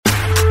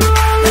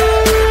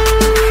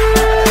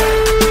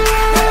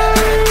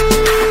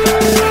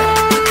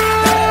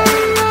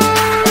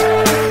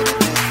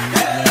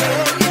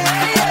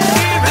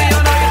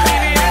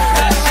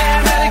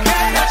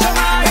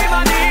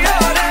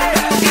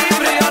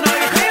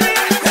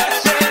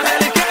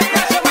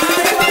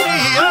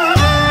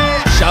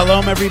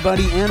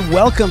everybody, and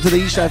welcome to the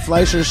Yishai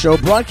Fleischer Show,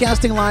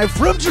 broadcasting live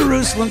from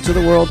Jerusalem to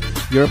the world.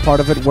 You're a part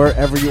of it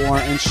wherever you are,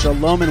 and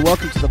shalom, and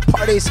welcome to the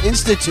Pardes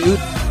Institute,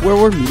 where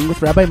we're meeting with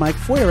Rabbi Mike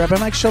Foyer. Rabbi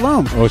Mike,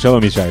 shalom. Oh,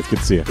 shalom, Yishai. It's good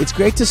to see you. It's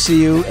great to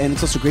see you, and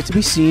it's also great to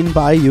be seen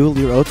by you,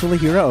 Lirot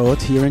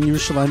Ulahiraot, here in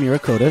Yerushalayim, Yira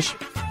Kodesh.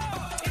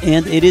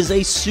 And it is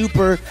a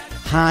super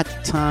hot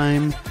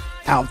time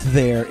out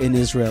there in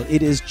Israel.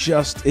 It's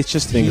just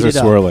things are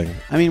swirling.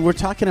 I mean, we're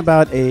talking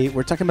about a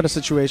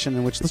situation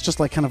in which, let's just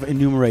like kind of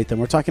enumerate them.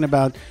 We're talking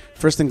about,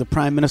 first thing, the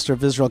Prime Minister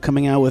of Israel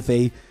coming out with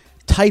a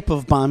type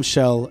of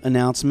bombshell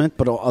announcement,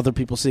 but other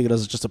people see it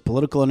as just a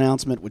political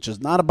announcement, which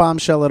is not a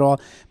bombshell at all.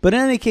 But in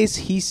any case,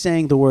 he's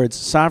saying the words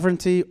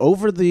sovereignty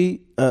over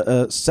the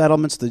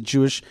settlements, the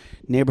Jewish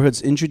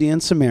neighborhoods in Judea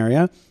and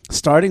Samaria,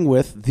 starting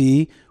with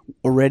the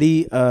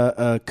already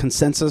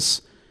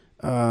consensus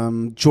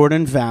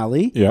Jordan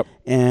Valley, yep,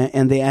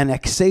 and the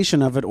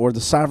annexation of it, or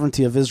the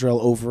sovereignty of Israel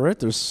over it.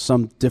 There's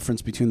some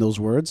difference between those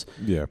words.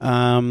 Yeah.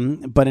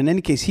 But in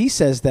any case, he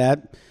says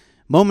that.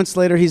 Moments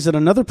later, he's at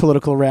another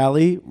political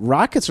rally.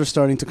 Rockets are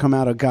starting to come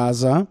out of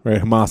Gaza.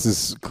 Right. Hamas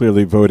is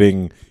clearly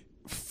voting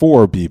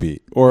for Bibi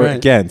or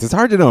against. It's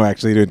hard to know,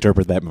 actually, to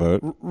interpret that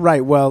vote.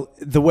 Right. Well,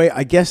 the way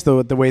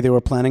they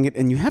were planning it,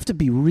 and you have to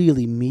be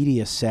really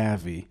media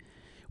savvy,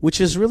 which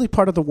is really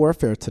part of the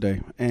warfare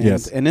today. And,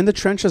 yes. And in the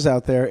trenches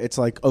out there, it's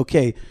like,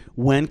 okay,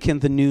 when can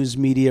the news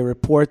media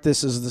report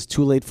this? Is this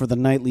too late for the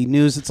nightly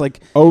news? It's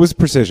like... Oh, it was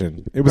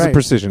precision. It was a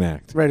precision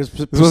act. Right.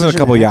 This wasn't a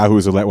couple of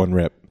yahoos who let one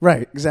rip.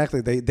 Right, exactly.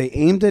 They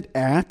aimed it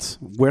at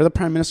where the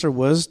Prime Minister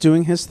was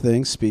doing his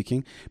thing,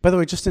 speaking. By the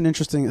way, just an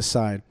interesting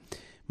aside.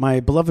 My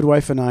beloved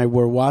wife and I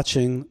were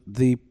watching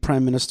the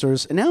Prime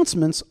Minister's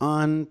announcements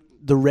on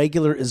the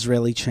regular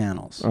Israeli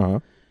channels. Uh-huh.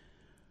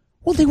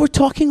 Well, they were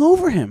talking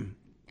over him.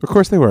 Of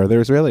course they were.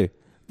 They're Israeli.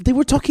 They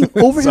were talking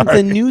over him.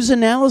 The news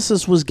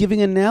analysis was giving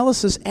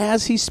analysis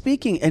as he's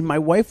speaking. And my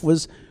wife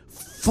was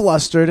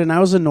flustered and I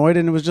was annoyed.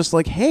 And it was just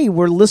like, hey,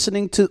 we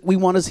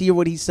want to hear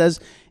what he says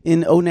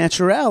in au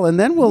naturel. And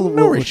then we'll...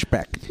 No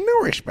respect.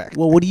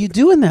 Well, what do you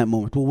do in that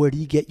moment? Well, where do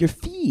you get your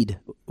feed?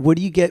 Where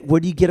do you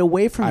get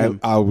away from him?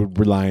 I would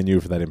rely on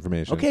you for that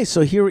information. Okay,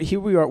 so here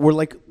we are. We're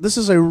like, this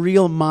is a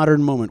real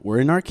modern moment. We're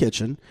in our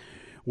kitchen.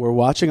 We're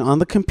watching on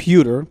the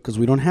computer, because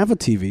we don't have a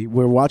TV.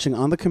 We're watching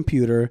on the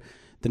computer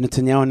the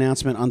Netanyahu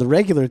announcement on the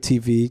regular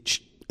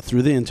TV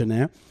through the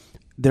internet.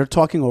 They're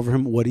talking over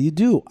him. What do you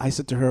do? I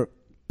said to her,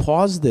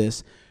 pause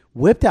this,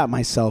 whipped out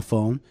my cell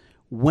phone,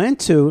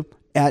 went to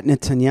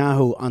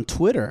 @Netanyahu on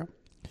Twitter.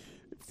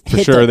 For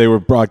sure, they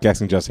were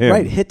broadcasting just him.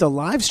 Right, hit the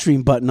live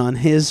stream button on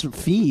his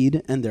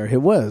feed, and there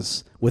it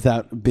was,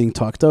 without being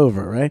talked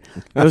over, right?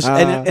 It was,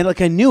 and like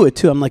I knew it,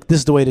 too. I'm like, this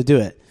is the way to do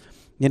it.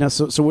 You know,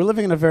 so we're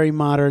living in a very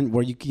modern,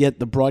 where you get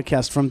the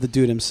broadcast from the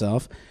dude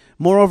himself.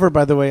 Moreover,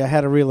 by the way, I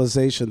had a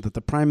realization that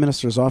the Prime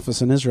Minister's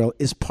office in Israel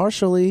is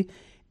partially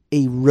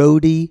a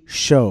roadie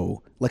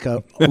show, like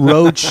a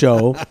road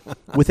show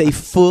with a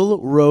full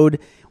road.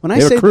 When I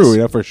say crew, this,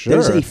 yeah, for sure.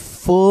 There's a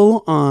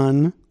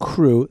full-on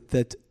crew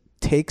that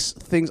takes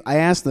things. I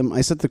asked them,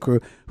 I said to the crew,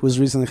 who was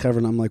recently in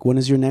Hebron, I'm like, when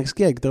is your next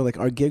gig? They're like,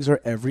 our gigs are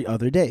every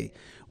other day.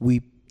 We're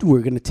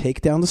going to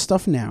take down the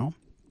stuff now.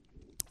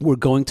 We're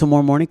going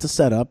tomorrow morning to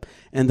set up,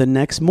 and the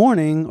next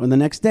morning or the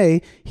next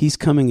day, he's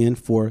coming in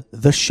for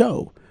the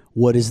show.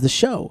 What is the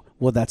show?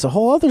 Well, that's a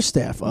whole other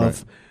staff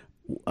of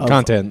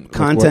content,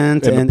 and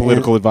the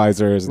political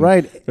advisors.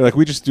 Right. They're like,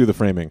 we just do the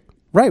framing.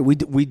 Right. We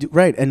do.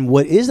 Right. And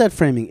what is that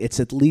framing? It's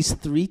at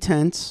least 3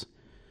 tents.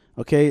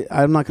 Okay.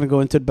 I'm not going to go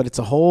into it, but it's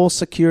a whole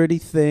security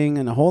thing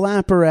and a whole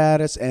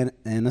apparatus and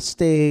a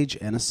stage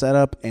and a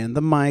setup and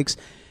the mics,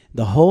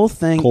 the whole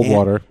thing. Cold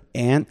water.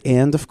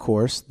 And of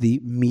course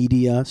the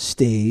media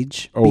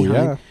stage. Oh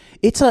behind.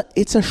 yeah.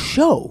 It's a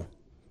show.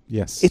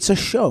 Yes. It's a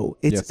show.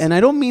 Yes. And I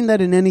don't mean that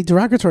in any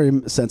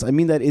derogatory sense. I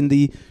mean that in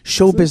the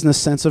show business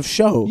sense of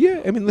show.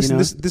 Yeah, I mean, listen,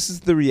 you know? this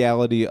is the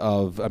reality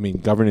of,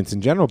 governance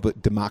in general,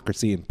 but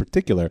democracy in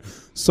particular.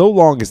 So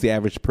long as the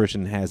average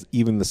person has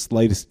even the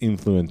slightest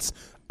influence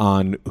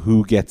on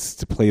who gets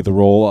to play the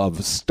role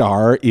of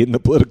star in the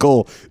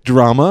political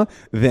drama,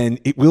 then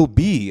it will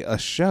be a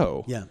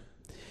show. Yeah.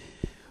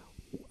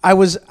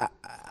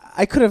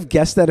 I could have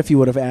guessed that if you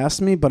would have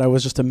asked me, but I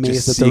was just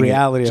amazed at the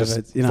reality of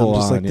it. You know,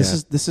 I'm just like,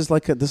 this is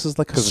like a circus.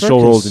 Because the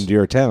show rolled into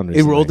your town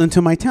recently. It rolled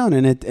into my town,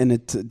 and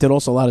it did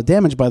also a lot of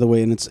damage, by the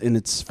way, in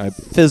its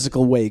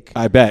physical wake.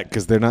 I bet,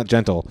 because they're not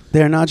gentle.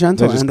 They're not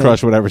gentle. They just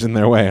crush whatever's in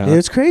their way, huh?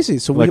 It's crazy.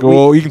 So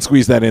you can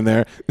squeeze that in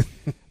there.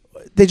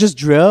 They just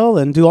drill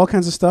and do all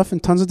kinds of stuff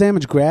and tons of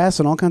damage, grass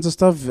and all kinds of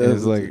stuff.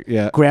 It's like,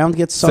 ground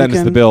gets sunken. Send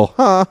us the bill,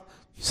 huh?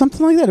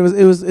 Something like that.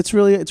 It's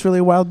really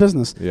a wild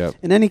business. Yeah.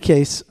 In any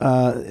case,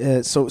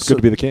 it's good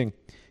to be the king.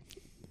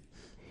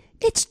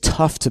 It's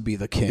tough to be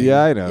the king.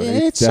 Yeah, I know.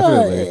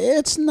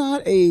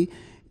 Definitely.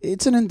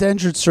 It's an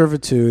indentured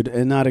servitude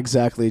and not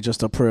exactly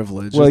just a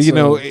privilege. Well,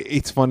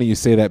 it's funny you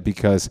say that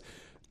because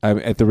I'm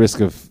at the risk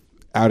of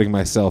outing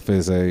myself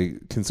as a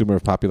consumer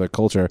of popular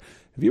culture.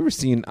 Have you ever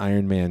seen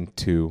Iron Man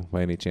 2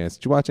 by any chance?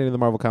 Did you watch any of the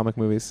Marvel comic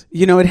movies?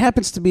 You know, it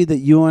happens to be that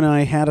you and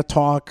I had a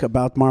talk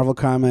about Marvel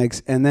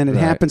Comics, and then it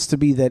happens to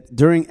be that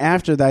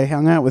after that I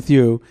hung out with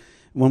you,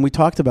 when we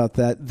talked about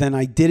that, then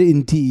I did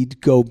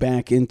indeed go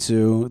back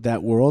into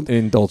that world.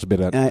 Indulge a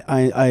bit in it.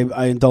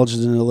 I indulged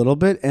in it a little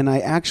bit, and I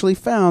actually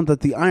found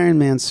that the Iron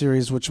Man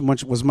series,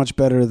 was much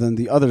better than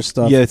the other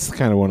stuff. Yeah, it's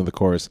kind of one of the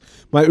cores.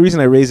 My reason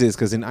I raise it is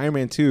because in Iron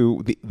Man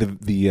 2,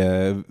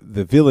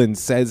 the villain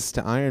says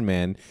to Iron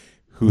Man,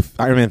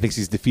 Iron Man thinks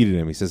he's defeated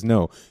him. He says,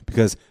 no,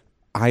 because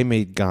I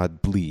made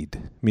God bleed,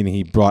 meaning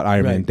he brought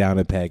Iron Man down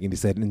a peg, and he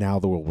said, now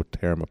the world will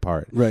tear him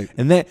apart. Right.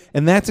 And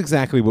that's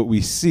exactly what we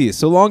see.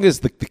 So long as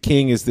the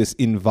king is this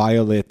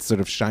inviolate, sort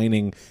of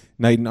shining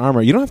knight in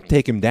armor, you don't have to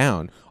take him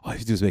down. All you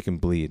have to do is make him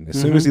bleed. And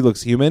as soon as he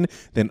looks human,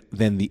 then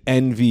the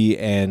envy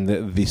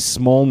and the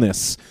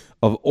smallness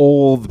of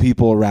all the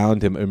people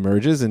around him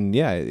emerges, and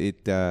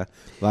a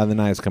lot of the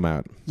knives come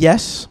out.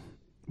 Yes,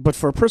 but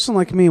for a person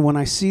like me, when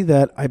I see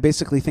that, I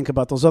basically think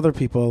about those other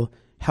people,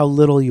 how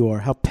little you are,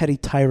 how petty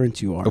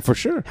tyrant you are. Oh, for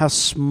sure. How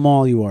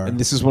small you are. And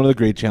this is one of the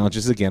great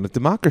challenges, again, of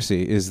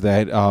democracy, is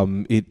that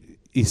it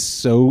is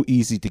so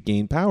easy to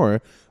gain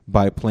power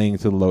by playing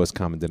to the lowest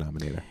common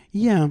denominator.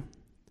 Yeah,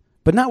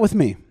 but not with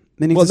me.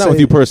 Well, not with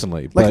you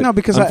personally. But no,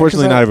 because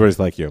unfortunately, not everybody's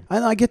like you.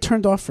 I get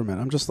turned off from it.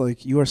 I'm just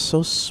like, you are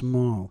so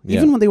small. Yeah.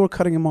 Even when they were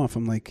cutting him off,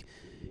 I'm like,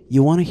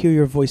 you want to hear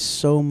your voice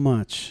so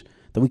much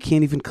that we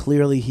can't even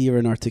clearly hear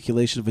an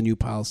articulation of a new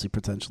policy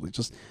potentially.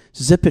 Just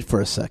zip it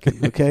for a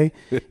second, okay?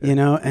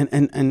 And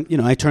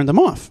I turned them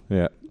off.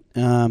 Yeah.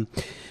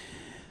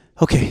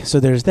 Okay, so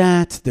there's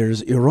that.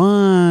 There's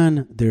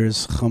Iran.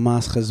 There's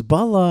Hamas,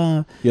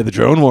 Hezbollah. Yeah, the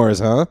drone wars,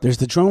 huh? There's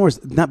the drone wars.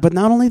 But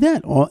not only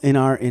that. In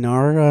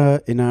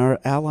our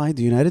ally,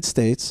 the United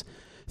States,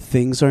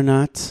 things are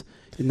not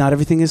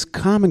everything is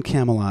calm in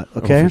Camelot.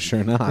 Okay, for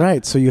sure not.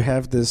 Right. So you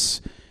have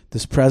this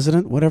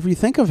president. Whatever you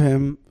think of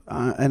him.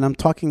 And I'm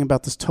talking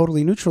about this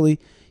totally neutrally.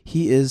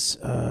 He is,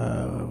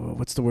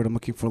 what's the word I'm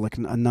looking for? Like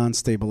a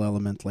non-stable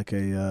element, like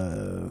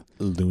a...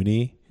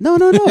 loony? No.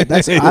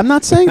 I'm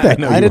not saying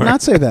that. I did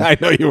not say that. I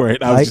know you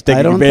weren't. I was just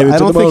taking advantage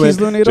of the moment. I don't think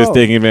he's loony at all. Just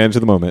taking advantage of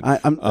the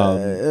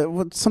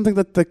moment. Something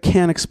that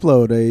can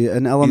explode,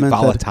 an element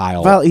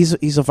volatile. He's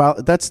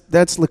that's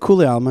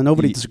Lekuli Alma.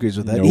 Nobody disagrees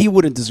with that. Nope. He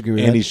wouldn't disagree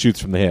with that. And he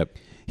shoots from the hip.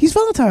 He's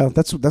volatile.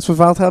 That's what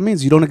volatile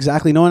means. You don't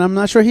exactly know, and I'm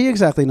not sure he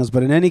exactly knows.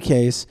 But in any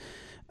case...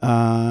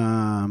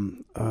 our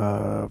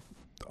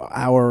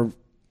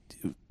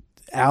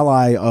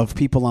ally of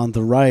people on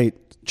the right,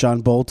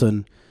 John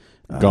Bolton,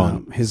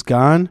 gone. He's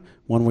gone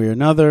one way or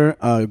another.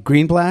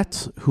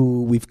 Greenblatt,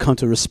 who we've come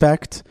to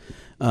respect,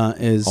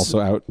 is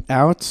also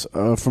out.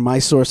 From my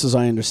sources,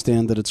 I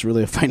understand that it's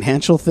really a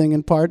financial thing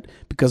in part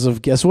because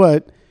of, guess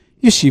what?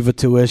 Yeshiva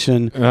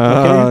tuition.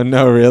 Oh, okay?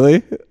 No,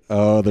 really?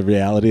 Oh, the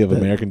reality of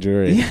American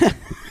Jewry. Yeah.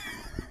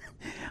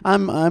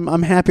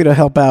 I'm happy to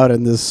help out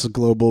in this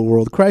global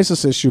world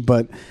crisis issue,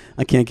 but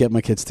I can't get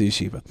my kids to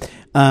yeshiva.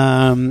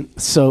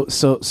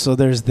 So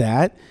there's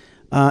that,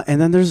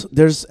 and then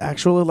there's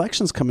actual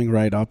elections coming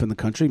right up in the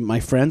country. My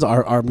friends,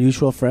 our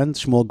mutual friend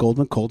Shmuel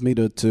Goldman, called me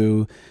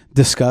to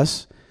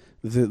discuss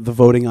the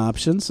voting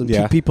options, and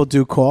people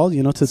do call,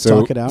 to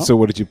talk it out. So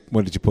what did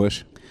you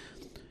push?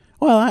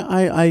 Well,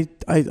 I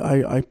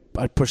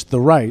pushed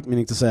the right,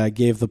 meaning to say I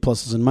gave the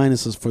pluses and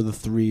minuses for the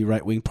three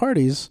right-wing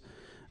parties.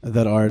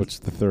 That are what's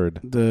the third?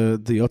 The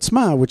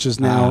Otzma, which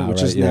is now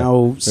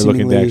they're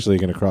looking to actually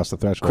going to cross the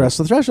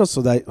threshold.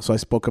 So I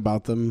spoke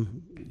about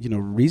them,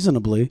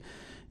 reasonably,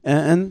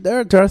 and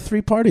there are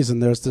three parties,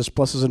 and there's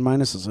pluses and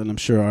minuses, and I'm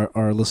sure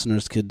our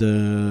listeners could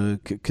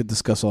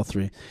discuss all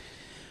three.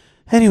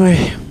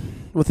 Anyway,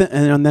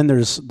 and then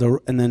there's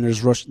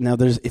Rosh. Now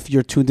there's, if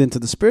you're tuned into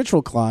the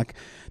spiritual clock,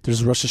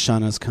 there's Rosh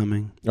Hashanah's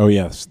coming. Oh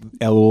yes,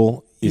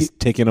 Elul is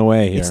ticking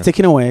away here. It's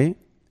ticking away.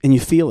 And you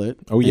feel it.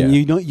 Oh yeah. And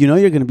you know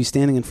you're going to be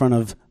standing in front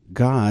of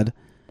God.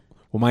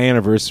 Well, my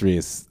anniversary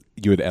is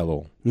you at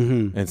Elul,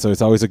 and so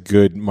it's always a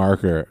good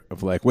marker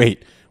of like,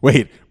 wait,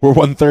 we're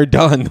 1/3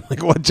 done.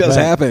 Like, what just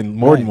happened?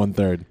 More than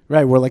 1/3.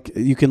 Right. We're like,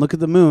 you can look at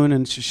the moon,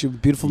 and she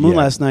beautiful moon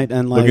last night,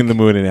 and like looking at the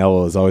moon in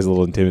Elul is always a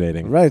little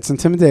intimidating. Right. It's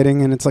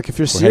intimidating, and it's like if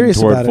you're serious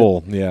about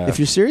it. Yeah. If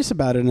you're serious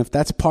about it, and if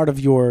that's part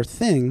of your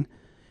thing.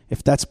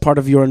 If that's part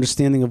of your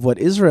understanding of what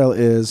Israel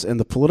is and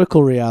the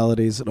political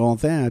realities and all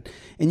that,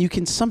 and you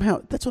can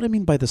somehow, that's what I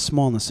mean by the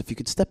smallness. If you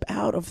could step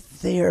out of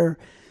their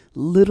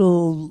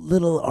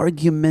little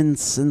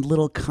arguments and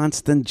little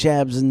constant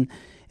jabs, and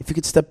if you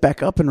could step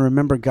back up and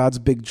remember God's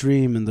big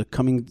dream and the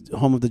coming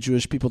home of the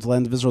Jewish people to the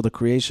land of Israel, the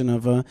creation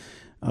of a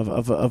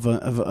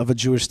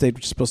Jewish state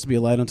which is supposed to be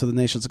a light unto the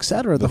nations,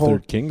 etc. The whole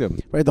third kingdom,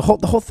 right? The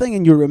whole thing,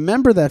 and you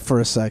remember that for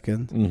a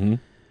second. Mm-hmm.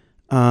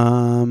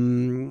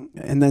 And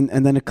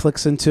then it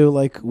clicks into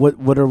like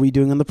what are we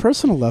doing on the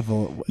personal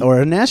level or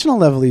a national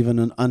level, even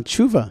on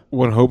tshuva.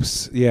 One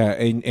hopes,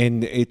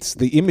 and it's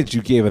the image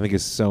you gave. I think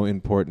is so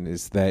important.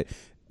 Is that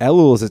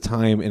Elul is a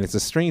time, and it's a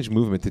strange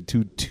movement to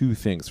do two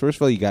things. First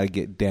of all, you got to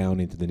get down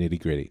into the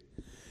nitty gritty.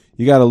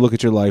 You got to look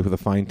at your life with a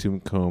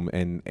fine-tooth comb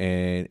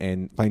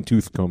and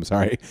fine-tooth comb,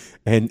 sorry,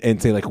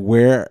 and say like,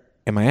 where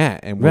am I at,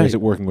 and where is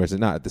it working, where is it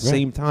not? At the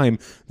same time,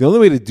 the only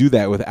way to do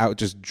that without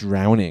just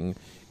drowning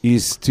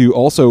is to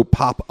also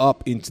pop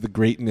up into the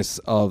greatness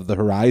of the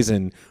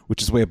horizon,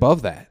 which is way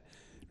above that,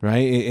 right?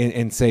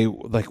 And say,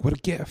 like, what a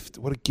gift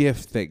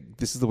that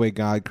this is the way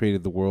God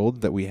created the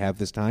world, that we have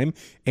this time,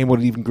 and what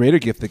an even greater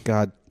gift that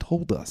God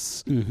told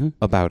us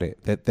about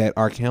it, that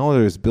our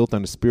calendar is built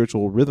on a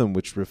spiritual rhythm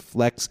which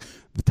reflects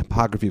the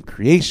topography of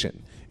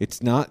creation.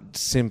 It's not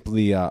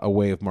simply a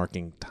way of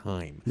marking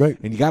time. Right.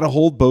 And you got to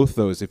hold both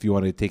those if you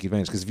want to take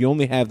advantage. Because if you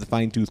only have the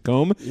fine-tooth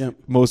comb,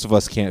 most of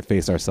us can't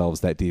face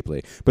ourselves that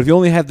deeply. But if you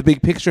only have the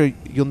big picture,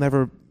 you'll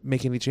never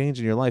make any change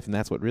in your life, and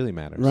that's what really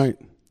matters. Right.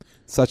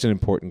 Such an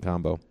important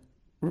combo.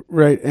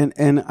 Right.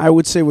 And I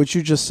would say what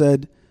you just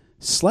said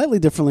slightly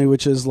differently,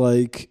 which is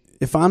like,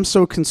 if I'm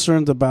so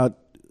concerned about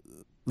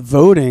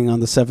voting on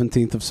the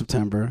 17th of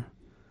September,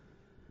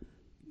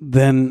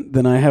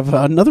 then I have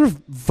another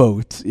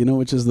vote,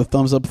 which is the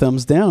thumbs up,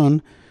 thumbs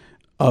down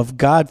of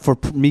God for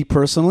me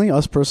personally,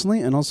 us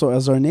personally, and also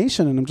as our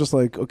nation. And I'm just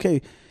like,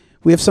 okay,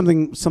 we have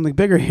something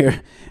bigger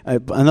here.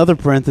 Another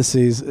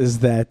parenthesis is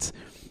that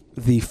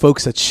the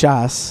folks at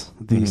Shas,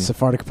 the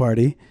Sephardic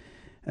party,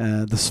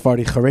 the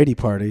Sephardi Haredi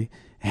party,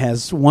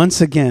 has once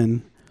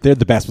again... They're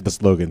the best with the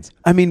slogans.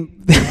 I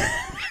mean...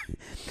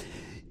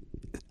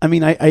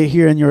 I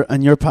hear on your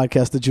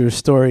podcast, the Jewish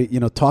Story,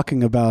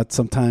 talking about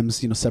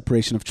sometimes,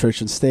 separation of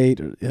church and state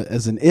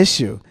as an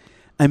issue.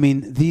 I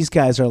mean, these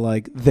guys are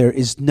like, there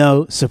is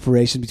no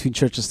separation between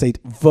church and state.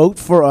 Vote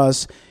for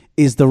us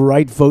is the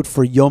right vote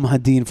for Yom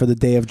Hadin, for the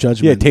Day of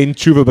Judgment. Yeah, ten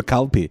tshuva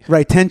b'kalpi.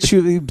 Right, ten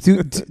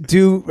tshuva,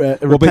 do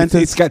repentance.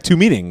 But it's got two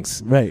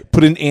meanings. Right.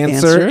 Put an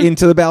answer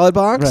into the ballot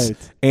box,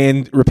 right,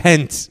 and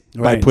repent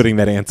by putting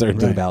that answer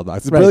into the ballot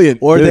box. It's brilliant.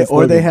 Or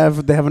they have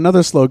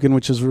another slogan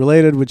which is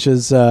related, which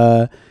is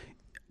a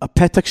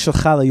petak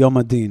shelcha leyom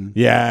hadin.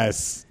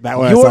 Yes, that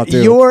one I saw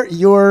too. Your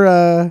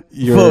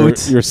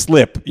vote, your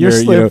slip, your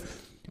slip.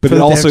 But it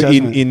also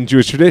in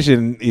Jewish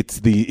tradition,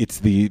 it's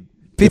the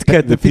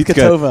Pitka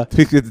Tova.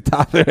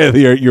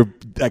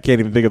 I can't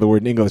even think of the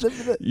word in English.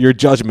 Your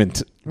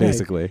judgment,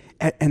 basically.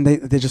 Right. And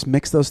they just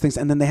mix those things,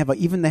 and then they have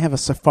a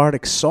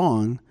Sephardic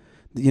song.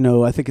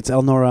 I think it's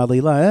El Nora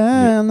Lila,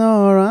 El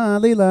Nora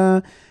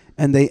Lila,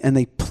 and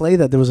they play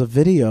that. There was a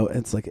video.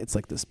 And it's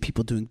like this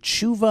people doing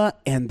tshuva,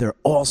 and they're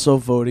also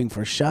voting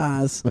for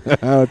Shas.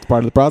 It's part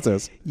of the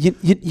process.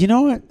 You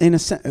know what? In a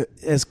sense,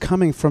 as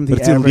coming from the, but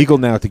it's illegal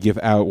now to give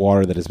out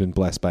water that has been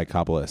blessed by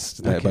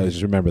Kabbalists. Okay. But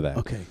just remember that.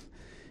 Okay.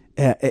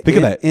 Think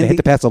of that. They had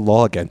to pass a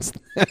law against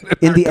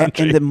in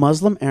the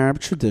Muslim Arab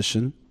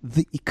tradition,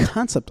 the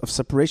concept of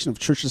separation of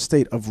church and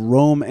state, of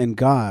Rome and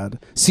God,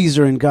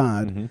 Caesar and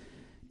God,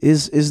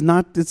 is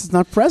not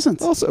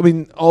present.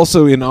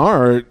 Also in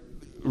our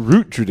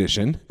root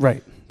tradition,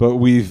 right? But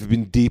we've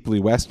been deeply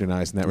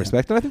westernized in that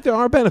respect, and I think there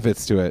are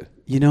benefits to it.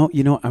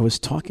 I was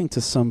talking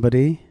to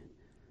somebody.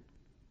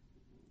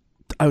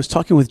 I was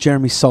talking with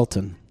Jeremy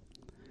Sultan,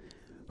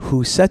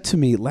 who said to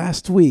me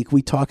last week,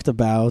 we talked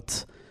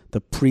about the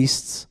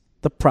priests,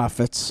 the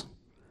prophets,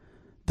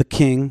 the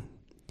king,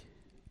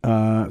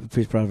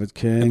 priest, prophet,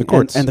 king, and the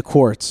courts, and the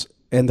courts,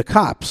 and the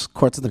cops,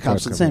 courts and the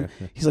cops. And same.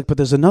 Yeah. He's like, but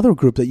there's another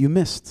group that you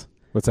missed.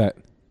 What's that?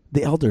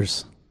 The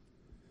elders.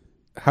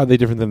 How are they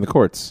different than the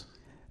courts?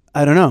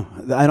 I don't know.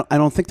 I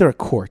don't think they're a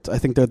court. I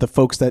think they're the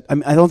folks that.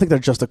 I don't think they're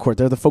just a court.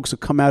 They're the folks who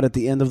come out at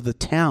the end of the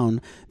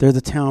town. They're the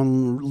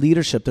town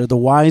leadership. They're the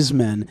wise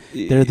men.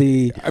 They're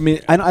the. I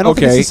don't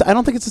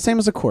think it's the same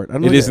as a court.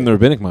 It is in the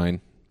rabbinic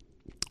mind.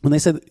 When they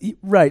said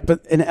right,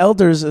 but an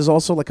elders is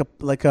also like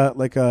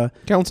a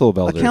council of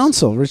elders, a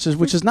council, which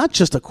is not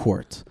just a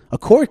court. A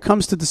court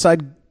comes to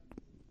decide,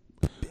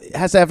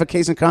 has to have a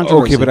case in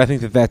controversy. Okay, but I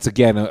think that's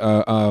again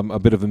a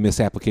bit of a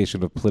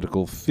misapplication of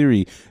political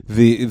theory.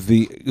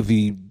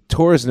 The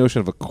Torah's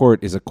notion of a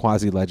court is a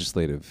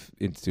quasi-legislative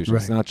institution.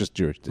 Right. It's not just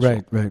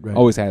jurisdictional. Right.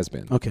 Always has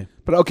been. Okay,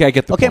 but I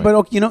get the point. Okay,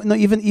 but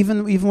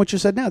even what you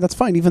said now, that's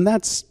fine. Even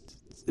that's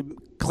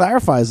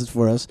clarifies it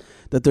for us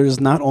that there is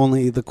not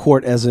only the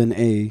court as in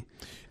a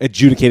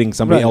adjudicating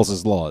somebody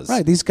else's laws.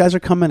 Right. These guys are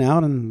coming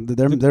out and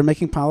they're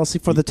making policy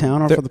for the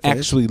town or for the place.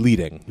 Actually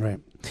leading. Right.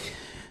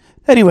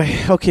 Anyway,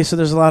 okay, so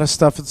there's a lot of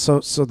stuff. So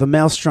the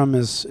maelstrom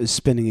is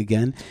spinning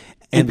again.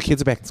 And the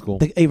kids are back in school.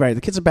 The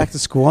kids are back to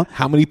school.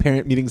 How many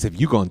parent meetings have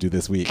you gone to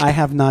this week? I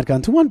have not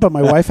gone to one, but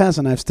my wife has,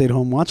 and I've stayed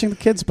home watching the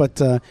kids. But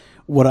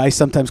what I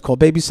sometimes call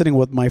babysitting,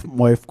 what my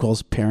wife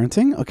calls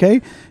parenting.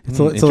 Okay, it's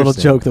a little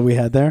joke that we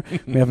had there.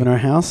 We have in our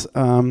house.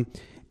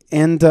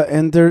 And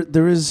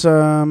there is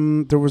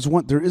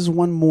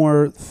one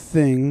more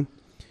thing,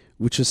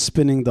 which is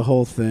spinning the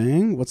whole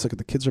thing. Let's look at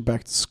the kids are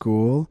back to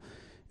school.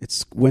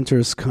 It's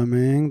winter's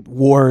coming.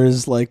 War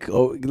is like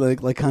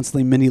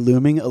constantly mini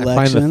looming.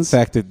 Elections. I find the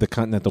fact that the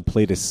continental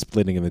plate is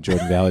splitting in the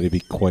Jordan Valley to be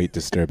quite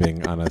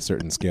disturbing on a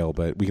certain scale,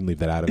 but we can leave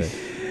that out of it.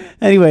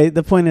 Anyway,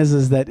 the point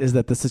is that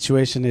the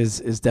situation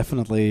is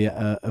definitely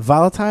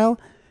volatile,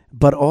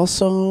 but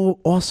also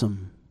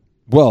awesome.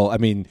 Well, I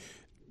mean,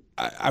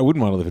 I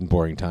wouldn't want to live in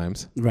boring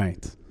times.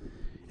 Right.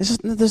 It's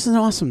just, there's an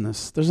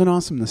awesomeness. There's an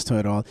awesomeness to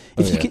it all.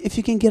 If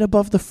you can get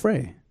above the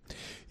fray.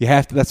 You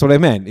have to. That's what I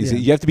meant. Is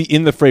you have to be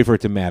in the fray for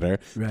it to matter.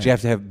 Right. But you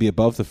have to be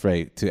above the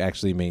fray to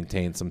actually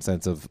maintain some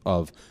sense of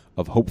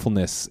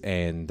hopefulness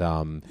and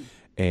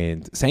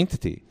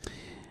sanctity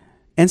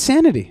and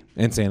sanity.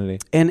 And sanity.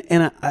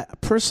 And I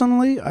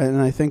personally,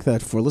 I think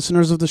that for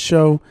listeners of the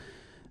show,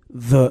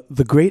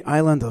 the great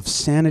island of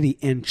sanity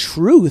and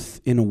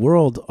truth in a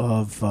world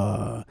of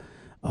a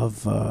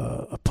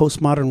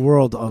postmodern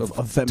world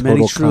of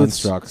many truths,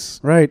 constructs,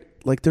 right?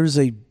 Like there's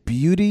a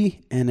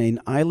beauty and an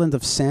island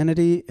of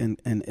sanity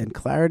and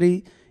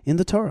clarity in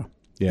the Torah,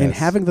 in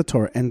having the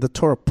Torah, and the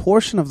Torah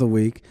portion of the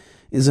week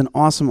is an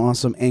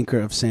awesome anchor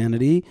of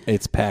sanity.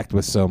 It's packed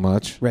with so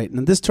much, right?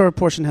 And this Torah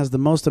portion has the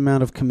most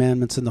amount of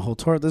commandments in the whole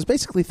Torah. There's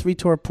basically 3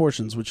 Torah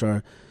portions, which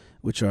are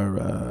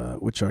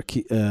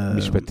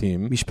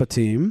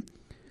Mishpatim,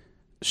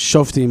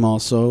 Shoftim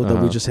also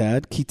that we just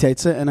had,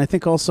 Kitetze, and I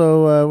think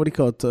also what do you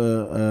call it?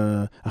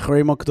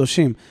 Acharei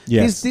Kedoshim.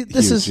 Yes,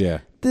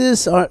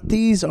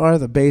 These are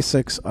the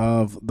basics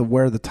of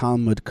where the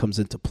Talmud comes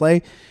into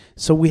play.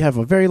 So we have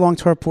a very long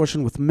Torah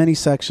portion with many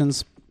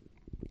sections.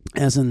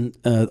 As in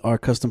our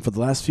custom for the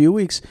last few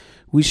weeks,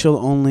 we shall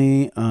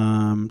only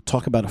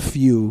talk about a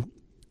few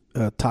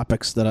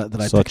topics that I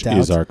picked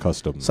out.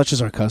 Such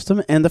is our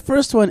custom. And the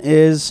first one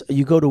is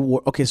you go to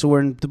war. Okay, so we're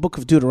in the book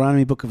of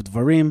Deuteronomy, book of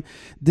Dvarim.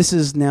 This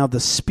is now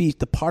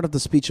the part of the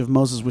speech of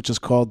Moses, which is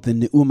called the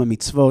Ne'um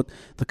HaMitzvot,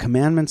 the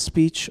commandment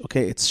speech.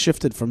 Okay, it's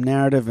shifted from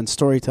narrative and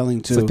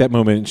storytelling to... It's like that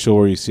moment in shul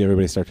where you see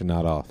everybody start to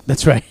nod off.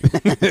 That's right.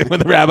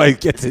 When the rabbi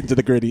gets into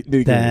the gritty.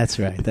 That's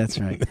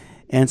right.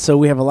 And so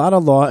we have a lot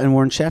of law, and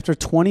we're in chapter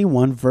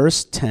 21,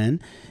 verse 10,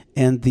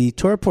 and the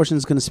Torah portion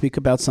is going to speak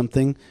about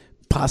something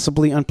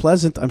possibly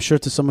unpleasant, I'm sure,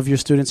 to some of your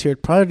students here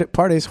at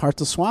Pardes, hard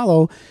to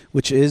swallow,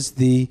 which is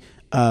the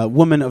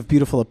woman of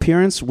beautiful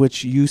appearance,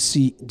 which you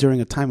see during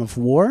a time of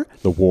war.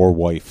 The war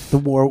wife. The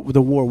war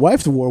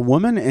wife, the war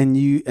woman, and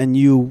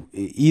you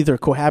either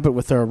cohabit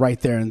with her right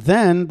there and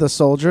then, the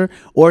soldier,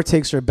 or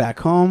takes her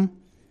back home,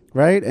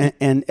 right?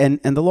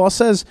 And the law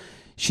says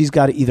she's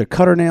got to either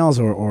cut her nails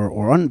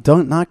or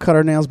don't not cut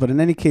her nails, but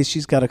in any case,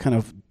 she's got to kind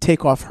of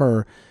take off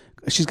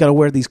she's got to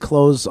wear these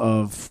clothes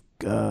of...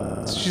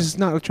 she's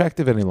not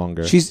attractive any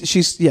longer.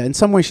 She's in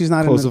some way she's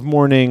not clothes of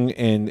mourning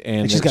and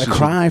she's got to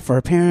cry for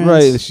her parents.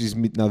 Right, she's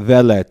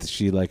navelet.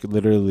 She like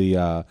literally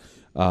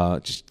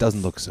just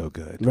doesn't look so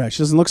good. Right, she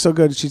doesn't look so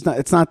good. She's not.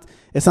 It's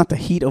not the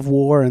heat of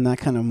war and that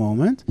kind of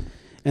moment.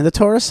 And the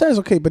Torah says,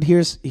 okay, but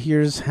here's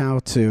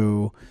how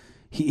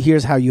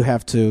you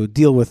have to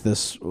deal with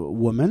this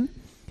woman,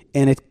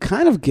 and it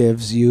kind of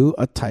gives you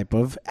a type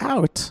of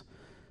out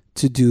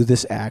to do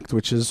this act,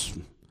 which is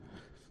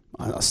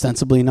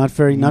ostensibly not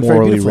very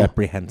morally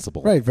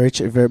reprehensible, right? Very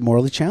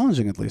morally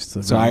challenging, at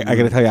least. So I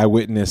got to tell you, I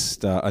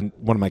witnessed one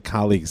of my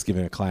colleagues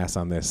giving a class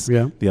on this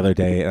the other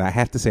day, and I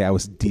have to say I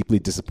was deeply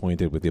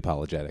disappointed with the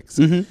apologetics.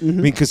 I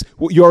mean, because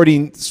you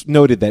already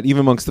noted that even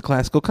amongst the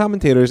classical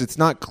commentators, it's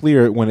not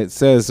clear when it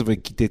says or you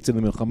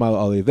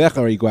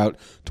go out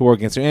to war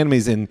against your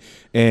enemies and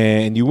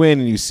you win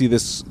and you see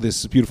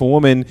this beautiful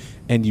woman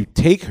and you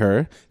take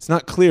her. It's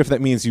not clear if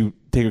that means you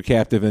take her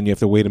captive and you have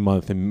to wait a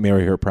month and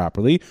marry her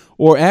properly,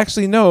 or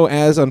actually no,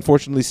 as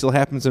unfortunately still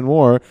happens in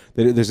war,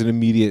 that there's an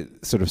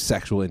immediate sort of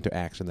sexual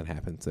interaction that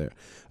happens there.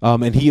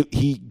 And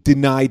he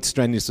denied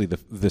strenuously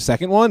the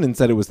second one and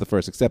said it was the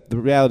first, except the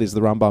reality is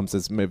the Rambam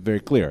says very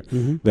clear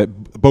that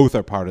both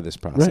are part of this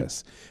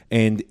process.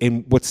 Right.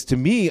 And what's to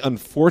me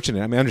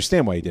unfortunate, I mean, I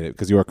understand why he did it,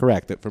 because you are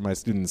correct that for my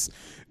students,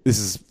 this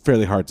is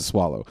fairly hard to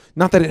swallow.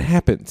 Not that it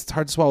happens. It's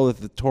hard to swallow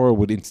that the Torah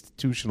would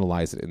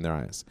institutionalize it in their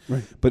eyes.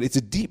 Right. But it's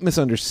a deep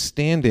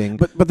misunderstanding.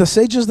 But the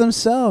sages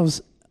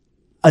themselves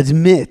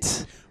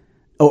admit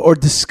or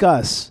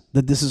discuss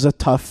that this is a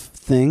tough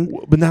thing.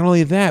 But not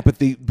only that, but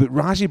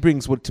Rashi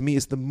brings what to me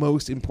is the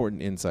most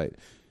important insight,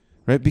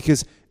 right?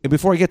 Because and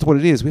before I get to what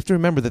it is, we have to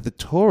remember that the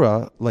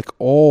Torah, like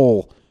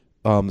all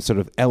sort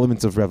of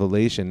elements of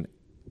revelation,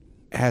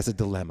 has a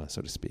dilemma,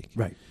 so to speak.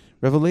 Right.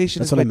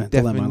 Revelation is by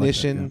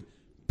definition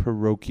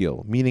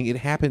parochial, meaning it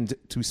happened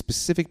to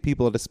specific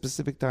people at a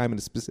specific time in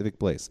a specific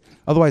place.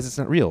 Otherwise, it's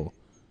not real,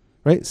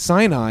 right?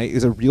 Sinai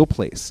is a real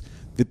place.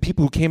 The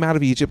people who came out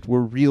of Egypt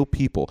were real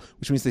people,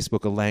 which means they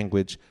spoke a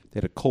language, they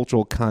had a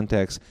cultural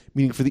context,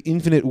 meaning for the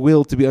infinite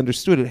will to be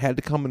understood, it had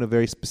to come in a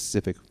very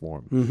specific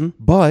form.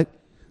 But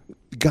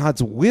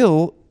God's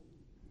will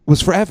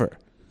was forever,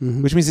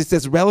 which means it's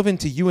as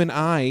relevant to you and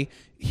I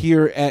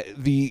here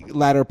at the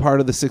latter part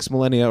of the 6th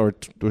millennia or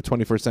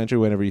 21st century,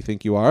 whenever you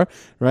think you are,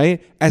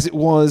 right, as it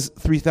was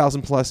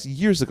 3,000 plus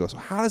years ago. So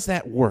how does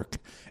that work?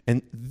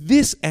 And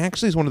this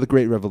actually is one of the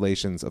great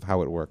revelations of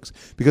how it works.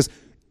 Because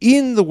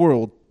in the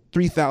world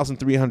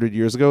 3,300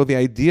 years ago, the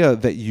idea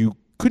that you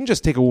couldn't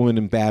just take a woman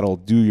in battle,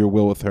 do your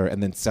will with her,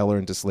 and then sell her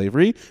into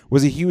slavery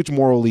was a huge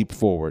moral leap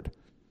forward.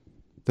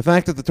 The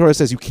fact that the Torah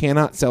says you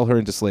cannot sell her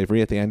into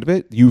slavery at the end of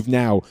it, you've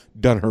now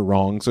done her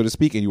wrong, so to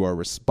speak, and you are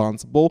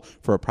responsible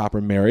for a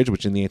proper marriage,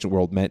 which in the ancient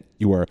world meant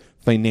you are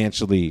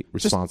financially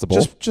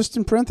responsible. Just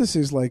in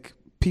parentheses, like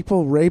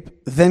people rape,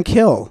 then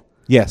kill.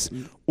 Yes.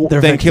 They're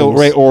then victims. kill,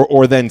 right,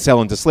 or then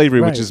sell into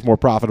slavery, Right. which is more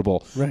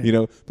profitable. Right. You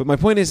know. But my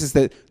point is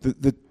that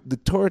the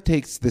Torah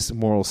takes this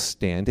moral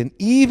stand, and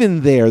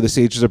even there, the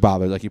sages are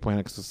bothered, like you point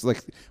out, 'cause it's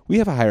like we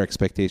have a higher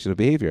expectation of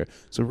behavior.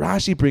 So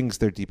Rashi brings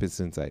their deepest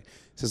insight.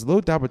 He says,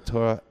 "Lo daber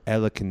Torah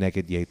ela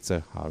keneged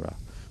yetzer hara."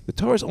 The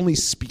Torah is only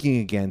speaking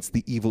against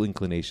the evil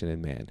inclination in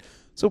man.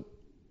 So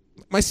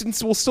my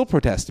students will still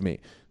protest to me.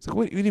 It's like,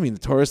 what do you mean? The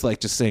Torah is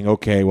like just saying,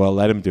 okay, well,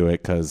 let him do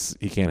it because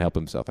he can't help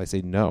himself. I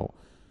say no.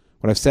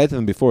 What I've said to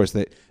them before is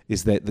that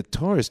the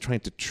Torah is trying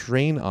to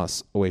train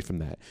us away from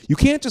that. You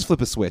can't just flip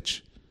a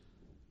switch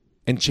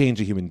and change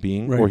a human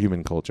being Right. or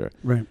human culture.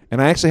 Right. And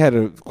I actually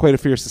had quite a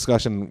fierce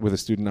discussion with a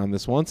student on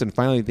this once, and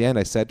finally at the end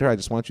I said to her, I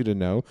just want you to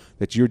know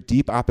that your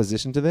deep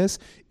opposition to this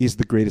is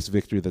the greatest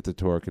victory that the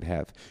Torah could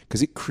have.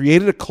 Because it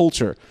created a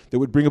culture that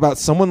would bring about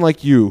someone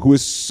like you who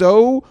is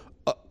so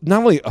not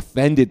only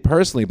offended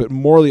personally, but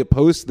morally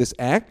opposed to this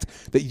act,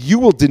 that you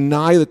will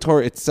deny the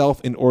Torah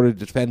itself in order to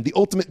defend the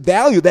ultimate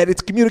value that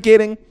it's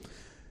communicating.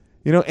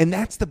 You know, and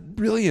that's the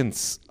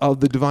brilliance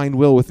of the divine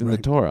will within the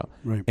Torah.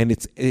 Right. And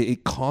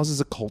it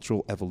causes a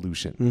cultural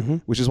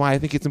evolution, which is why I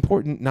think it's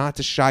important not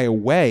to shy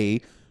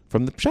away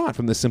from the pshat,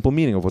 from the simple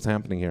meaning of what's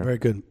happening here. Very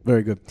good.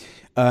 Very good.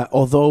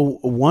 Although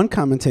one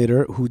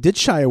commentator who did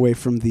shy away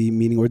from the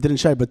meaning, or didn't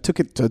shy, but took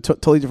it to a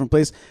totally different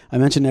place, I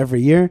mention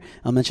every year,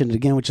 I'll mention it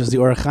again, which is the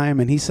Or Chaim,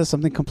 and he says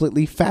something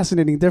completely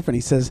fascinating different.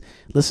 He says,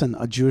 listen,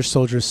 a Jewish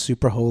soldier is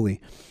super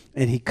holy.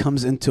 And he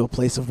comes into a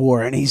place of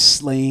war, and he's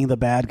slaying the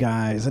bad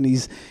guys, and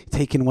he's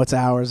taking what's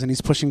ours, and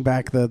he's pushing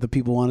back the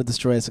people who want to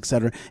destroy us,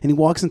 etc. And he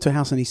walks into a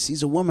house, and he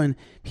sees a woman.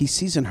 He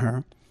sees in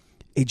her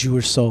a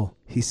Jewish soul.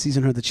 He sees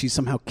in her that she's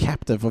somehow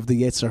captive of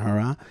the Yetzer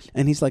Hara,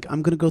 and he's like,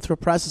 I'm going to go through a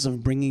process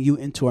of bringing you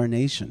into our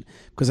nation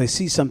because I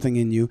see something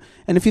in you.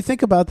 And if you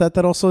think about that,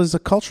 that also is a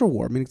cultural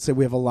war. I mean, say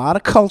we have a lot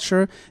of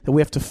culture that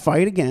we have to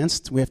fight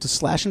against. We have to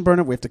slash and burn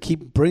it. We have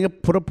to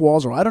put up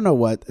walls, or I don't know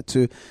what,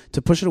 to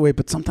push it away.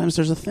 But sometimes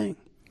there's a thing.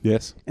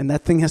 Yes. And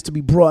that thing has to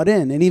be brought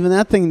in, and even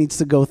that thing needs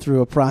to go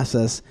through a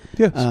process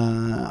Yes.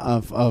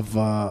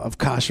 of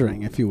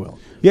koshering, if you will.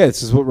 Yeah,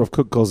 this is what Rav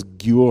Kook calls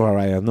Giur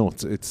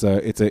Harayanot.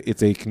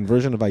 It's a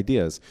conversion of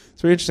ideas.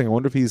 It's very interesting. I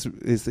wonder if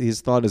his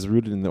thought is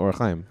rooted in the Or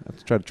Chaim. I have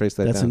to try to trace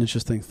that That's down. an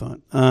interesting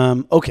thought.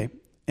 Okay.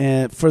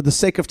 For the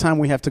sake of time,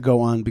 we have to go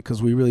on because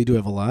we really do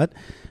have a lot.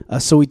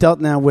 So we dealt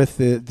now with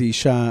the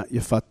Shah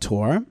Yafat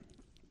Torah.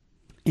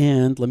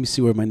 And let me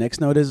see where my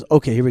next note is.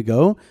 Okay, here we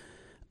go.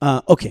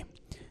 Okay.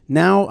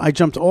 Now I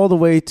jumped all the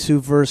way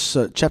to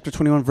chapter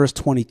 21, verse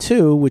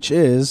 22, which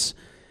is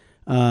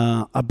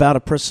about a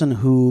person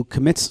who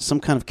commits some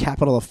kind of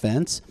capital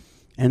offense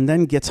and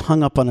then gets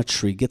hung up on a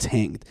tree, gets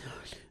hanged.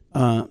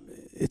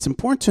 It's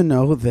important to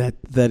know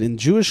that in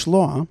Jewish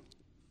law,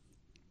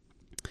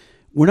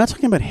 we're not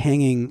talking about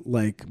hanging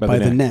like by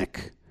the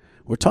neck.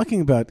 We're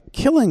talking about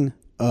killing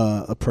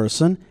a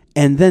person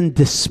and then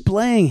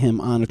displaying him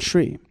on a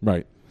tree.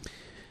 Right.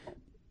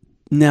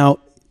 Now,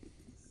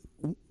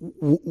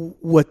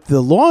 what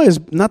the law is,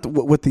 not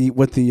what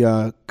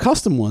the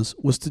custom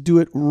was to do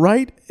it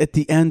right at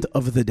the end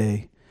of the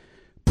day.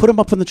 Put him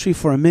up on the tree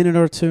for a minute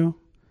or two,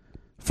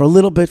 for a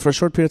little bit, for a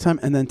short period of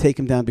time, and then take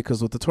him down,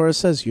 because what the Torah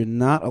says, you're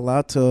not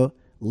allowed to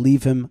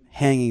leave him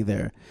hanging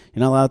there. You're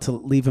not allowed to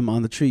leave him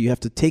on the tree. You have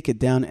to take it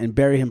down and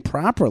bury him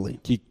properly.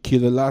 Ki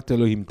kilelat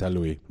Elohim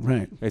talui.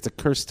 Right. It's a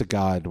curse to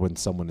God when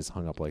someone is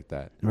hung up like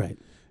that. Right.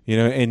 You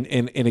know, and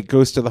it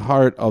goes to the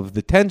heart of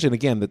the tension,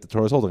 again, that the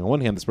Torah is holding. On one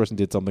hand, this person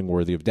did something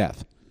worthy of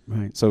death.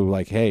 Right. So,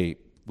 like, hey,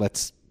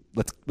 let's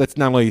not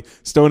only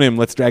stone him,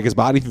 let's drag his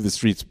body through the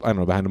streets, I don't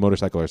know, behind a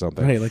motorcycle or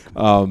something. Right. Like,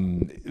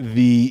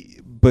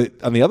 But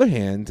on the other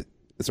hand,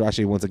 as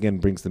Rashi once again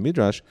brings the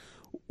Midrash,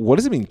 what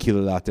does it mean,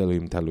 kilelat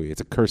Elohim talui?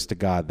 It's a curse to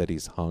God that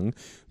he's hung.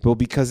 Well,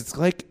 because it's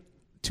like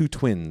two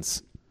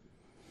twins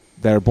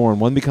that are born.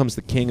 One becomes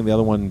the king and the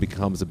other one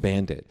becomes a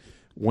bandit.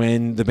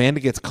 When the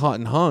bandit gets caught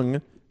and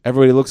hung,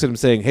 everybody looks at him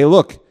saying, hey,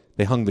 look,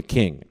 they hung the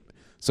king.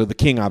 So the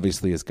king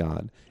obviously is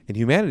God. And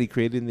humanity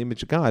created in the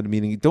image of God,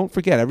 meaning don't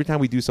forget, every time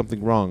we do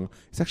something wrong,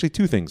 it's actually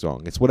two things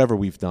wrong. It's whatever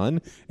we've done,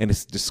 and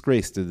it's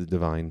disgrace to the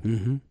divine.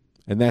 mm-hmm.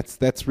 And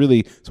that's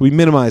really, so we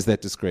minimize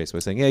that disgrace by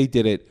saying, yeah, he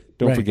did it,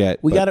 don't right.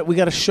 forget. We got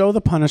to show the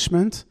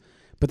punishment,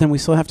 but then we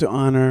still have to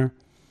honor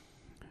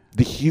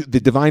the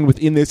divine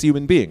within this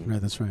human being.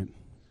 Right, that's right.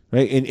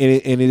 Right, and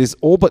it is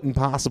all but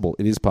impossible.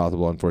 It is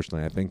possible,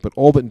 unfortunately, I think, but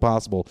all but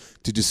impossible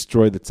to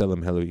destroy the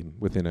tzelem Elohim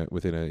within a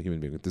human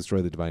being,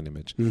 destroy the divine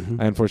image.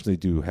 Mm-hmm. I unfortunately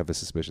do have a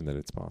suspicion that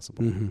it's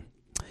possible. Mm-hmm.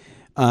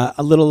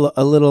 A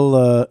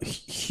little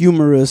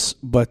humorous,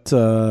 but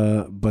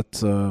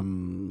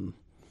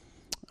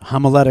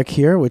homiletic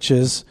here, which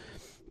is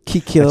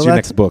That's your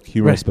next book,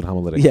 humorous right. but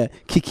homiletic. Yeah,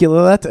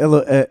 Kikilat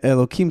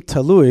Elokim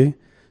Talui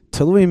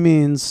Talui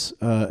means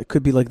it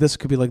could be like this, it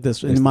could be like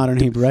this in modern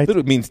Hebrew, right?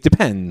 It means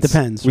depends.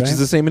 Depends, which right? is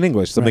the same in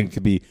English. Something Right.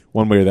 could be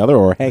one way or the other,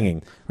 or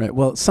hanging. Right.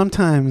 Well,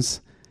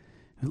 sometimes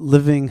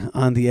living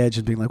on the edge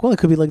and being like, well, it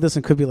could be like this,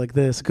 and it could be like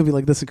this, it could be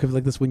like this, it could be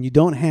like this. When you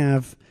don't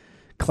have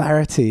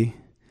clarity,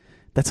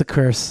 that's a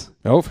curse.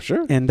 Oh, for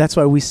sure. And that's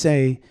why we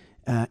say,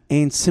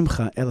 Ein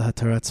simcha el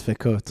hatarat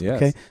tzvekot. Yes.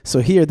 Okay? So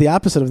here, the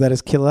opposite of that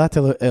is kilat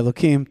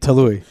Elokim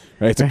talui.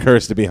 Right, it's a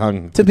curse to be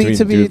hung. To be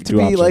between two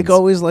like options.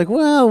 always like,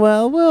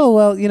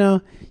 well, you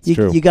know,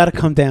 true. you got to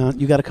come down.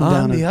 You got to come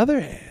down. On the other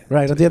hand.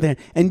 Right, on the other hand.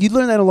 And you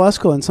learn that in law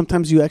school, and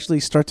sometimes you actually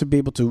start to be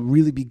able to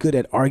really be good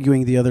at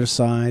arguing the other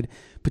side,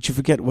 but you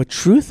forget what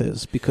truth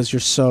is because you're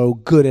so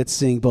good at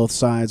seeing both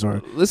sides.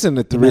 Or listen,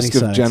 at the many risk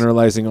of sides.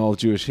 generalizing all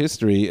Jewish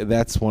history,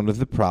 that's one of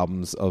the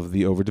problems of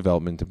the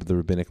overdevelopment of the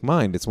rabbinic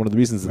mind. It's one of the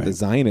reasons that the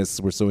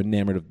Zionists were so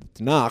enamored of the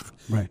Tanakh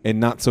and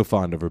not so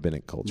fond of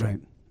rabbinic culture. Right,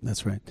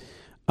 that's right.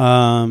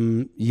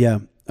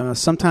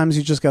 Sometimes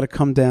you just got to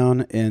come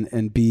down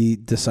and be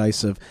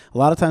decisive. A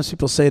lot of times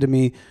people say to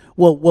me,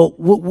 well,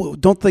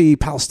 don't the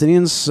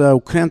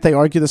Palestinians, can't they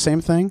argue the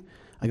same thing?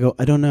 I go,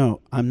 I don't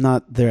know. I'm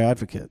not their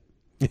advocate.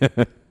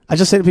 I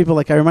just say to people,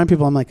 I remind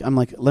people, I'm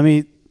like, let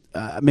me,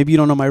 maybe you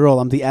don't know my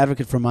role. I'm the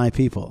advocate for my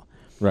people.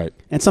 Right.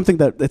 And something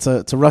that it's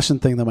a Russian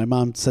thing that my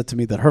mom said to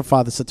me that her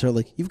father said to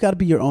her, you've got to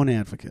be your own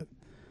advocate.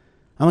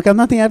 I'm like, I'm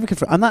not the advocate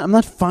for, I'm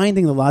not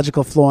finding the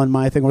logical flaw in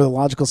my thing or the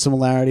logical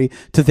similarity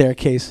to their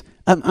case.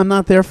 I'm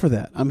not there for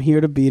that. I'm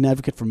here to be an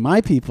advocate for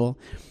my people.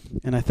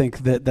 And I think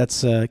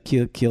that's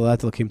Kilat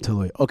Elokim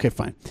Talui. Okay,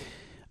 fine.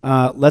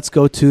 Let's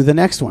go to the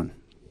next one.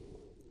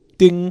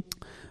 Ding.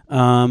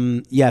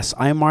 Yes,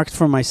 I marked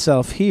for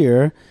myself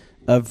here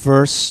a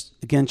verse,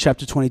 again,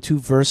 chapter 22,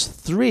 verse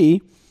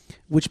 3,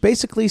 which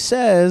basically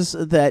says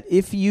that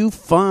if you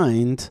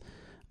find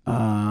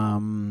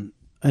an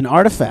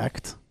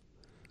artifact,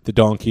 the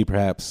donkey,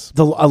 perhaps,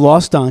 a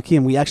lost donkey,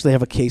 and we actually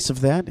have a case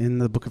of that in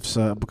the book of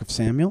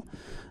Samuel.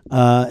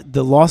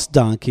 The lost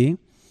donkey,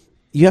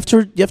 you have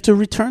to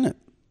return it.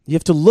 You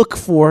have to look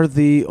for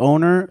the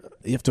owner.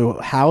 You have to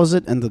house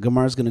it, and the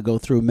Gemara is going to go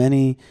through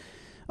many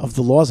of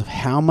the laws of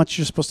how much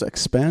you're supposed to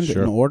expend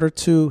in order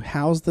to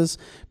house this.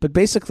 But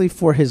basically,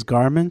 for his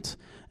garment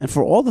and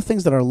for all the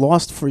things that are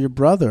lost for your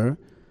brother,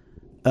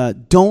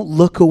 don't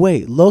look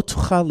away. Lo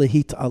tuchal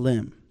lehit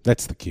alem.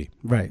 That's the key.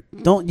 Right.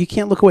 You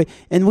can't look away.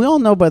 And we all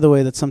know, by the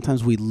way, that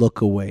sometimes we look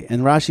away.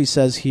 And Rashi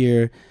says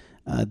here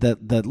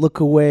that look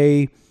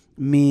away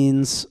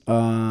means,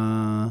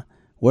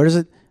 where is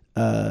it?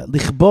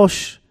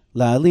 Lichbosh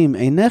la'alim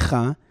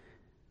einecha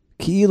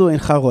ki'ilu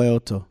eincha roeh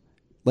oto.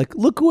 Like,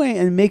 look away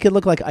and make it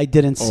look like I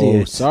didn't see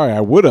it. Oh, sorry,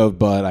 I would have,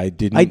 but I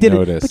didn't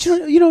notice. But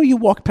you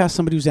walk past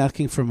somebody who's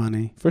asking for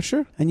money. For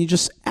sure. And you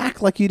just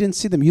act like you didn't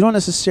see them. You don't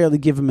necessarily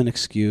give them an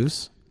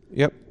excuse.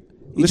 Yep.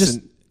 You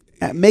just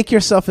make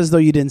yourself as though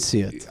you didn't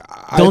see it.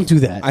 Don't do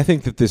that. I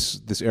think that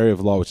this area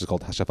of law, which is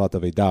called Hashafat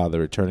Avedah, the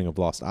returning of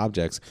lost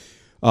objects,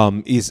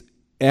 is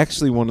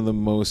actually one of the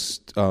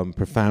most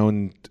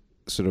profound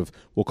sort of,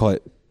 we'll call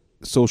it,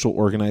 social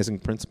organizing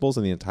principles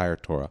in the entire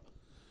Torah.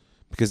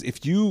 Because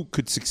if you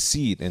could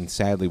succeed, and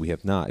sadly we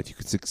have not, if you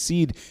could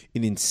succeed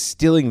in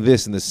instilling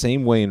this in the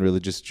same way in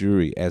religious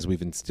Jewry as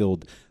we've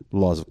instilled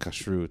laws of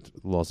kashrut,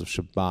 laws of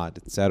Shabbat,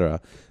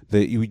 etc.,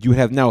 that you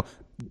have now,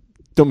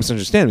 don't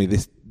misunderstand me,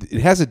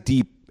 it has a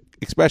deep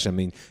expression. I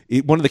mean,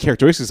 one of the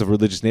characteristics of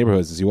religious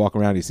neighborhoods is you walk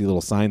around, you see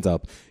little signs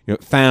up,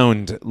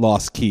 found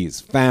lost keys,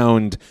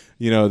 found,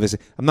 this.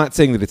 I'm not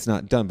saying that it's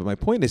not done, but my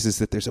point is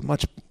that there's a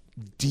much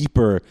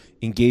deeper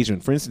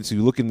engagement. For instance,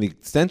 you look in the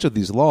extent of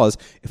these laws,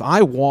 if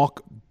I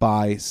walk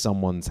by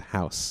someone's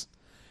house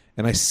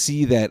and I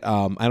see that,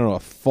 a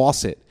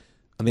faucet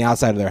on the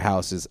outside of their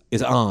house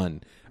is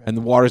on and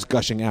the water's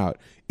gushing out,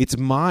 it's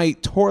my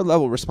Torah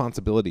level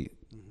responsibility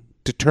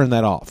to turn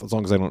that off, as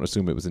long as I don't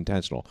assume it was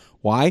intentional.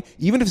 Why?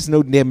 Even if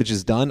no damage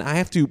is done, I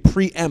have to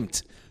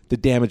preempt the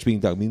damage being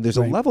done. I mean, there's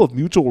a level of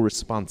mutual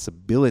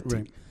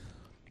responsibility.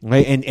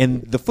 Right?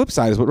 And the flip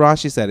side is what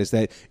Rashi said, is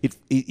that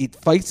it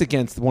fights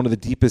against one of the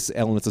deepest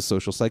elements of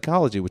social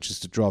psychology, which is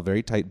to draw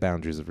very tight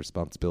boundaries of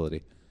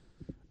responsibility.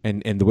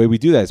 And the way we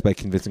do that is by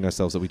convincing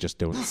ourselves that we just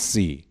don't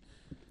see.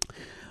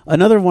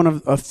 Another one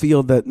of a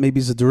field that maybe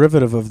is a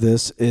derivative of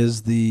this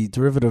is the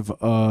derivative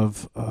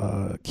of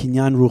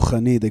kinyan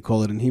ruchani, they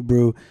call it in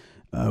Hebrew,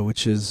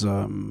 which is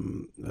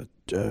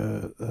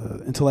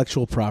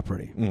intellectual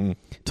property. Mm-hmm.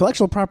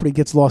 Intellectual property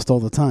gets lost all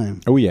the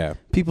time. Oh yeah,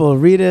 people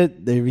read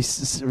it, they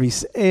re-say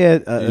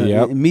it.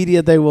 In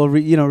media, they will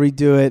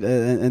redo it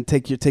and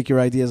take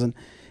your ideas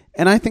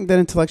and I think that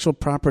intellectual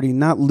property,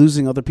 not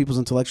losing other people's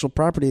intellectual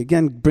property,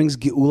 again, brings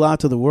geula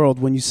to the world.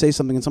 When you say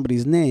something in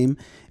somebody's name,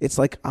 it's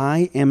like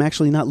I am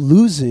actually not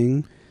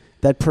losing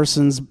that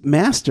person's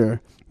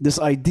master. This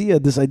idea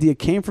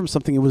came from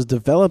something. It was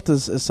developed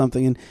as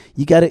something, and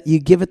you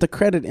give it the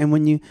credit. And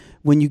when you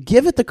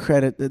give it the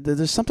credit,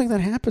 there's something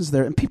that happens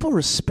there, and people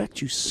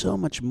respect you so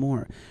much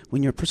more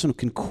when you're a person who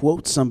can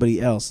quote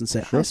somebody else and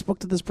say, "I spoke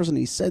to this person,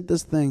 he said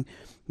this thing."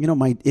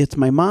 it's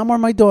my mom or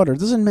my daughter. It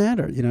doesn't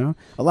matter,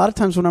 A lot of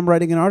times when I'm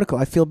writing an article,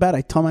 I feel bad.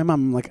 I tell my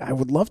mom, I'm like, I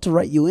would love to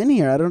write you in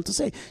here. I don't know what to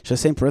say. Should I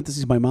say in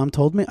parentheses, my mom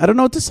told me? I don't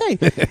know what to say.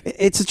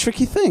 It's a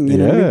tricky thing, you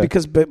know what I mean?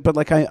 Because, but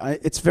like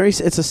it's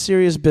a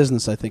serious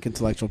business, I think,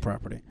 intellectual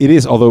property. It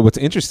is, although what's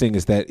interesting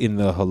is that in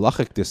the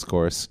halachic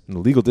discourse, in the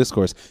legal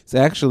discourse,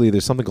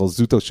 there's something called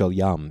zuto shel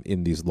yam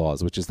in these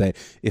laws, which is that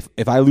if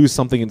I lose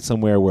something in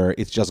somewhere where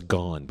it's just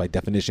gone, by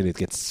definition, it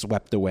gets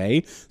swept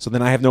away. So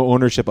then I have no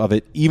ownership of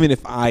it, even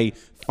if I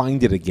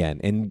find it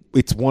again. And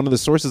it's one of the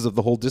sources of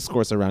the whole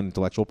discourse around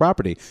intellectual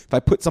property. If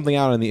I put something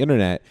out on the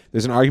internet,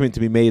 there's an argument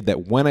to be made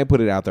that when I put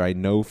it out there, I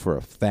know for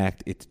a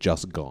fact it's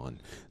just gone.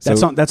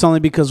 That's only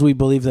because we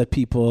believe that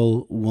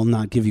people will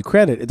not give you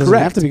credit. It doesn't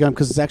have to be gone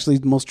because it's actually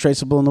the most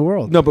traceable in the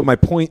world. No, but my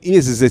point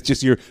is it's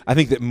just I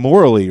think that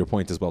morally your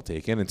point is well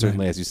taken, and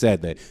certainly, as you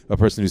said, that a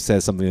person who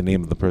says something in the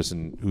name of the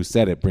person who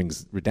said it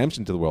brings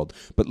redemption to the world.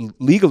 But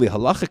legally,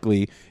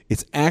 halachically,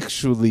 it's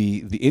actually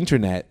the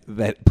internet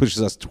that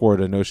pushes us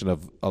toward a notion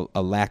of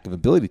a lack of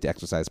ability to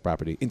exercise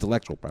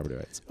intellectual property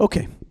rights.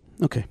 Okay,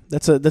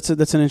 that's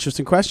an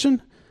interesting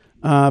question.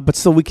 But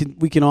still, we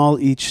can all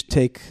each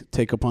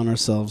take upon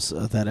ourselves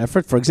that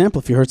effort. For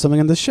example, if you heard something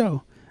on this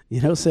show,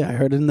 say I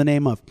heard it in the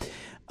name of.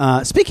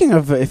 Speaking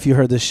of, if you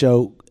heard this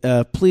show,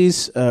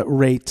 please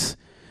rate.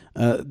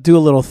 Do a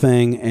little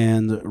thing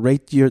and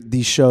rate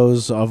these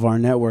shows of our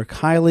network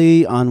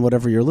highly on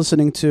whatever you're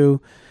listening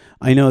to.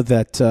 I know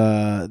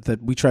that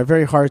we try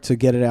very hard to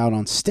get it out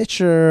on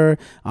Stitcher,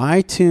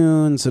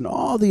 iTunes, and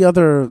all the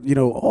other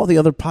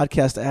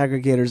podcast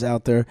aggregators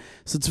out there.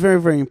 So it's very,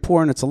 very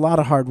important. It's a lot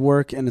of hard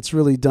work, and it's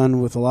really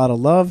done with a lot of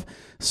love.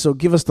 So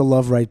give us the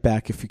love right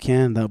back if you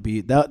can.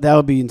 That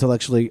would be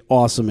intellectually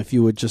awesome if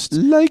you would just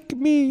like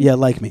me. Yeah,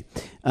 like me,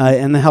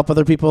 and help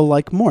other people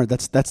like more.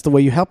 That's the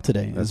way you help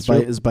today.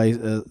 Is by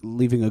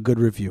leaving a good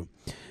review.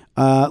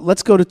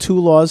 Let's go to two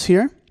laws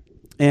here.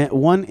 And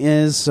one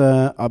is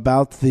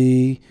about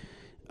the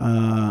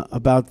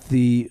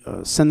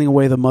sending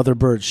away the mother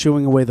bird,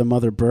 shooing away the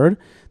mother bird.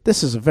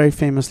 This is a very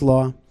famous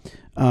law.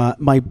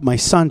 My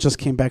son just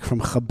came back from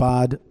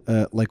Chabad.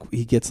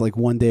 He gets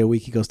 1 day a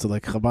week. He goes to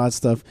Chabad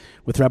stuff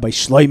with Rabbi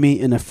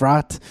Shloimi in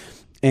Efrat.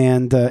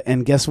 And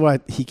guess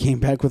what? He came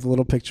back with a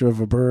little picture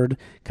of a bird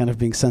kind of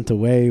being sent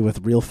away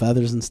with real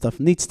feathers and stuff,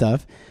 neat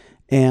stuff.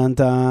 And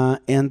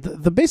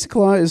the basic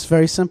law is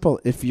very simple.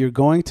 If you're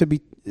going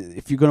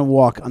to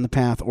walk on the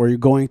path, or you're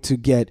going to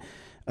get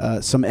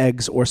some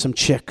eggs or some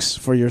chicks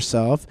for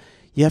yourself,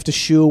 you have to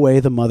shoo away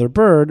the mother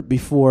bird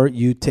before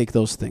you take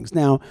those things.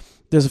 Now,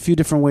 there's a few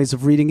different ways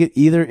of reading it.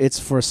 Either it's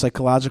for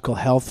psychological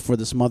health for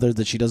this mother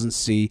that she doesn't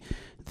see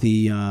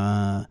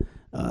her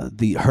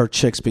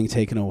chicks being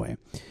taken away.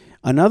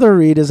 Another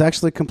read is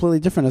actually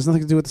completely different. It has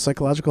nothing to do with the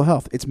psychological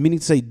health. It's meaning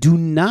to say, do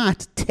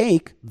not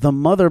take the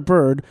mother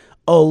bird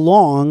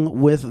along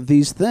with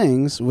these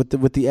things, with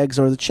the eggs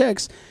or the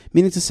chicks,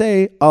 meaning to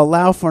say,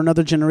 allow for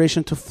another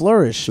generation to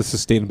flourish. The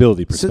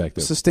sustainability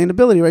perspective.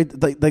 Sustainability,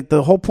 right? Like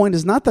the whole point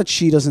is not that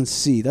she doesn't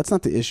see. That's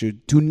not the issue.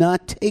 Do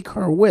not take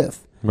her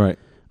with. Right.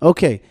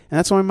 Okay, and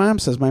that's what my mom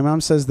says. My mom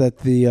says that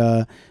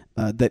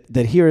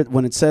that here,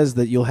 when it says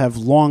that you'll have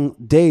long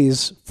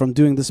days from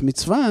doing this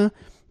mitzvah,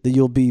 that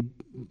you'll be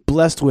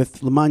blessed with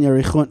that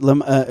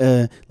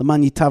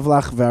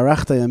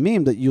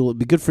you'll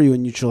be good for you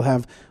and you shall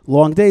have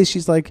long days.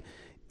 She's like,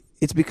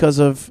 it's because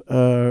of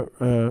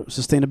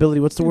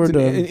sustainability. What's the word?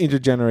 An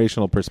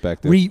intergenerational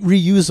perspective.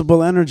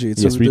 Reusable energy.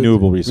 It's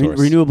renewable resource.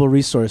 Renewable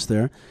resource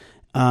there.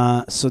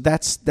 So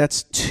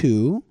that's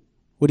two.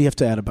 What do you have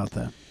to add about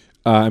that?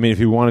 If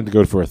you wanted to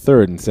go for a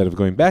third instead of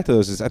going back to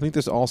those, I think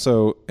there's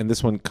also, and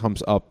this one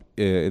comes up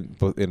in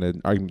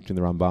an argument between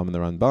the Rambam and the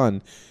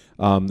Ramban.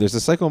 There's a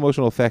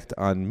psycho-emotional effect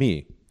on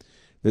me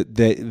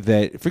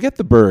that forget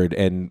the bird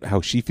and how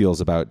she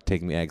feels about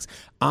taking the eggs.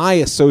 I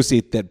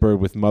associate that bird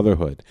with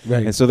motherhood.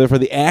 Right. And so therefore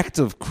the act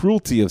of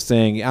cruelty of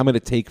saying, I'm going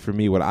to take for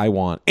me what I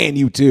want, and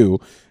you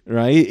too,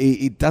 right?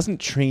 It doesn't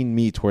train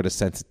me toward a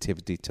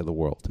sensitivity to the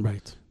world.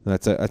 Right.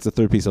 That's a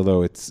third piece,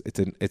 although it's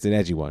an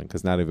edgy one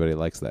because not everybody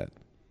likes that.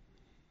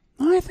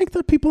 I think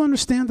that people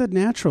understand that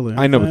naturally.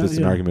 I know, but this is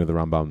an argument of the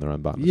Rambam and the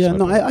Rambam. Yeah,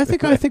 no, I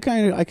think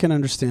I can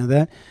understand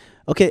that.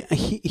 Okay,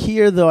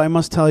 here though, I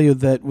must tell you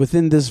that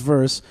within this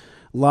verse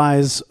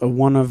lies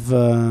one of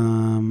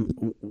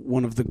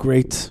the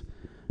great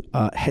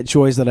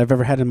joys that I've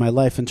ever had in my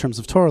life in terms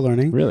of Torah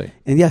learning. Really?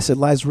 And yes, it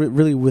lies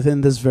really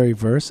within this very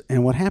verse.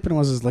 And what happened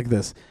is like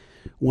this.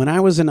 When I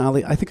was in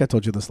Aliyah, I think I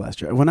told you this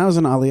last year. When I was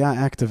in Aliyah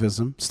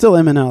activism, still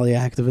am in Aliyah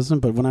activism,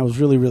 but when I was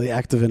really, really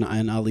active in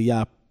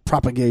Aliyah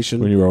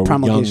propagation, when you were a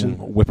promulgation,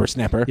 young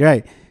whippersnapper. You're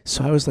right.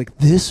 So I was like,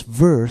 this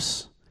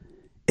verse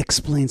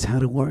explains how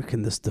to work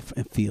in this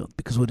field,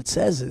 because what it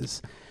says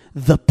is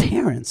the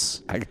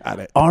parents I got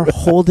it. are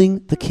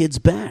holding the kids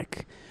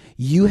back.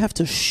 You have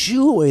to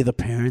shoo away the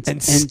parents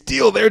and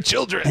steal their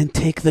children and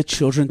take the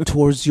children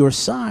towards your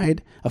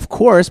side. Of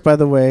course, by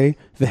the way,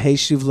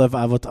 v'heshiv lev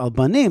avot al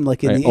banim.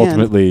 Like in the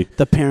ultimately, end,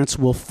 the parents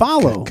will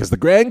follow because the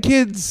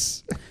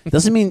grandkids.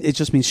 Doesn't mean it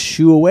just means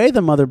shoo away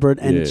the mother bird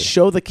and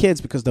show the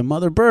kids, because the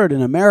mother bird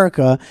in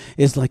America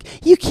is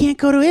like, you can't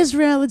go to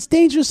Israel. It's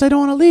dangerous. I don't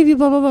want to leave you.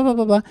 Blah blah blah blah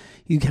blah blah.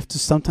 You have to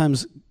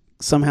sometimes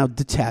somehow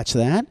detach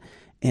that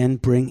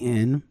and bring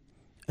in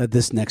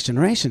this next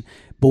generation.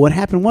 But what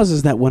happened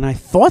is that when I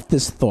thought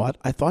this thought,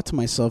 I thought to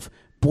myself,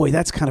 boy,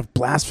 that's kind of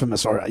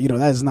blasphemous, or,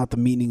 that is not the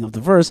meaning of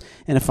the verse.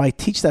 And if I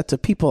teach that to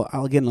people,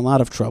 I'll get in a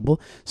lot of trouble.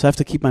 So I have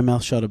to keep my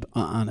mouth shut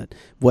on it.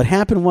 What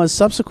happened was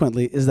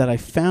subsequently is that I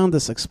found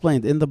this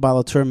explained in the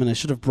Baal HaTurim, and I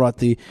should have brought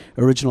the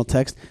original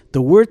text.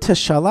 The word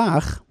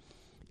teshalach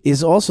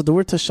is also, the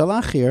word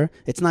teshalach here,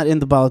 it's not in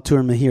the Baal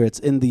HaTurim here, it's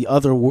in the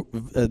other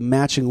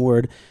matching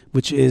word,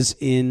 which is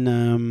in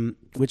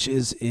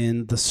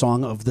the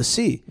Song of the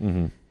Sea.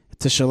 Mm-hmm.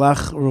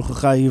 Teshalach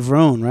ruchacha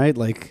yivron, right?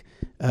 Like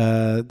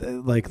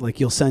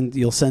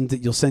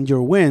you'll send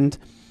your wind.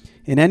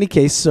 In any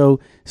case, so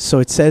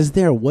it says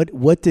there,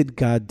 what did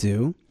God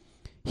do?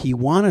 He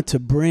wanted to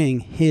bring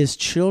his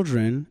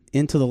children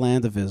into the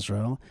land of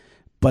Israel,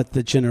 but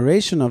the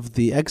generation of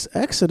the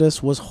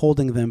Exodus was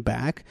holding them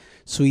back.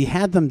 So he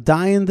had them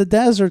die in the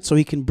desert so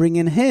he can bring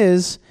in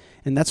his.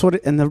 And that's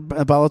what the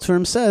Baal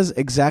HaTurim says,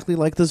 exactly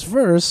like this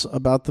verse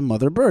about the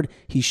mother bird.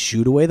 He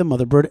shooed away the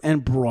mother bird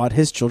and brought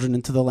his children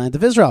into the land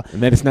of Israel.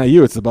 And then it's not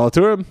you, it's the Baal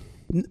HaTurim.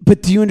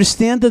 But do you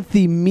understand that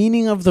the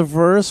meaning of the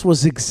verse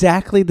was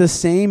exactly the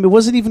same? It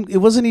wasn't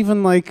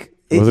even like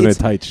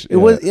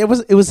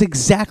it was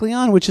exactly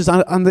on, which is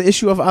on the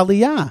issue of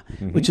Aliyah,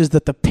 which is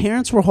that the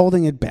parents were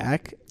holding it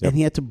back, and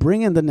he had to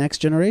bring in the next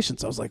generation.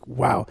 So I was like,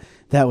 wow,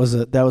 that was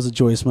a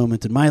joyous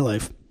moment in my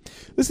life.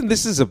 Listen,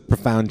 this is a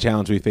profound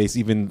challenge we face,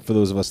 even for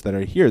those of us that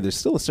are here. There's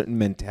still a certain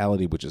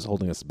mentality which is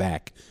holding us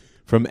back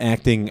from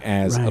acting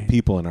as a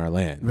people in our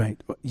land.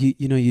 Right.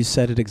 You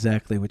said it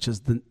exactly, which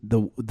is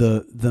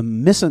the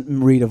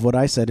misread of what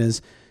I said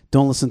is,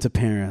 don't listen to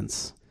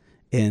parents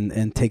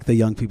and take the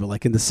young people,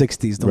 like in the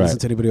 60s, don't listen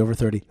to anybody over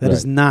 30. That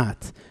is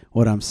not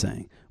what I'm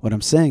saying. What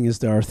I'm saying is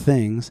there are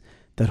things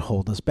that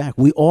hold us back.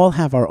 We all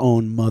have our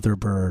own mother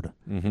bird.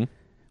 Mm-hmm.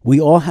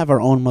 We all have our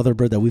own mother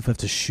bird that we have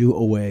to shoo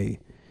away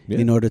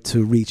in order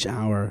to reach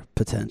our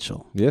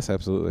potential. Yes,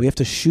 absolutely. We have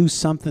to shoo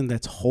something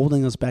that's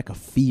holding us back, a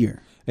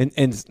fear.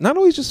 And not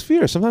always just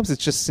fear. Sometimes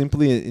it's just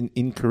simply an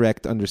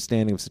incorrect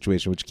understanding of a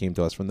situation which came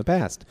to us from the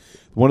past.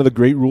 One of the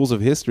great rules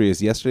of history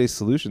is yesterday's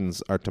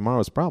solutions are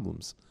tomorrow's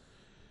problems,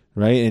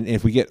 right? And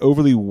if we get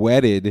overly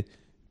wedded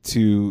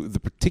to the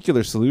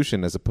particular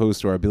solution as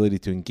opposed to our ability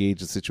to engage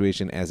the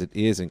situation as it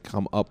is and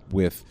come up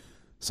with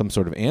some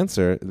sort of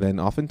answer, then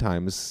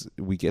oftentimes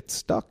we get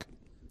stuck.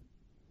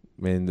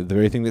 And the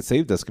very thing that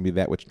saved us can be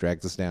that which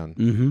drags us down.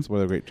 Mm-hmm. It's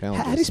one of the great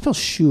challenges. How do you spell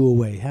shoo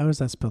away? How is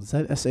that spelled? Is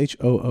that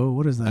SHOO?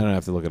 What is that? I don't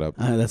have to look it up.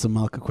 That's a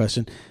Malka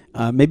question.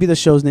 Maybe the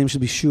show's name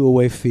should be Shoo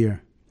Away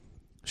Fear.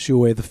 Shoo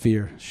away the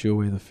fear. Shoo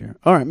away the fear.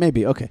 All right,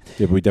 maybe. Okay.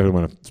 Yeah, but we definitely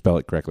want to spell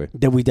it correctly.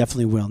 Then we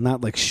definitely will.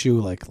 Not like shoe,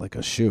 like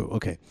a shoe.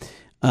 Okay.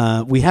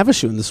 We have a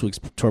shoe in this week's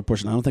Torah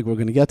portion. I don't think we're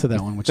going to get to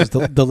that one, which is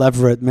the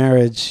Levirate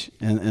marriage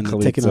and the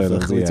taking of the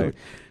chalitza.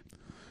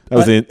 That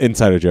was an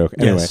insider joke.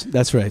 Anyway. Yes,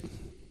 that's right.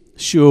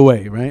 Shoo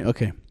away, right?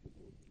 Okay.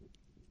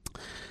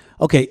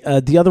 Okay,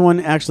 the other one,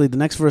 actually, the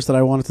next verse that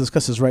I wanted to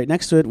discuss is right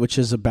next to it, which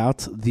is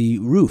about the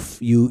roof.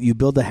 You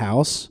build a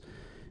house,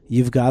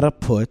 you've got to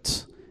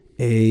put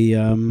a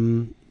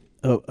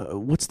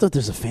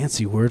there's a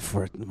fancy word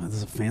for it.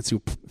 There's a fancy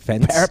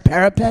fence.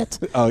 Parapet?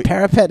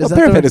 Parapet.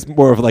 Parapet is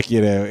more of like,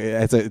 it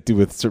has to do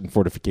with certain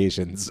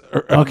fortifications.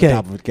 On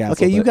top of a castle,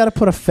 okay, you got to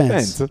put a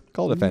fence.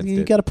 Call it a fence.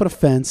 You got to put a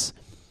fence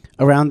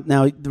around.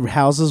 Now, the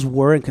houses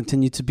were and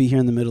continue to be here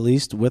in the Middle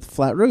East with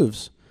flat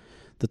roofs.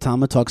 The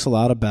Talmud talks a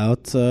lot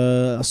about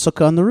a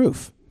sukkah on the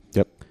roof.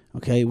 Yep.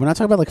 Okay, we're not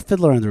talking about like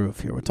fiddler on the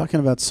roof here. We're talking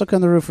about sukkah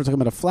on the roof. We're talking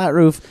about a flat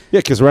roof. Yeah,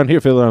 because around here,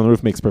 fiddler on the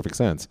roof makes perfect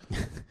sense.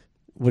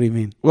 What do you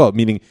mean? Well,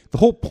 meaning the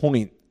whole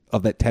point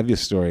of that Tevye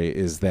story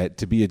is that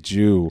to be a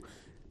Jew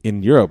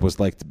in Europe was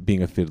like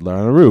being a fiddler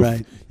on a roof.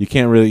 Right. You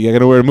can't really, you're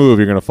going to wear a move,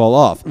 you're going to fall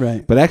off.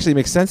 Right. But actually it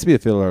makes sense to be a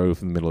fiddler on a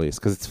roof in the Middle East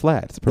because it's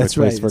flat. It's a perfect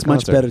place for a concert.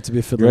 It's much better to be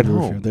a fiddler on a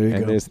roof here. There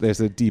you go. There's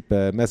a deep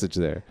message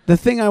there. The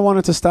thing I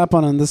wanted to stop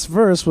on this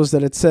verse was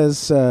that it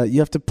says you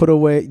have to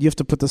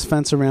put this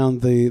fence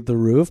around the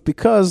roof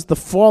because the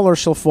faller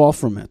shall fall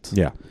from it.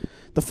 Yeah.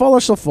 The faller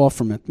shall fall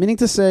from it. Meaning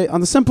to say, on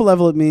the simple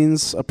level, it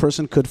means a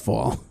person could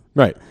fall.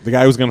 Right. The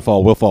guy who's going to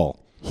fall will fall.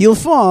 He'll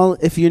fall.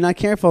 If you're not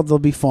careful, they'll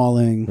be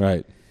falling.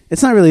 Right.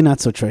 It's not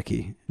so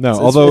tricky. No,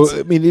 although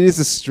it is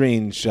a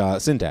strange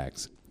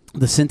syntax.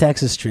 The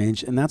syntax is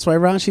strange, and that's why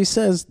Rashi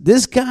says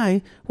this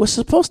guy was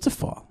supposed to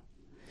fall.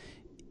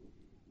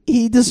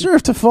 He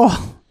deserved to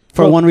fall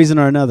for one reason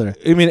or another.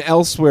 I mean,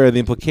 elsewhere, the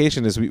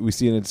implication is we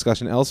see in a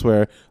discussion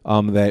elsewhere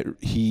that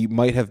he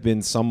might have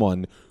been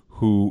someone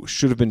who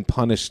should have been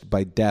punished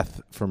by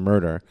death for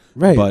murder,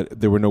 right? But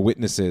there were no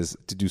witnesses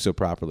to do so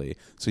properly.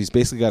 So he's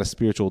basically got a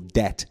spiritual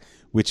debt,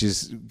 which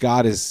is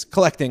God is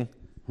collecting.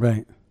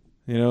 Right.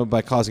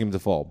 By causing him to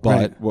fall. But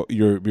Right. what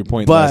your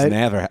point But lies in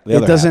the it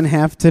other doesn't half.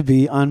 have to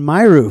be on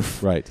my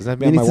roof. Right. Doesn't have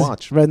to be on my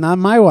watch. Right, not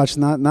my watch,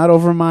 not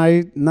over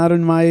my, not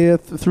in my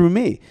through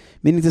me.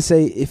 Meaning to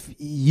say,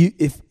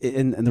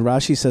 and the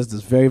Rashi says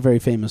this very, very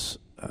famous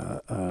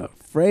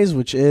phrase,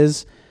 which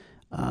is,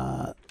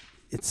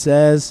 it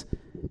says,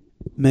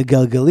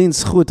 "Megalgalin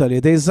zchut al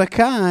yedei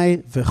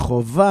zakai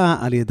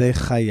v'chova al yedei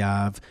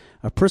chayav."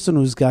 A person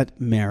who's got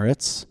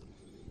merits,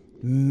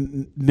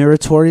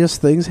 meritorious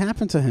things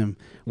happen to him.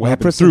 What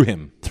happens through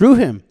him? Through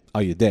him.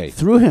 Al yedei.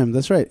 Through him,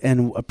 that's right.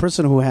 And a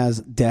person who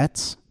has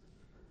debts,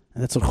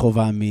 and that's what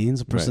chovah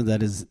means, a person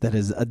that is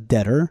a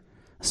debtor,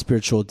 a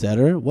spiritual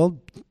debtor,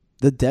 well,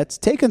 the debt's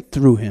taken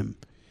through him.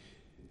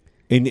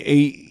 And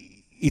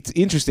it's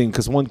interesting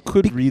because one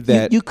could read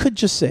that. You could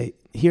just say,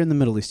 here in the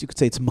Middle East, you could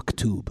say it's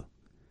maktub.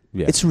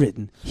 Yeah. It's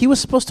written. He was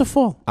supposed to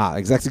fall.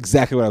 That's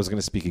exactly what I was going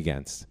to speak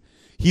against.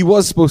 He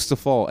was supposed to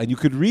fall, and you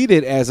could read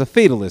it as a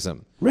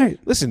fatalism. Right.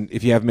 Listen,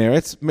 if you have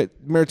merits,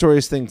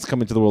 meritorious things come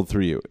into the world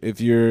through you.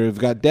 If you've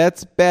got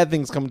debts, bad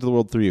things come into the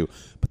world through you.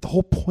 But the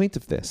whole point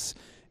of this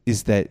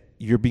is that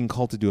you're being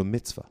called to do a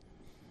mitzvah.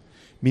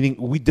 Meaning,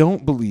 we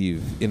don't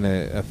believe in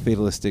a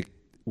fatalistic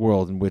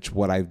world in which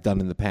what I've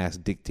done in the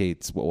past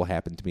dictates what will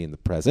happen to me in the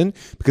present,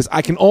 because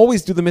I can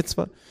always do the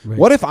mitzvah. Right.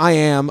 What if I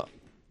am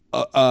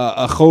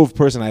a chov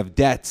person, I have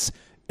debts,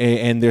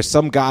 and there's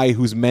some guy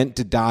who's meant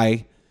to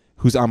die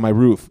who's on my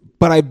roof,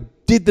 but I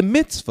did the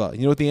mitzvah?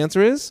 You know what the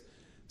answer is?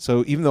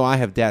 So even though I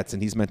have debts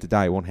and he's meant to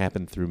die, it won't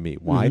happen through me.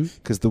 Why?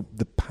 Because the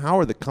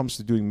power that comes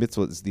to doing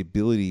mitzvah is the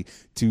ability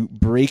to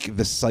break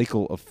the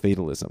cycle of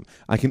fatalism.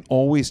 I can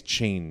always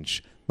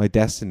change my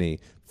destiny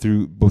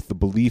through both the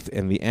belief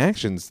and the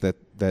actions that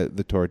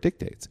the Torah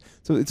dictates.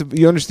 So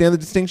you understand the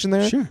distinction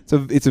there? Sure.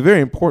 So it's a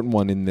very important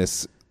one in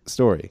this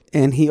story.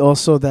 And he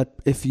also, that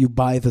if you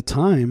buy the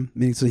time,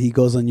 meaning so he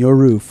goes on your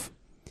roof,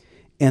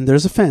 and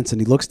there's a fence,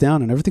 and he looks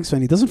down, and everything's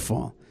fine, he doesn't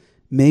fall.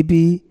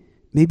 Maybe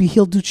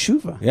he'll do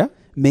tshuva. Yeah.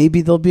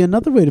 Maybe there'll be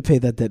another way to pay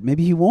that debt.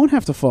 Maybe he won't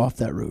have to fall off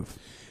that roof.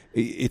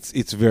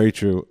 It's very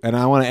true. And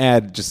I want to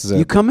add just as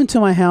you come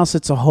into my house,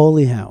 it's a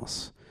holy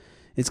house.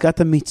 It's got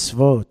the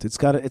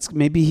mitzvot.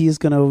 Maybe he's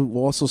going to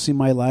also see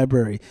my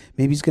library.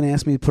 Maybe he's going to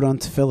ask me to put on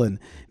tefillin.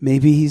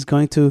 Maybe he's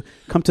going to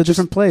come to a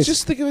different place.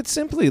 Just think of it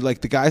simply.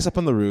 Like the guy's up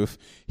on the roof.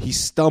 He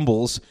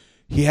stumbles.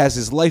 He has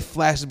his life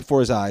flashes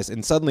before his eyes.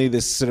 And suddenly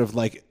this sort of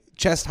like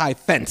chest-high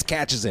fence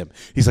catches him.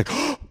 He's like,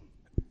 oh!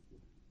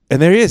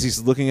 And there he is.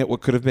 He's looking at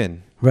what could have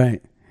been.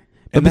 Right.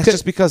 And that's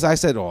just because I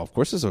said, of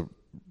course there's a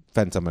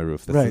fence on my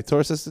roof. That's what the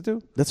Torah says to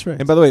do. That's right.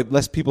 And by the way,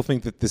 lest people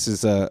think that this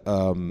is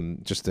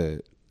just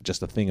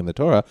a thing in the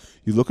Torah,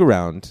 you look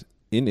around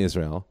in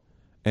Israel,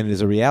 and it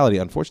is a reality.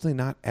 Unfortunately,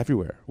 not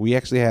everywhere. We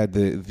actually had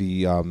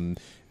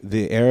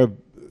the Arab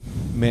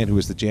man who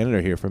was the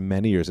janitor here for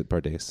many years at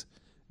Pardes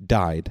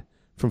died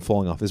from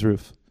falling off his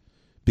roof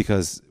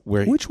because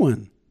Which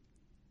one?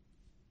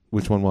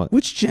 Which one? What?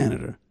 Which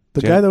janitor?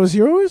 The guy that was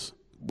here always?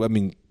 I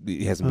mean,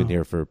 he hasn't been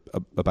here for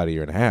about a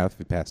year and a half.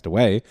 He passed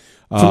away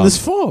From this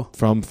fall?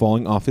 From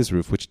falling off his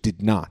roof, which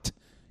did not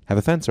have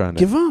a fence around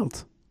it.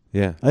 Gewalt.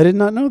 Yeah. I did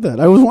not know that.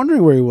 I was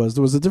wondering where he was.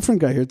 There was a different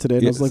guy here today,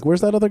 and I was like,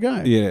 where's that other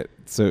guy? Yeah.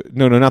 So,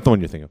 no, not the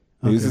one you're thinking of.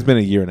 Okay. This has been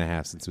a year and a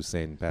half since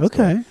Hussein passed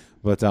away.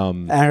 But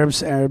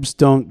Arabs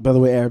don't, by the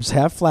way, Arabs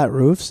have flat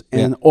roofs,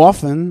 and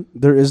often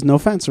there is no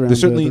fence around.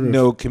 There's certainly the roof.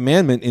 no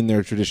commandment in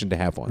their tradition to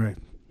have one. Right.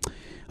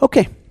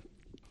 Okay.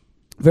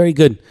 Very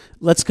good.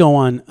 Let's go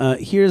on.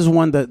 Here's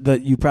one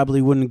that you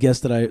probably wouldn't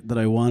guess that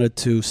I wanted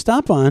to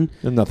stop on.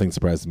 And nothing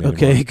surprises me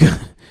Okay, anymore. good.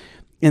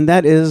 And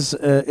that is,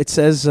 it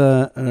says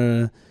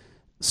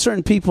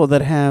certain people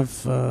that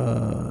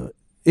have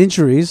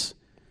injuries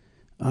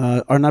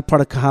are not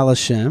part of Kahal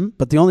Hashem,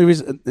 but the only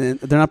reason they're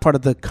not part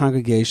of the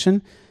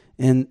congregation,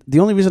 and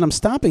the only reason I'm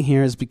stopping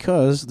here is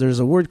because there's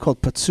a word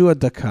called patsua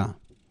daka.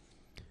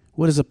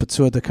 What is a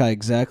patsua daka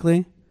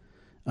exactly?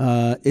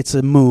 It's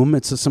a mum.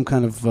 It's some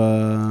kind of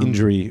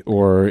injury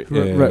or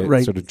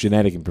right. sort of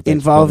genetic imperfection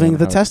involving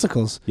the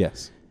testicles.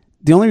 Yes.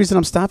 The only reason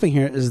I'm stopping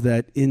here is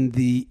that in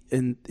the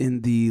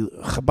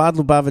Chabad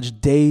Lubavitch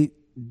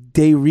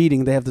day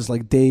reading, they have this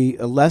like day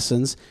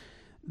lessons.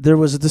 There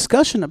was a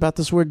discussion about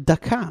this word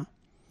daka,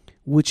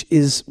 which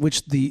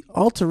the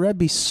Alter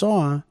Rebbe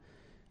saw,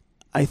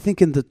 I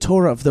think, in the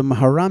Torah of the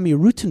Maharami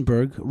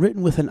Rutenberg,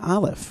 written with an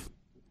aleph.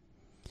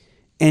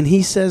 And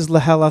he says,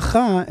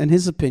 lahalacha, in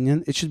his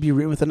opinion, it should be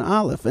written with an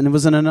aleph. And it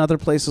was in another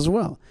place as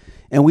well.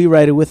 And we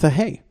write it with a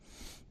hey.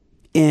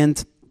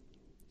 And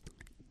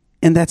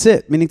that's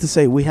it. Meaning to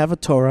say, we have a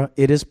Torah,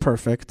 it is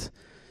perfect.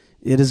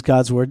 It is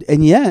God's word.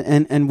 And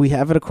and we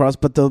have it across,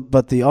 but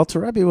the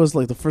Alter Rebbe was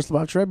like, the first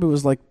Lubavitch Rebbe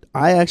was like,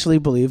 I actually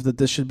believe that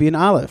this should be an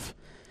aleph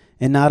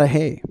and not a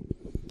hey.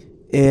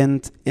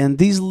 And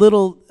these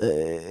little,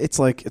 it's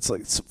like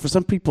for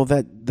some people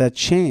that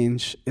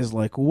change is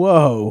like,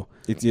 whoa.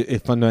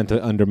 It fundamentally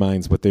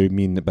undermines what they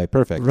mean by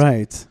perfect.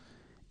 Right.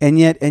 And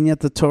yet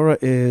the Torah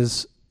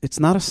it's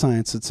not a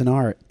science, it's an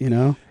art, you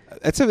know?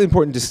 That's an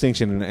important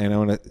distinction, and I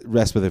want to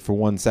rest with it for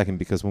 1 second,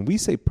 because when we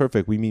say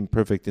perfect, we mean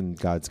perfect in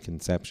God's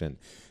conception.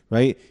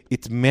 right?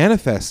 Its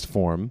manifest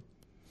form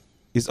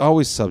is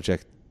always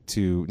subject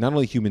to not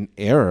only human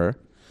error,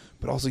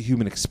 but also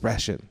human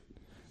expression.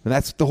 And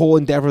that's the whole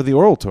endeavor of the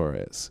oral Torah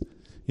is.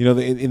 You know,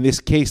 in this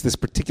case, this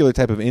particular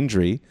type of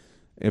injury,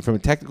 and from a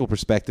technical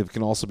perspective,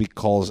 can also be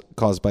caused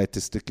by a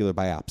testicular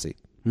biopsy.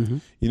 Mm-hmm.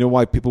 You know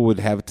why people would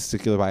have a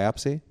testicular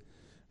biopsy?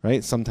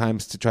 Right?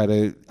 Sometimes to try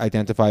to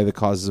identify the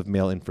causes of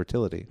male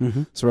infertility.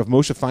 Mm-hmm. So Rav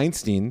Moshe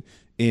Feinstein,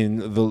 in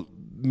the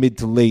mid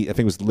to late, I think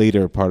it was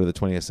later part of the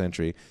 20th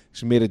century,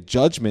 she made a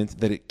judgment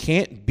that it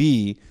can't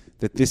be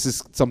that this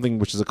is something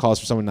which is a cause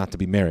for someone not to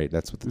be married.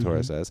 That's what the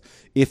Torah says.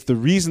 If the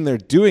reason they're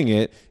doing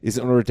it is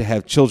in order to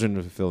have children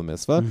to fulfill a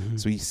mitzvah.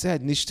 So he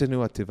said,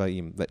 Nishtanu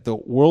ativayim, that the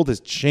world has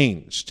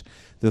changed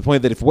to the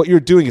point that if what you're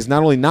doing is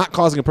not only not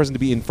causing a person to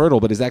be infertile,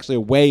 but is actually a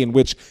way in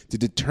which to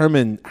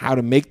determine how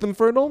to make them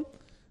fertile,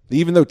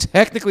 even though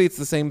technically it's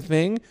the same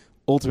thing,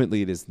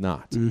 ultimately it is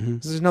not.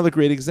 This is another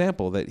great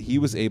example that he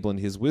was able in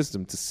his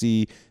wisdom to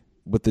see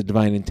what the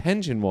divine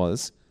intention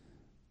was,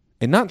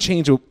 and not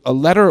change a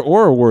letter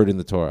or a word in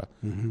the Torah,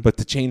 but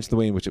to change the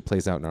way in which it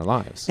plays out in our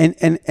lives. And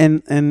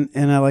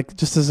I like,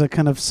 just as a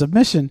kind of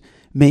submission,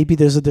 maybe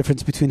there's a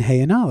difference between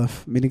Hey and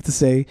Aleph, meaning to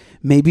say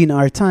maybe in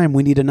our time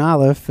we need an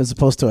Aleph as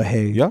opposed to a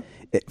Hey. Yeah.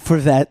 For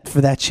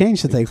that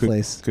change to take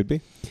place. Could be.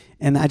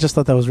 And I just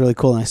thought that was really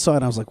cool. And I saw it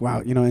and I was like,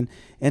 wow, you know,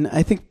 and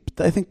I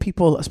think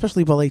people,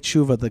 especially Balei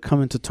Tshuva, that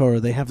come into Torah,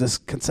 they have this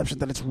conception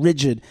that it's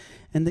rigid.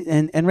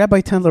 And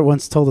Rabbi Tendler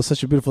once told us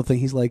such a beautiful thing.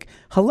 He's like,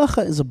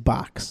 halacha is a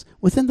box.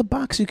 Within the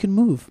box, you can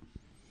move.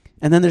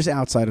 And then there's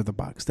outside of the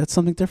box. That's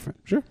something different.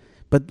 Sure.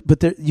 But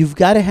there, you've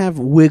got to have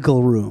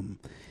wiggle room.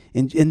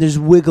 And there's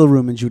wiggle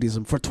room in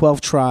Judaism for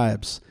 12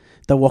 tribes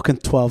that walk in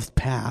 12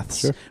 paths.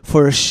 Sure.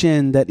 For a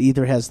shin that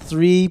either has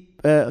 3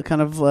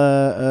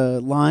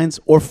 lines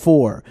or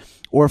 4.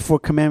 Or for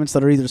commandments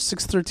that are either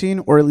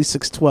 613 or at least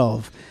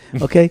 612.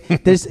 Okay?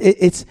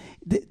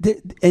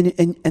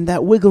 And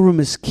that wiggle room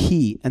is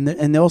key, and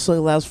it also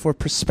allows for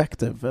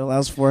perspective. It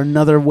allows for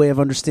another way of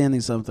understanding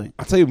something.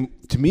 I'll tell you,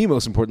 to me,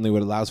 most importantly,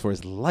 what it allows for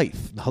is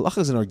life. The halacha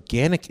is an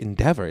organic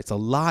endeavor. It's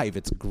alive.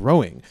 It's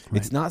growing.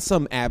 Right. It's not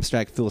some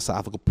abstract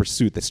philosophical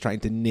pursuit that's trying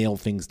to nail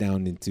things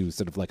down into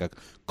sort of like a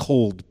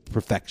cold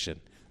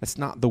perfection. That's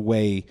not the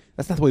way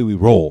we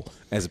roll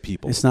as a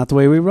people. It's not the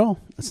way we roll.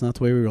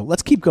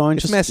 Let's keep going.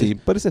 It's messy,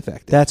 but it's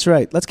effective. That's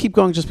right. Let's keep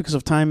going just because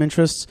of time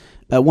interests.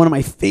 One of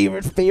my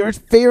favorite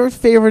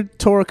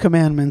Torah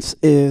commandments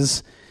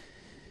is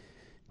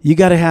you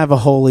got to have a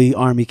holy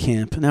army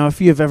camp. Now, if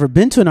you have ever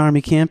been to an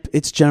army camp,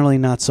 it's generally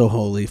not so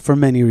holy for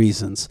many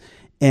reasons.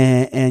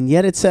 And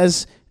yet it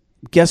says,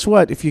 guess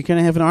what? If you're going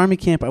to have an army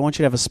camp, I want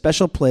you to have a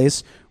special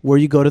place where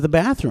you go to the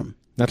bathroom.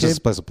 Not just a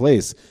special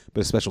place,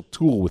 but a special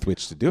tool with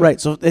which to do it. Right,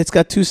 so it's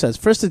got 2 sets.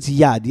 First, it's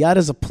yad. Yad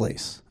is a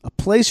place. A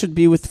place should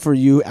be for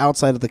you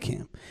outside of the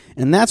camp.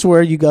 And that's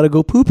where you got to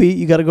go poopy.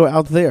 You got to go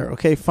out there.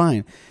 Okay,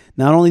 fine.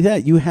 Not only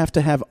that, you have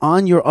to have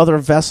on your other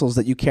vessels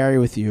that you carry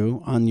with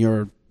you, on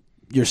your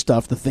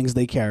stuff, the things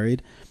they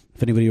carried,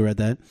 if anybody read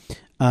that,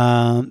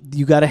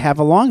 you got to have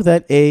along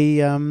that a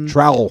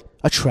trowel.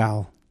 A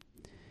trowel,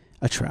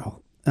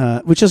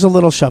 which is a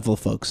little shovel,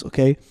 folks,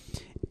 okay?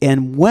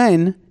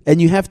 And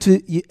you have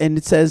to, and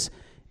it says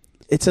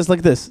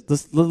like this.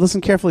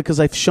 Listen carefully, because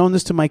I've shown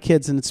this to my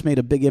kids, and it's made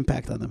a big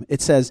impact on them.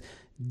 It says,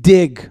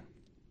 dig,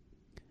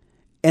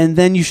 and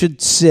then you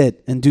should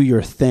sit and do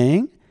your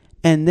thing,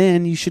 and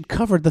then you should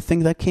cover the thing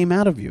that came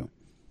out of you.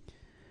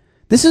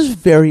 This is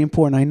very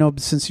important. I know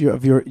since you're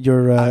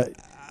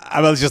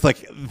I was just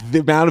like, the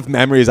amount of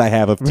memories I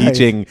have of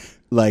teaching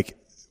like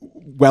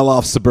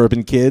well-off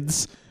suburban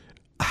kids.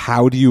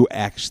 How do you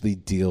actually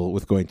deal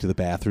with going to the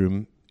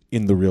bathroom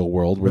in the real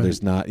world where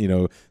there's not,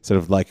 sort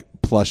of like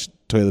plush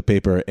toilet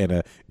paper and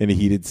a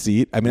heated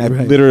seat? I mean,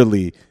 I've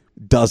literally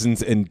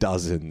dozens and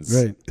dozens.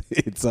 Right.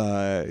 It's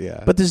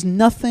yeah. But there's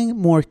nothing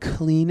more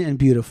clean and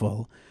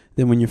beautiful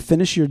than when you're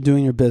finished, you're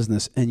doing your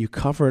business and you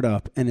cover it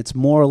up, and it's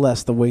more or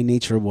less the way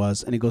nature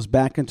was, and it goes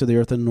back into the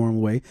earth in a normal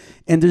way.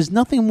 And there's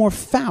nothing more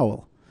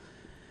foul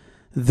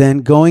than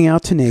going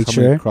out to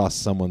nature, coming across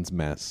someone's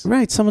mess.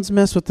 Right, someone's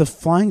mess with the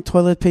flying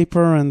toilet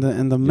paper and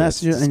the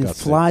mess and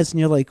flies, and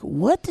you're like,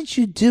 "What did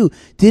you do?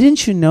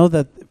 Didn't you know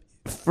that?"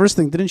 First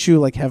thing, didn't you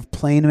like have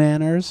plain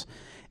manners?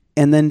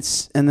 And then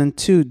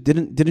 2,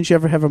 didn't you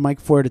ever have a Mike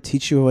Ford to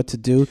teach you what to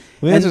do?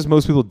 Well, the answer is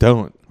most people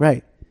don't.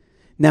 Right.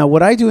 Now,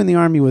 what I do in the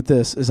Army with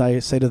this is I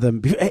say to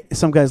them, hey,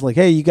 some guy's like,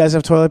 "Hey, you guys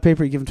have toilet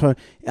paper?" You give them toilet.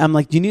 I'm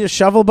like, "Do you need a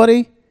shovel,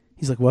 buddy?"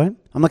 He's like, "What?"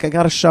 I'm like, "I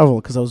got a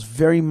shovel," because I was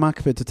very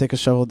makpid to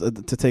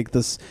take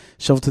this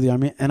shovel to the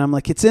Army. And I'm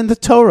like, "It's in the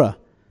Torah."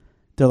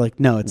 They're like,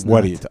 "No, it's not."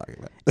 What are you talking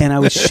about? And I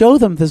would show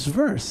them this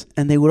verse,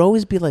 and they would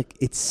always be like,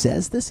 "It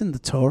says this in the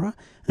Torah?"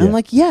 And I'm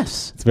like,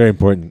 "Yes." It's very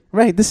important.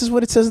 Right. This is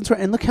what it says in the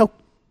Torah. And look how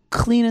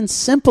clean and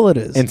simple it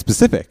is. And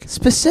specific.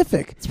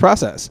 It's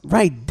process.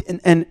 Right.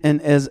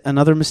 And as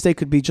another mistake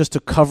could be just to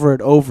cover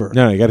it over.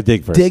 No, you got to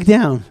dig first. Dig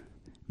down.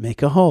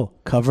 Make a hole.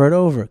 Cover it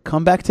over.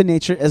 Come back to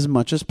nature as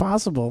much as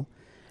possible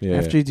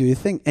after you do your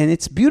thing. And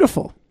it's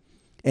beautiful.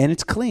 And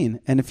it's clean.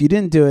 And if you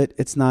didn't do it,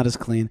 it's not as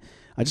clean.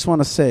 I just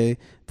want to say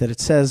that it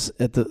says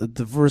at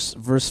the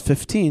verse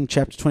 15,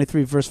 chapter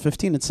 23, verse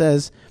 15, it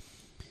says,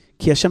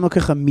 Ki Hashem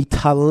Elokecha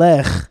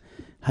mitalech,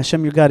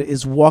 Hashem your God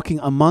is walking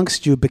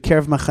amongst you,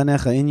 bekerev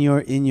machanecha,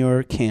 in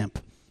your camp,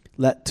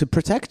 to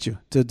protect you,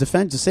 to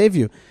defend, to save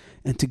you,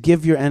 and to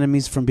give your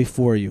enemies from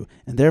before you.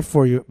 And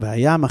therefore,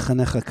 v'haya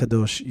machanecha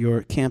kadosh,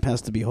 your camp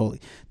has to be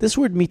holy. This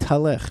word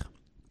mitalech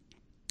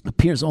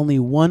appears only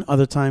one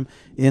other time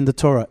in the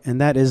Torah,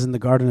 and that is in the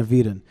Garden of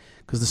Eden,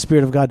 because the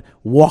Spirit of God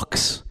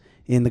walks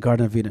in the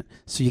Garden of Eden.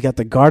 So you got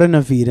the Garden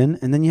of Eden,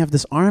 and then you have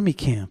this army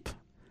camp.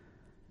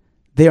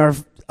 They are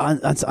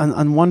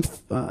on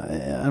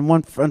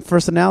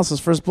first analysis,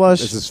 first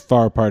blush. It's as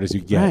far apart as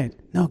you get. Right.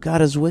 No,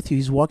 God is with you.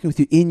 He's walking with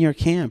you in your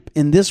camp.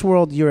 In this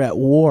world, you're at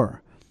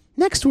war.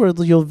 Next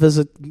world, you'll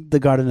visit the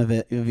Garden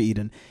of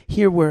Eden.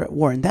 Here, we're at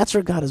war, and that's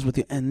where God is with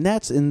you. And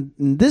that's in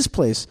this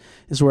place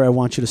is where I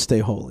want you to stay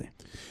holy.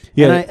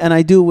 Yeah. And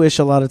I do wish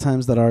a lot of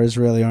times that our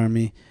Israeli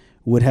army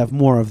would have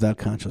more of that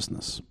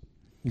consciousness.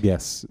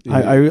 Yes.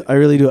 I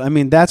really do. I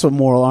mean, that's what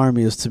moral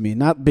army is to me.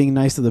 Not being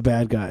nice to the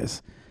bad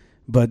guys,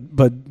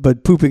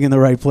 but pooping in the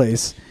right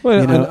place.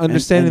 Well,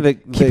 understanding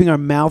that keeping our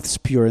mouths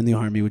pure in the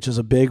army, which is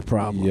a big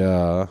problem.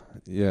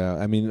 Yeah.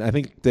 I mean, I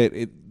think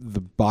that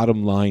the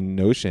bottom line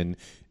notion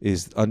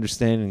is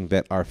understanding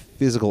that our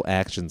physical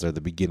actions are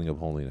the beginning of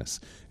holiness.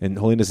 And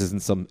holiness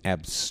isn't some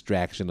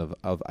abstraction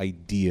of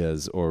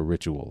ideas or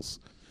rituals.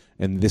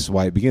 And this is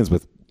why it begins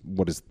with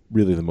what is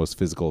really the most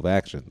physical of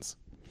actions.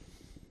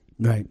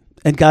 Right.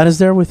 And God is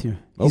there with you.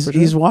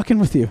 He's walking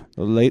with you.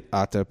 Late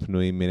ata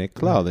pnui mine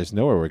klal. There's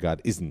nowhere where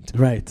God isn't.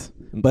 Right.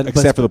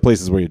 Except for the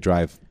places where you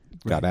drive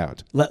God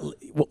out.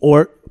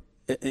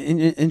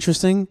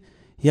 Interesting,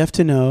 you have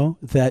to know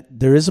that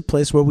there is a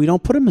place where we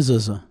don't put a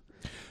mezuzah,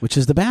 which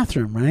is the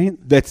bathroom, right?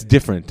 That's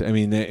different. I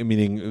mean,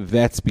 meaning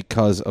that's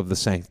because of the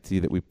sanctity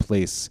that we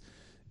place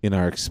in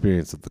our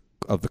experience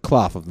of the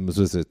cloth, of the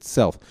mezuzah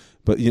itself.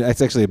 But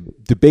it's actually a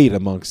debate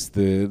amongst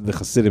the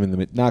Hasidim and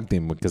the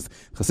Mitnagdim, because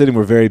Hasidim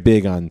were very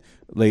big on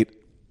late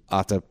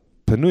ata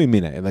panui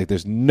mina, and like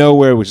there's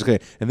nowhere which is okay.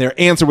 And their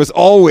answer was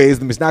always,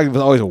 the Mitnagdim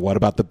was always, well, what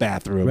about the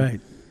bathroom? Right.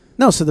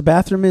 No, so the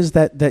bathroom is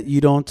that you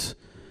don't.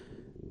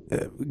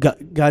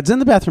 God's in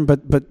the bathroom,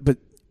 but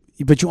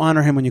you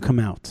honor Him when you come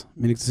out.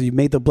 I mean, so you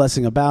made the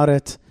blessing about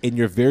it. In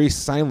your very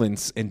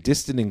silence and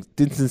distancing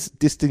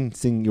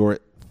your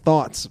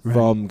thoughts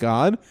from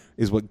God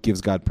is what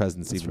gives God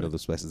presence, even though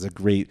those places. It's a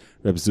great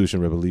Rebbe Zusha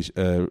and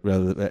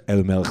Rebbe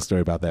Elimelech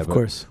story about that. Of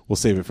course. We'll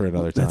save it for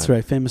another time. That's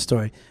right. Famous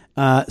story.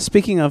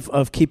 Speaking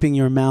of keeping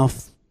your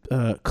mouth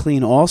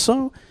clean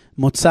also,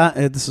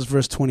 this is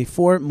verse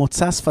 24,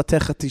 Motzas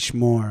fatecha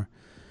tishmor.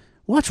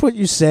 Watch what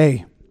you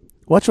say.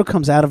 Watch what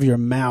comes out of your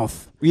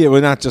mouth. Yeah,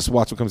 well, not just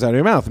watch what comes out of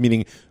your mouth,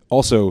 meaning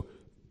also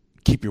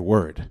keep your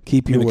word.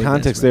 Keep your word. The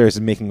context there is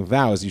in making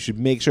vows. You should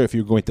make sure if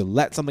you're going to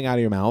let something out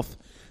of your mouth,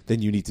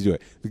 then you need to do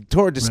it. The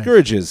Torah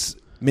discourages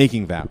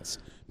making vows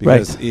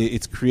because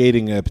it's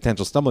creating a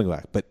potential stumbling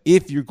block. But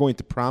if you're going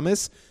to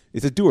promise,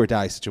 it's a do or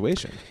die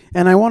situation.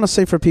 And I want to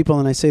say for people,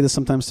 and I say this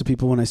sometimes to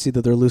people when I see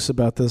that they're loose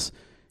about this,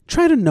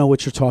 try to know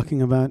what you're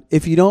talking about.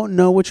 If you don't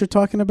know what you're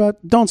talking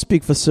about, don't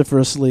speak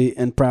vociferously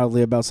and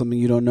proudly about something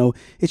you don't know.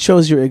 It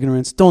shows your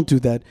ignorance. Don't do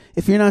that.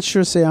 If you're not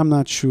sure, say, I'm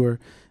not sure.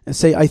 And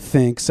say, I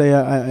think. Say,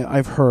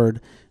 I've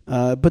heard.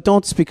 But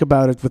don't speak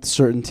about it with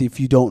certainty if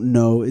you don't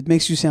know. It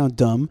makes you sound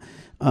dumb.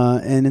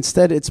 And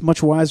instead, it's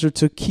much wiser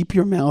to keep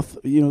your mouth,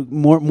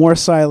 more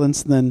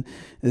silence than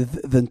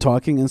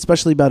talking, and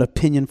especially about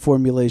opinion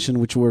formulation,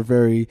 which we're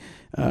very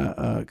we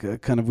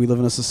live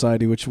in a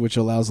society which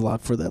allows a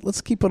lot for that.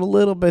 Let's keep it a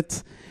little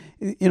bit,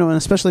 and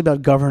especially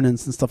about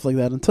governance and stuff like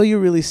that. Until you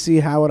really see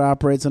how it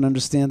operates and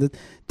understand it,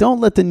 don't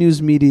let the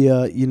news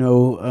media,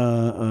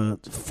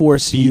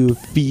 force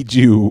feed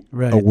you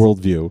a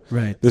worldview.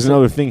 Right. There's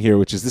another thing here,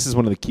 which is this is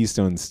one of the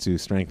keystones to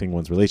strengthening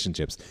one's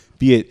relationships,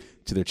 be it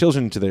to their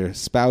children, to their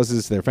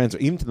spouses, to their friends, or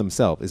even to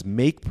themselves, is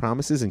make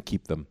promises and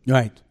keep them.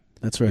 Right.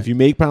 That's right. If you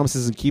make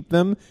promises and keep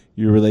them,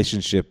 your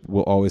relationship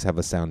will always have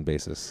a sound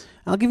basis.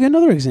 I'll give you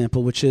another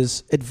example, which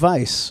is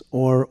advice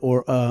or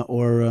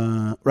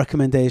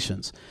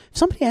recommendations. If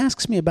somebody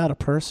asks me about a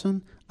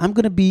person, I'm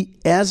going to be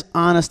as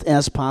honest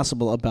as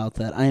possible about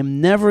that. I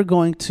am never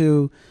going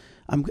to.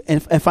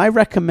 If I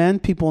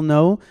recommend, people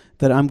know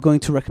that I'm going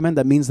to recommend.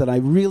 That means that I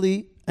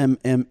really am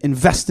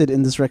invested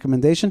in this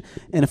recommendation.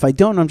 And if I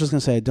don't know, I'm just going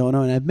to say I don't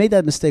know. And I've made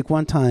that mistake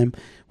one time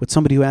with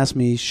somebody who asked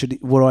me,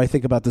 what do I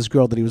think about this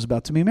girl that he was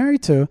about to be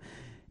married to?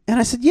 And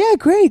I said, yeah,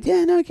 great.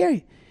 Yeah, no,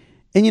 great.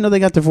 And, they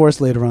got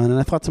divorced later on. And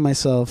I thought to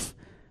myself,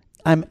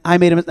 I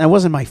made a mistake. It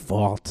wasn't my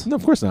fault. No,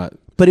 of course not.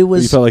 But it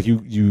was. You felt like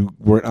you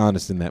weren't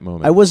honest in that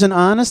moment. I wasn't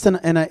honest.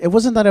 And it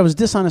wasn't that I was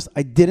dishonest.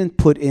 I didn't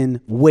put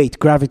in weight,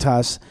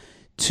 gravitas,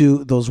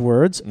 to those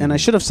words. Mm-hmm. And I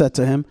should have said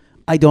to him,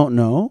 I don't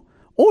know.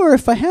 Or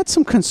if I had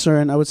some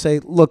concern, I would say,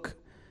 look,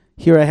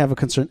 here I have a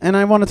concern. And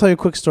I want to tell you a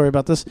quick story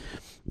about this.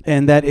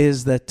 And that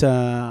is that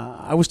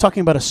I was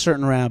talking about a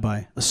certain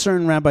rabbi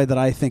that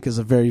I think is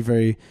a very,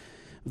 very,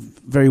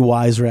 very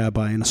wise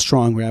rabbi and a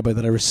strong rabbi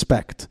that I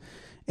respect.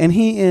 And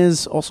he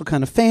is also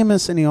kind of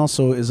famous, and he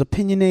also is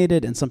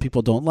opinionated, and some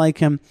people don't like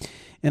him.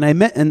 And I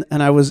met, and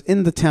I was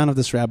in the town of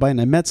this rabbi,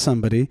 and I met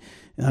somebody,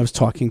 and I was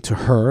talking to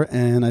her,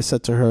 and I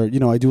said to her,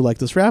 I do like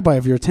this rabbi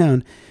of your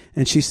town.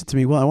 And she said to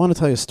me, well, I want to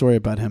tell you a story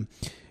about him.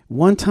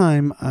 One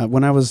time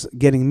when I was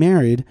getting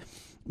married,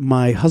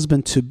 my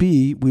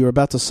husband-to-be, we were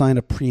about to sign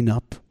a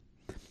prenup,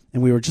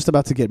 and we were just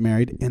about to get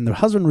married, and the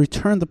husband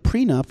returned the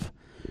prenup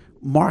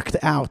marked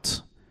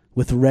out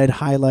with red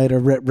highlighter,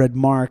 red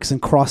marks,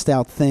 and crossed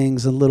out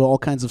things and all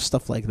kinds of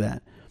stuff like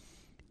that,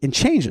 and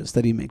changes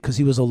that he made because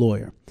he was a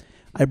lawyer.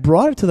 I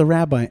brought it to the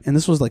rabbi, and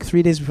this was like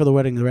 3 days before the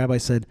wedding. The rabbi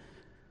said,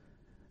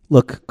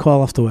 look,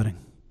 call off the wedding.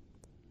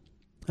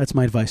 That's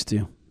my advice to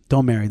you.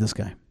 Don't marry this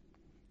guy.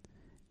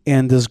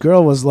 And this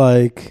girl was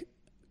like,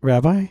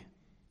 Rabbi,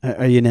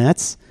 are you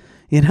nuts?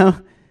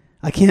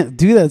 I can't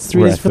do that. It's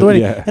 3 days before the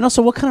wedding. Yeah. And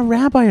also, what kind of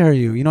rabbi are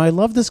you? I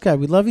love this guy.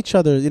 We love each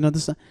other.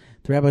 The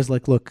rabbi's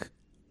like, look,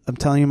 I'm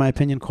telling you my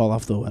opinion. Call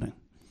off the wedding.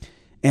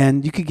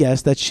 And you could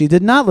guess that she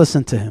did not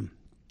listen to him.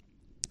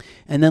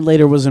 And then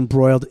later was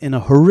embroiled in a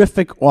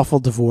horrific, awful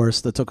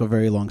divorce that took a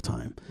very long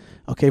time.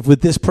 Okay,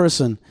 with this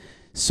person.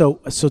 So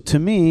to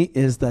me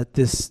is that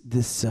this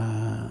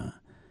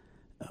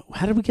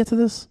how did we get to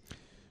this?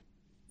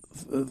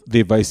 The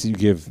advice you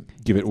give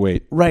it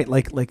weight. Right,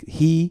 like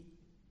he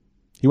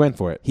went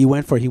for it. He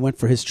went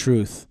for his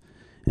truth.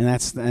 And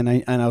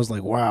I was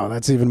like, wow,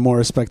 that's even more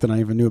respect than I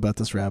even knew about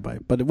this rabbi.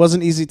 But it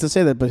wasn't easy to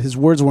say that, but his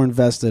words were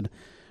invested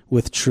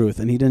with truth,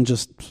 and he didn't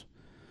just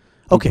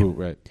okay.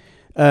 Right.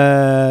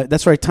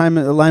 That's right.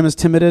 Lime is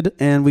timid,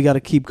 and we got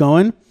to keep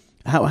going.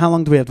 How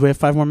long do we have? Do we have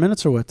 5 more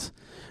minutes or what?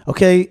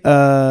 Okay.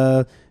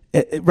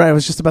 Right. I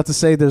was just about to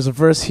say there's a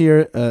verse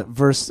here,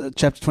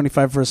 chapter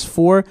 25, verse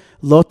 4.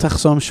 Lo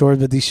tachsom shor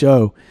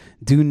v'disho.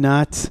 Do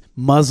not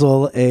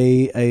muzzle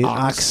a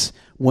ox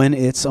when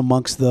it's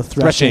amongst the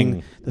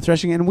threshing. The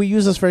threshing, and we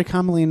use this very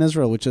commonly in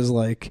Israel, which is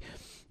like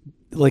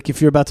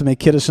if you're about to make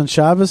Kiddush on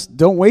Shabbos,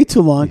 don't wait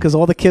too long because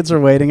all the kids are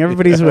waiting,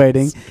 everybody's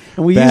waiting,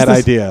 and we bad use this,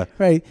 idea,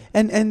 right?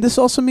 And this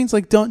also means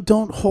like don't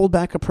hold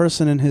back a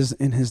person in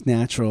his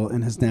natural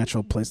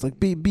place. Like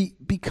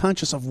be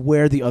conscious of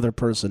where the other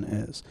person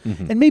is,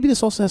 and maybe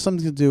this also has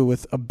something to do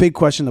with a big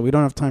question that we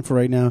don't have time for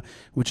right now,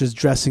 which is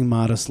dressing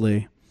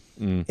modestly.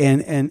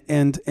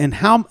 And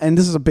how, and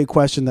this is a big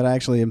question that I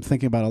actually am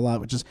thinking about a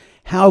lot, which is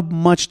how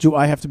much do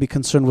I have to be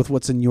concerned with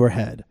what's in your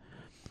head?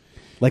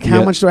 Like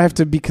how much do I have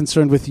to be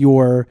concerned with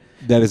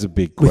that is a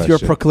big question. With your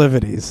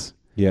proclivities?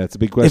 Yeah, it's a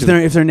big question.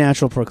 If they're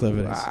natural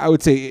proclivities. I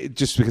would say,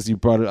 just because you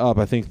brought it up,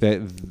 I think that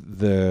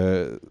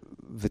the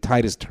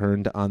tide has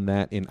turned on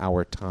that in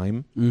our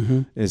time.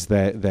 Is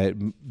that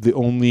the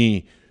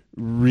only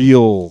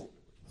real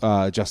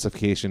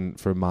justification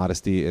for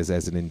modesty is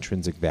as an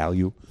intrinsic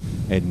value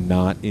and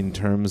not in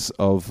terms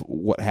of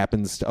what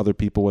happens to other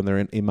people when they're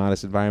in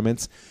immodest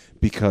environments,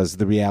 because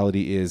the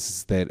reality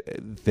is that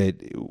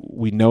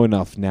we know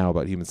enough now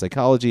about human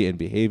psychology and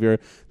behavior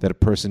that a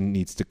person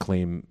needs to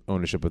claim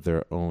ownership of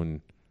their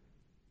own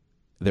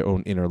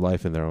inner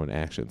life and their own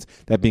actions.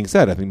 That being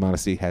said, I think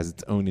modesty has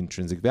its own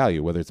intrinsic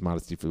value, whether it's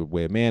modesty for the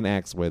way a man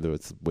acts, whether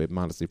it's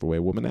modesty for the way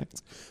a woman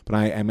acts. But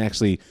I'm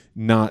actually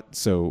not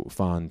so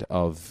fond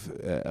of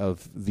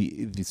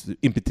this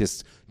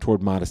impetus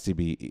toward modesty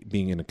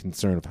being in a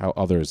concern of how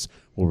others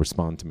will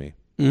respond to me.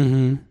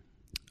 Mm-hmm.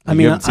 I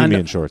mean, you haven't seen me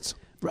in shorts.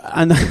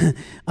 On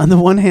the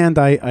one hand,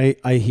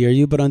 I hear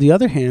you, but on the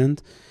other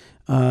hand,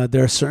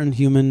 there are certain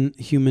human.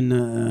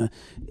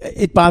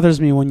 It bothers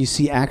me when you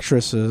see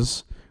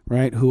actresses,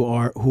 right, who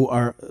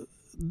are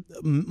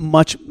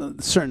much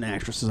certain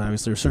actresses,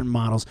 obviously, or certain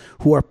models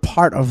who are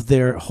part of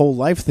their whole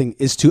life thing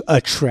is to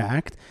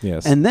attract,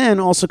 yes, and then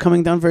also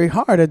coming down very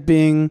hard at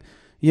being,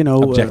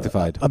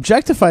 objectified.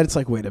 Objectified. It's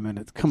like, wait a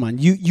minute, come on,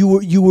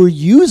 you were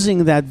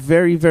using that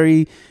very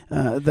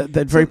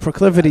that very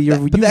proclivity.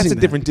 But that's a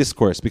different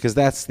discourse, because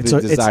that's the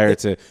desire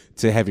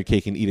to have your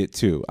cake and eat it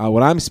too.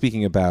 What I'm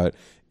speaking about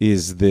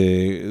is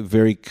the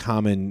very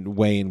common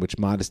way in which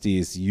modesty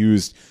is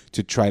used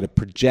to try to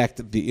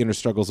project the inner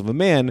struggles of a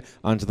man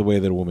onto the way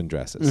that a woman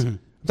dresses. Mm-hmm.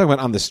 I'm talking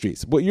about on the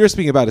streets. What you're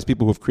speaking about is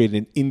people who have created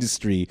an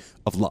industry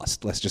of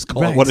lust. Let's just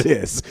call it what it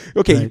is.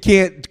 Okay, right. You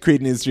can't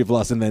create an industry of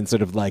lust and then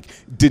sort of like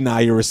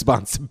deny your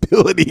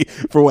responsibility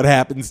for what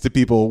happens to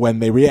people when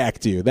they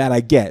react to you. That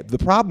I get. The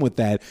problem with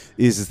that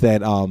is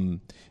that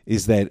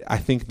I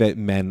think that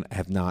men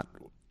have not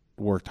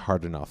worked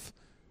hard enough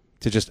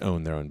to just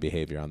own their own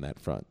behavior on that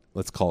front.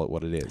 Let's call it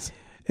what it is.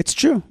 It's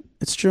true.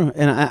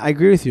 And I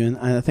agree with you. And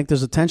I think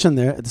there's a tension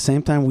there. At the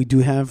same time, we do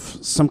have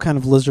some kind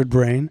of lizard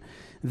brain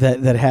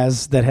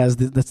that's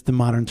the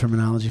modern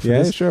terminology for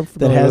this. Sure.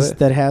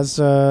 That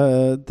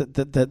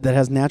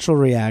has natural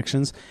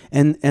reactions,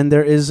 and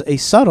there is a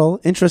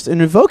subtle interest in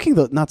invoking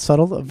those. Not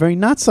subtle, a very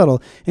not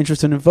subtle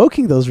interest in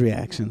invoking those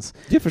reactions.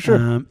 Yeah, for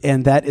sure.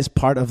 And that is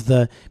part of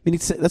the. I mean,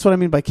 that's what I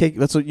mean by cake.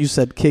 That's what you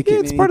said. Cake.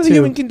 Yeah, it's part of the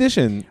human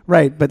condition,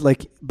 right? But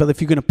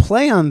if you're going to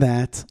play on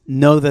that,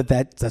 know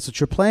that's what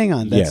you're playing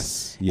on.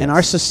 Yes. And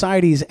our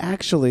society is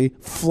actually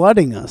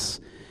flooding us.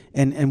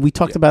 And we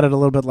talked about it a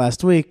little bit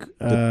last week.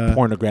 The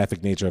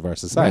pornographic nature of our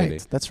society.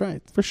 Right, that's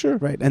right. For sure.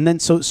 Right. And then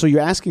so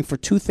you're asking for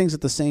two things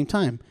at the same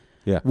time.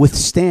 Yeah.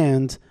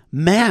 Withstand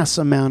mass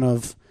amount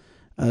of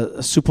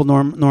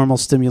supernormal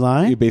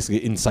stimuli.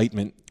 Basically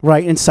incitement.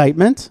 Right,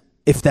 incitement,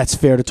 if that's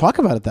fair to talk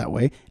about it that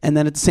way. And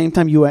then at the same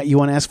time, you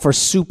want to ask for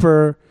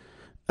super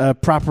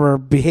proper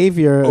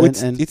behavior. Oh,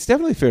 it's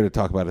definitely fair to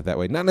talk about it that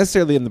way. Not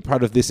necessarily in the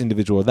part of this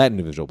individual or that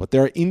individual, but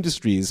there are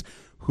industries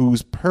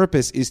whose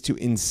purpose is to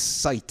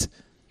incite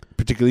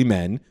particularly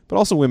men, but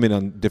also women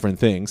on different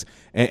things.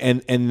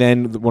 And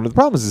then one of the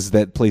problems is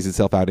that plays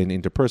itself out in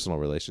interpersonal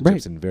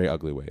relationships in very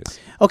ugly ways.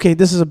 Okay,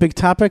 this is a big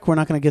topic. We're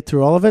not going to get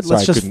through all of it.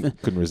 Sorry,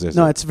 couldn't resist.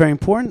 No, it's very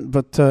important,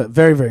 but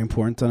very, very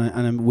important.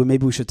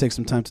 Maybe we should take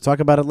some time to talk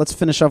about it. Let's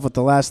finish off with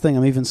the last thing.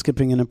 I'm even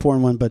skipping an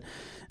important one, but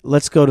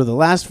let's go to the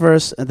last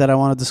verse that I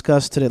want to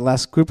discuss today,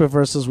 last group of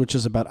verses, which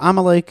is about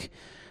Amalek.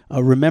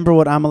 Remember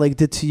what Amalek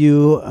did to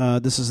you.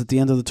 This is at the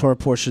end of the Torah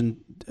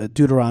portion,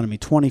 Deuteronomy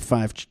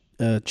 25,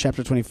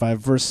 chapter 25,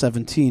 verse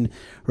 17.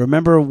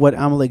 Remember what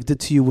Amalek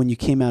did to you when you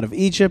came out of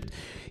Egypt.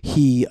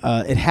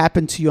 It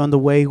happened to you on the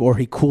way, or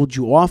he cooled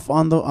you off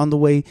on the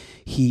way.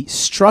 He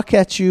struck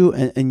at you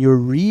and your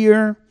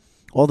rear,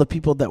 all the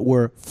people that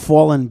were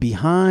fallen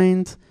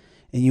behind,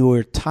 and you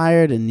were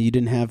tired and you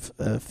didn't have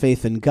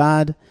faith in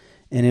God.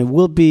 And it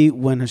will be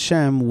when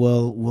Hashem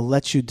will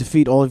let you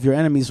defeat all of your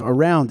enemies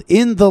around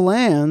in the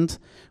land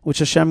which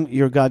Hashem,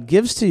 your God,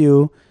 gives to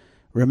you.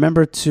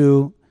 Remember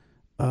to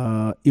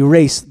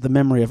erase the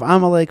memory of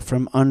Amalek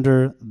from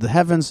under the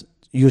heavens.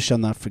 You shall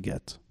not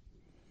forget.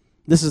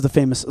 This is the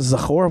famous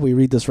Zachor. We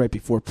read this right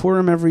before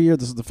Purim every year.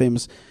 This is the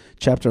famous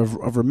chapter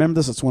of remember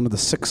this. It's one of the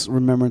 6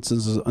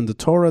 remembrances in the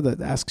Torah that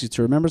asks you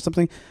to remember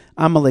something.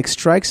 Amalek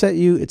strikes at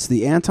you. It's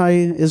the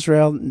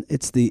anti-Israel.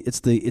 It's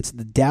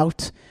the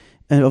doubt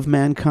of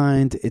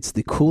mankind. It's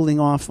the cooling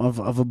off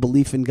of a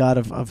belief in God,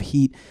 of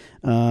heat,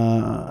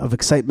 of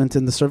excitement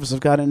in the service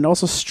of God, and it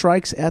also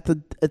strikes at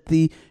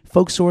the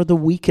folks who are the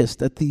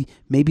weakest, at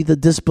maybe the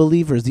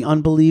disbelievers, the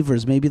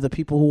unbelievers, maybe the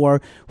people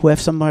who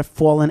have somehow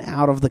fallen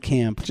out of the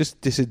camp,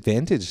 just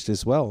disadvantaged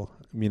as well.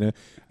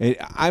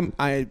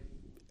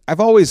 I've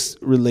always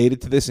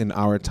related to this in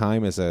our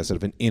time as a sort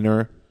of an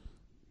inner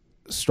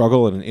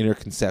struggle and an inner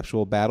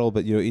conceptual battle.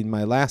 But in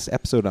my last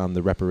episode on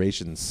the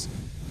reparations,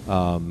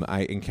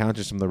 I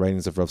encountered some of the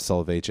writings of Rav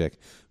Soloveitchik,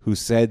 who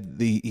said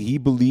he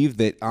believed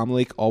that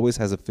Amalek always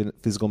has a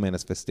physical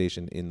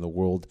manifestation in the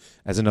world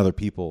as another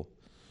people.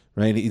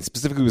 Right, he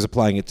specifically was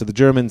applying it to the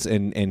Germans,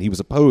 and he was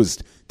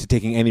opposed to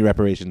taking any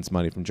reparations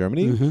money from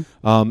Germany.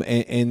 Mm-hmm.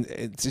 And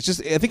it's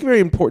just, I think, very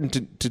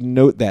important to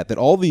note that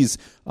all these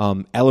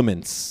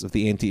elements of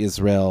the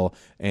anti-Israel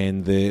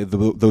and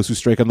those who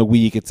strike on the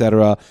weak,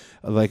 etc.,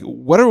 like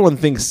what everyone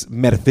thinks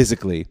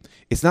metaphysically,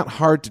 it's not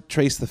hard to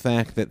trace the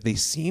fact that they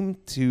seem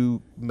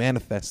to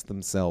manifest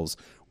themselves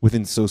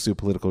within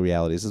socio-political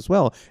realities as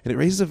well, and it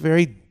raises a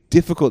very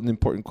difficult and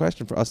important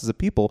question for us as a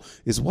people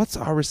is what's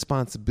our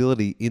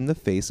responsibility in the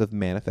face of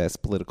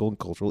manifest political and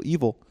cultural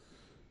evil,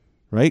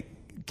 right?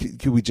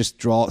 Can we just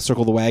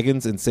circle the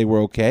wagons and say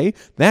we're okay?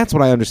 That's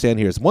what I understand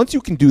here is once you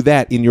can do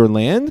that in your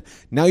land,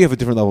 now you have a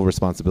different level of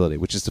responsibility,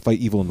 which is to fight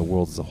evil in the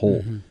world as a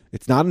whole. Mm-hmm.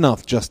 It's not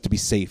enough just to be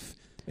safe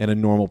and a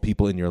normal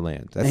people in your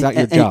land. That's not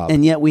your job.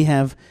 And yet we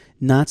have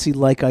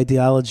Nazi-like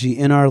ideology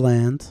in our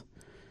land.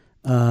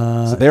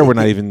 So there we're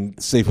not even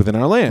safe within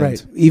our land.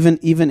 Right. Even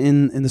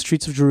in the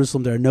streets of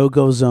Jerusalem, there are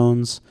no-go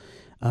zones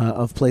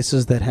of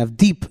places that have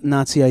deep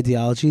Nazi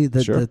ideology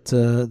that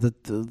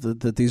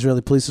the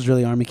Israeli police,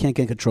 Israeli army can't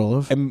get control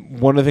of. And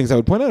one of the things I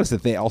would point out is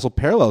that they also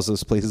parallels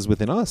those places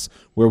within us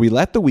where we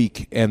let the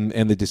weak and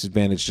the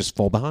disadvantaged just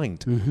fall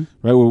behind. Mm-hmm.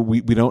 Right? Where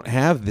we don't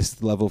have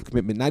this level of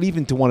commitment, not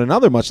even to one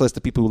another, much less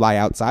to people who lie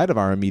outside of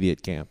our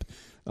immediate camp.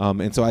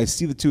 And so I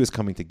see the two as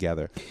coming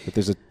together. That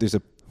there's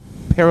a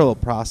parallel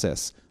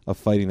process of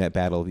fighting that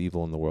battle of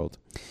evil in the world.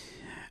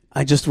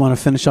 I just want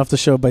to finish off the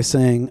show by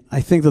saying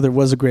I think that there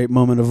was a great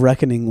moment of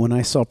reckoning when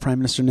I saw Prime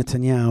Minister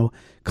Netanyahu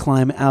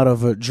climb out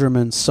of a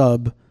German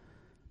sub/U-boat.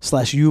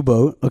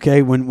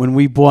 Okay,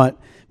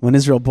 when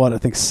Israel bought I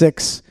think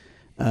 6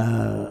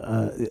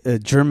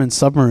 German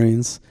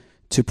submarines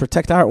to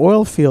protect our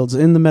oil fields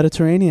in the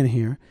Mediterranean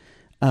here,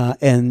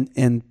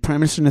 and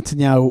Prime Minister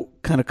Netanyahu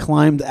kind of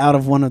climbed out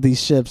of one of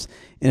these ships.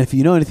 And if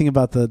you know anything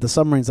about the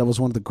submarines, that was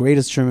one of the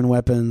greatest German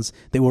weapons.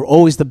 They were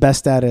always the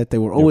best at it. They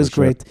were always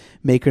great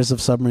makers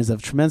of submarines. They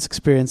have tremendous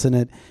experience in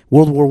it.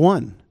 World War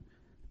I,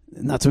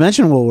 not to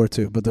mention World War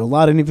II, but there were a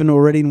lot, and even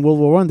already in World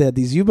War I, they had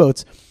these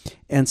U-boats.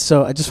 And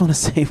so I just want to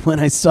say, when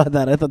I saw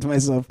that, I thought to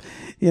myself,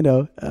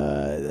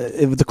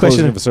 the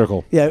question of a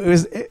circle. Yeah,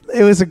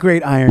 it was a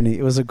great irony.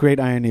 It was a great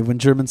irony when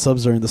German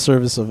subs are in the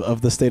service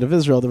of the state of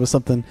Israel. There was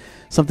something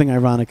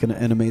ironic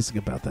and amazing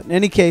about that. In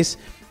any case,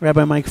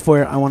 Rabbi Mike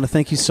Feuer, I want to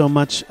thank you so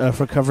much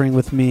for covering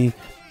with me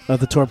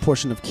the Torah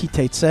portion of Ki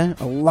Teitzeh.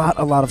 A lot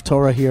of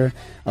Torah here,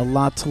 a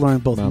lot to learn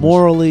both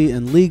morally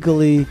and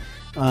legally,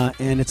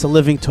 and it's a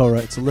living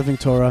Torah. It's a living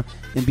Torah,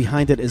 and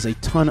behind it is a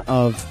ton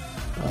of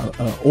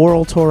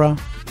oral Torah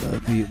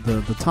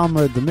the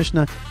Talmud, the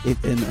Mishnah,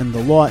 and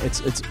the law.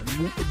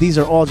 These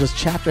are all just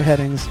chapter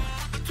headings.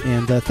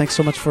 And thanks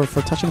so much for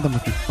touching them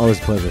with me. Always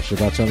a pleasure.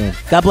 Shabbat shalom.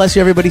 God bless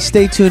you, everybody.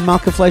 Stay tuned.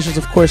 Malka Fleischer's,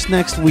 of course,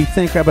 next. We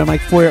thank Rabbi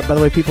Mike Feuer. By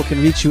the way, people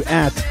can reach you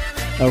at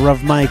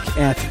Rav Mike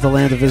at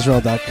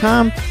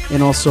thelandofisrael.com,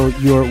 and also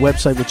your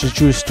website, which is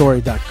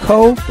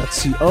jewishstory.co,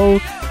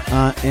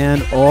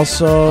 and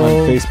also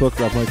on Facebook,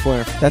 Rav Mike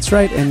Feuer. That's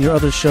right, and your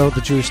other show, The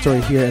Jewish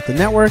Story, here at the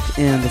network,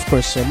 and of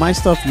course my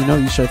stuff.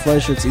 Yishai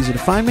Fleischer. It's easy to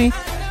find me,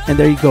 and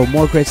there you go.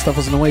 More great stuff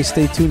is on the way.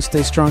 Stay tuned,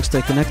 stay strong,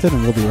 stay connected,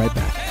 and we'll be right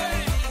back.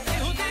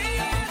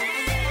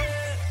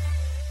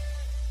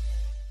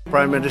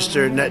 Prime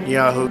Minister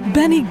Netanyahu,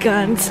 Benny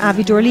Gantz,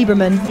 Avigdor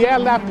Lieberman, Yair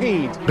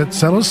Lapid,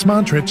 Bezalel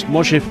Smotrich,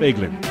 Moshe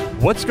Feiglin.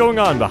 What's going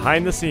on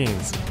behind the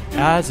scenes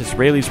as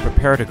Israelis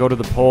prepare to go to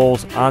the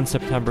polls on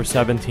September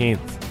 17th?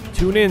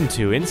 Tune in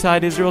to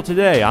Inside Israel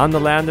Today on the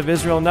Land of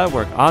Israel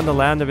Network on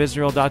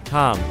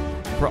thelandofisrael.com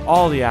for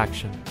all the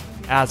action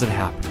as it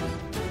happens.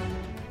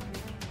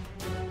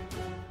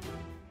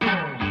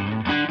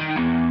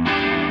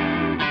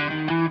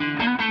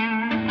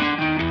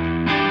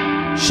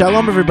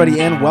 Shalom,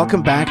 everybody, and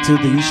welcome back to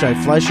the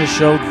Yishai Fleischer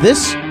Show.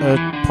 This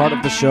part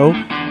of the show,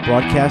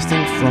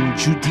 broadcasting from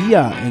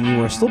Judea, and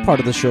you are still part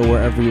of the show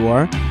wherever you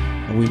are.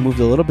 And we moved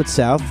a little bit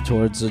south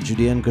towards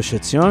Judea and Gush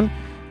Etzion,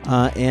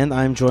 and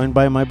I'm joined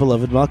by my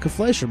beloved Malka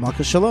Fleischer.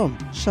 Malka, shalom.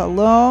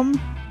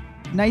 Shalom.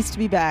 Nice to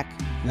be back.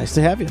 Nice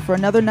to have you. For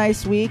another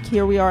nice week.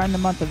 Here we are in the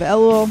month of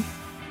Elul,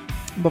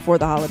 before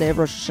the holiday of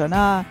Rosh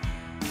Hashanah.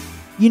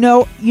 You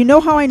know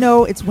how I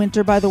know it's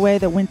winter, by the way,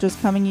 that winter's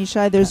coming,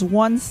 Yishai? There's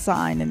one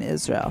sign in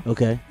Israel.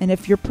 Okay. And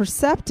if you're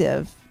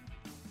perceptive,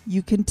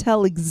 you can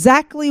tell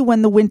exactly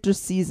when the winter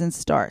season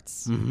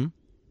starts. Mm-hmm.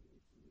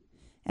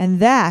 And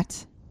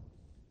that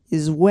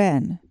is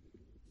when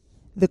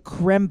the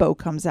Krembo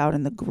comes out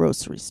in the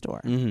grocery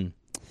store. Mm-hmm.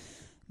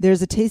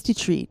 There's a tasty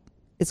treat.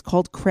 It's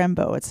called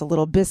Krembo. It's a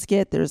little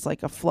biscuit. There's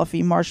like a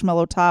fluffy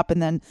marshmallow top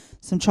and then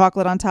some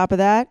chocolate on top of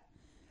that.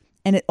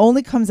 And it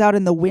only comes out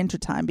in the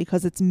wintertime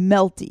because it's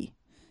melty.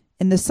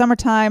 In the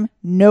summertime,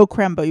 no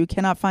Krembo. You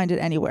cannot find it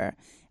anywhere.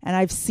 And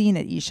I've seen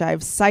it, Isha.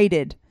 I've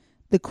cited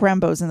the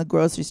Krembos in the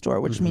grocery store,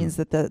 which means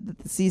that the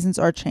seasons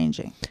are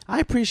changing. I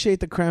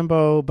appreciate the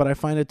Krembo, but I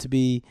find it to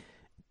be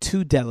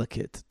too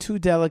delicate,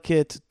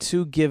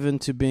 too given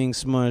to being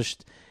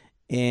smushed.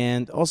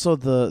 And also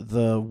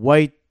the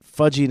white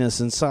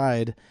fudginess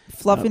inside.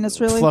 Fluffiness,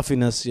 really?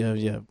 Fluffiness,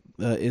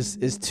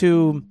 is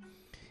too...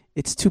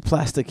 It's too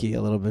plasticky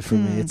a little bit for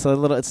me. It's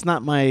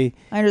not my...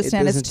 I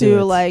understand. It's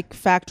too like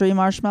factory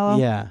marshmallow.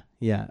 Yeah.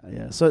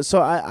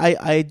 So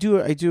I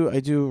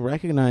do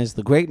recognize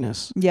the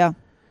greatness. Yeah.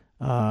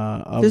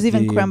 There's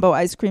even Krembo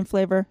ice cream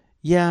flavor.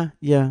 Yeah.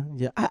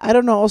 I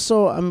don't know.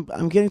 Also,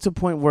 I'm getting to a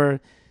point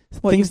where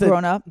you've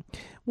grown up.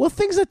 Well,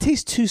 things that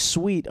taste too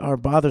sweet are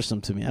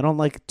bothersome to me. I don't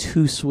like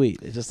too sweet.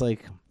 It's just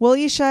like... Well,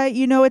 Yishai,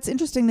 it's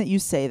interesting that you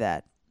say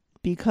that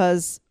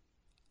because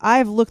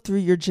I've looked through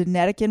your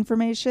genetic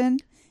information.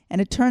 And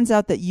it turns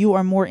out that you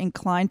are more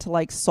inclined to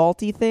like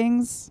salty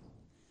things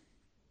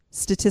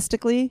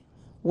statistically,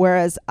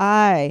 whereas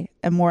I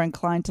am more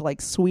inclined to like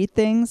sweet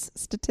things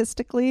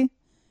statistically.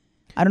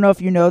 I don't know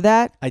if you know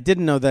that. I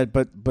didn't know that,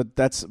 but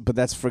that's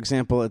for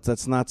example,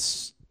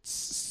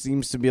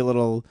 seems to be a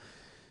little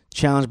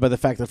challenged by the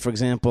fact that, for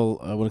example,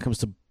 when it comes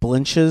to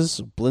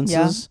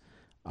blintzes,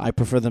 I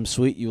prefer them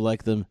sweet. You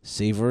like them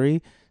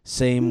savory.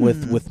 Same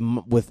with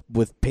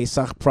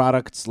Pesach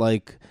products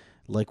like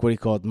what do you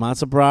call it,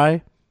 matzah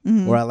brai.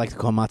 Mm-hmm. Or I like to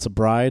call matzah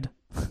bride.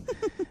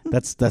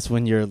 That's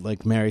when you're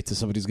like married to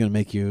somebody who's going to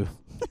make you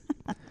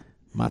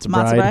matzah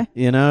bride.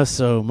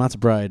 So matzah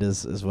bride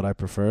is what I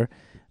prefer.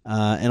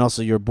 And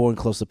also you're born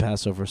close to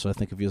Passover, so I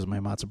think of you as my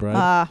matzah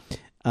bride.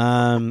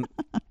 And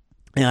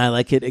I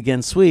like it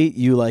again sweet.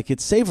 You like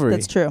it savory.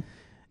 That's true.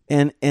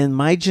 And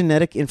my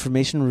genetic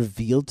information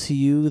revealed to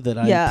you that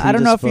I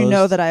don't know if you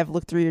know that I have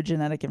looked through your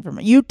genetic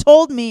information. You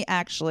told me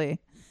actually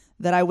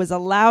that I was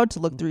allowed to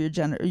look through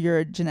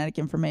your genetic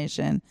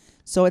information.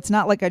 So it's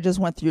not like I just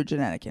went through your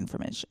genetic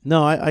information.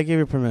 No, I gave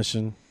you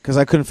permission because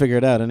I couldn't figure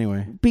it out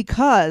anyway.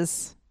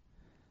 Because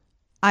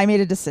I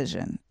made a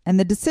decision. And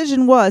the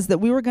decision was that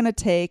we were going to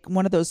take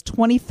one of those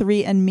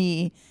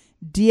 23andMe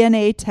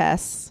DNA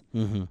tests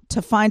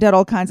to find out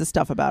all kinds of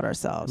stuff about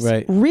ourselves.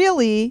 Right.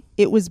 Really,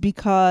 it was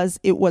because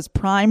it was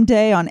Prime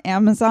Day on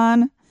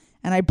Amazon.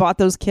 And I bought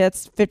those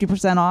kits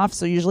 50% off.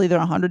 So usually they're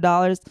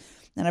 $100.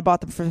 And I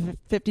bought them for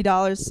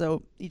 $50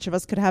 so each of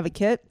us could have a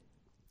kit.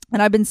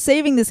 And I've been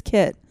saving this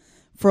kit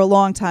for a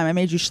long time. I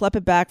made you schlep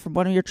it back from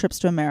one of your trips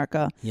to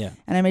America. Yeah.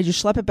 And I made you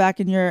schlep it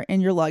back in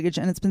your luggage.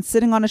 And it's been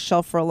sitting on a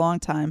shelf for a long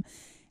time.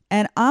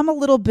 And I'm a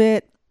little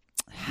bit,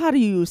 how do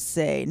you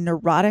say,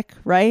 neurotic,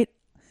 right?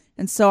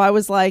 And so I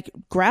was like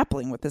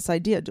grappling with this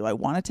idea. Do I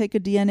want to take a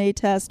DNA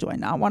test? Do I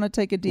not want to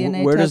take a DNA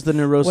test? Where does the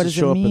neurosis what does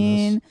show it up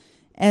mean?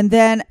 in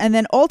this? And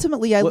then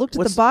ultimately I looked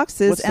at the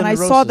boxes and I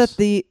saw that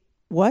the...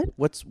 What?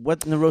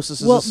 What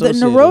neurosis is well,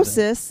 associated the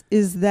neurosis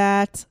is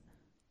that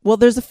Well,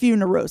 there's a few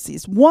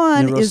neuroses.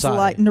 One is Neurosi.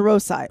 like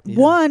neurosi. Yeah.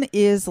 One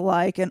is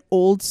like an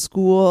old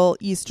school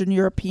Eastern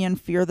European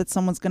fear that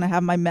someone's going to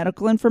have my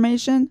medical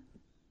information.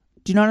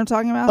 Do you know what I'm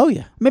talking about? Oh,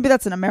 yeah. Maybe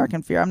that's an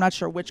American fear. I'm not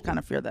sure which kind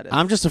of fear that is.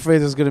 I'm just afraid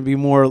there's going to be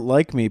more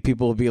like me.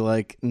 People will be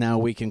like, now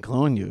we can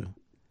clone you.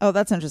 Oh,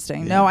 that's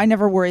interesting. Yeah. No, I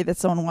never worry that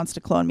someone wants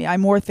to clone me. I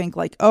more think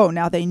like, oh,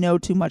 now they know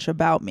too much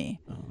about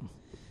me. Oh.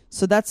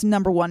 So that's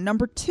number one.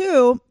 Number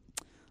two,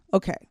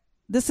 okay,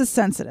 this is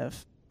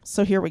sensitive.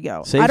 So here we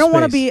go. Safe I don't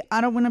want to space.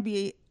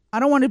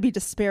 be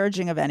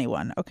disparaging of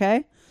anyone,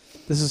 okay?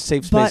 This is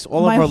safe But space.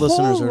 All of our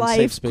listeners my are in whole safe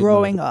life space.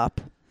 growing up,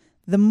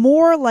 the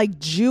more like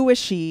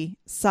Jewishy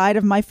side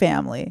of my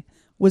family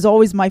was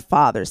always my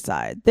father's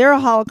side. They're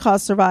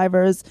Holocaust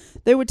survivors.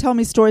 They would tell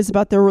me stories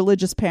about their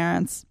religious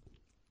parents.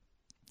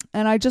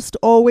 And I just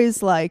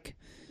always like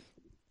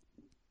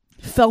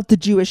felt the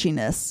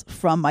Jewishiness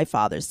from my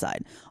father's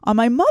side. On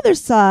my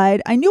mother's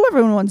side, I knew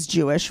everyone's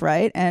Jewish,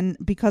 right? And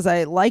because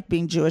I like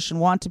being Jewish and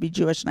want to be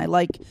Jewish, and I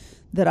like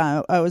that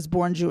I was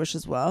born Jewish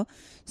as well.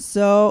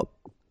 So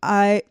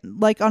I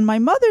like on my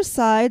mother's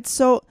side,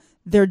 so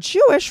they're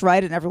Jewish,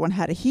 right? And everyone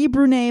had a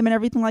Hebrew name and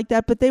everything like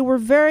that, but they were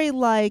very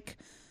like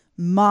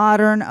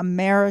modern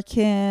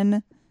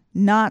American,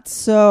 not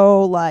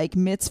so like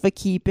mitzvah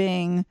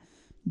keeping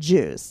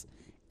Jews.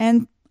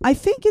 And I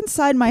think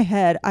inside my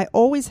head, I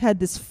always had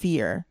this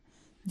fear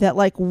that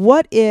like,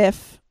 what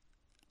if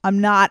I'm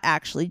not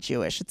actually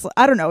Jewish? It's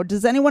I don't know.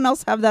 Does anyone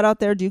else have that out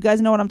there? Do you guys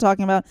know what I'm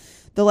talking about?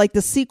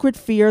 The secret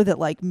fear that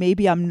like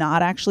maybe I'm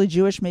not actually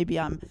Jewish. Maybe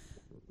I'm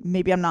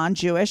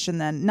non-Jewish. And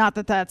then not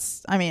that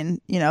that's, I mean,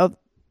 you know,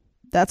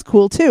 that's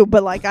cool too.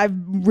 But like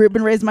I've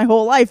been raised my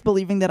whole life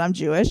believing that I'm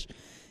Jewish.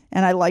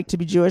 And I like to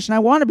be Jewish, and I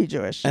want to be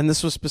Jewish. And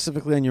this was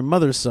specifically on your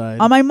mother's side.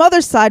 On my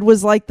mother's side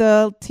was like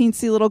the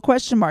teensy little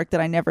question mark that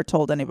I never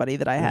told anybody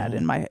that I had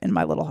in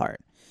my little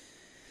heart.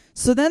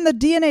 So then the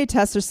DNA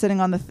tests are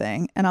sitting on the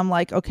thing, and I'm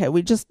like, okay,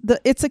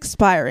 it's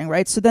expiring,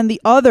 right? So then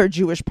the other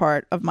Jewish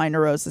part of my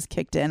neurosis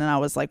kicked in, and I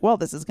was like, well,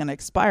 this is going to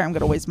expire. I'm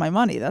going to waste my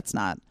money. That's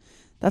not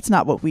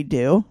what we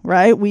do,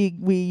 right? We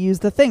use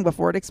the thing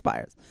before it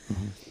expires.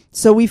 Mm-hmm.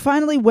 So we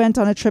finally went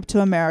on a trip to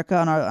America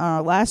on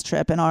our last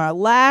trip, and on our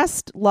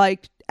last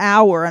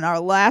hour in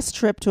our last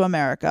trip to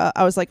America,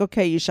 I was like,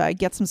 okay, Yishai,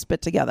 get some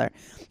spit together.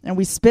 And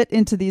we spit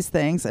into these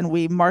things and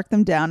we marked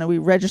them down and we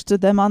registered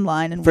them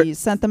online and we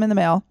sent them in the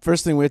mail.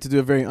 First thing we had to do,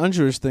 a very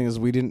un-Jewish thing, is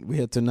we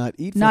had to not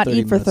eat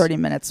for 30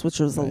 minutes, which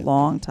was a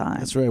long time.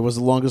 That's right. It was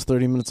the longest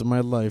 30 minutes of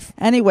my life.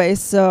 Anyway,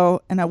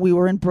 so, and we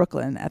were in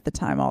Brooklyn at the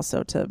time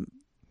also to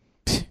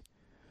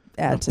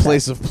add to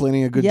place of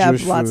plenty of good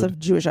Jewish food. Yeah, lots of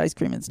Jewish ice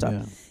cream and stuff.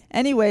 Yeah.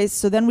 Anyway,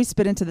 so then we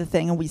spit into the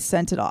thing and we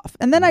sent it off.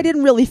 And then I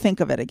didn't really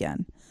think of it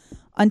again.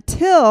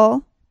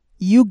 Until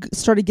you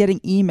started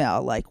getting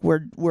email like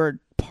we're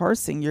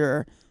parsing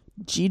your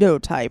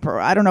genotype, or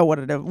I don't know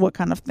what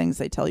kind of things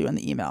they tell you in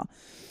the email.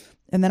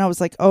 And then I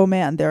was like, oh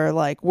man, they're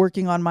like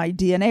working on my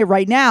DNA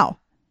right now.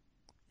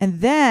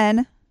 And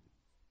then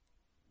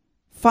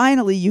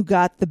finally you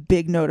got the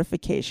big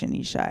notification,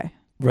 Yishai.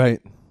 Right.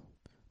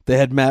 They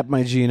had mapped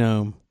my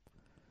genome.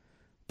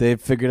 They had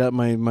figured out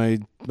my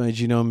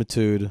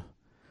genomitude.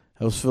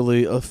 I was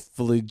fully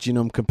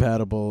genome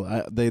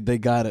compatible. They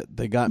got it.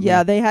 They got me.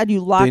 Yeah, they had you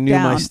locked down. They knew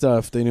my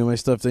stuff. They knew my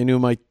stuff. They knew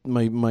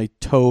my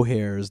toe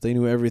hairs. They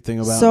knew everything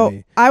about me.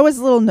 So I was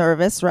a little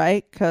nervous,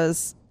 right?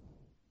 Because,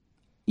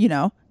 you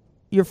know,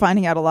 you're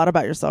finding out a lot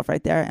about yourself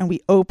right there. And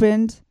we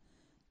opened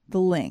the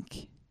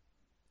link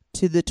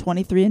to the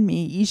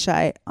 23andMe,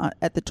 Yishai,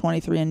 at the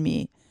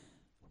 23andMe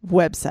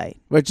website.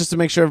 Right, just to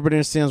make sure everybody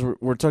understands,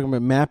 we're talking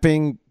about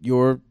mapping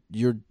your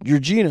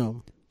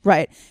genome.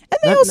 Right. And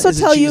they also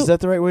tell you... Is that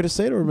the right way to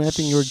say it? Or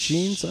mapping your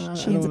genes?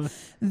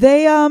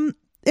 They,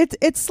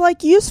 it's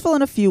like useful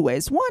in a few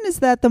ways. One is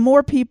that the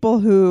more people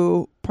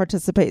who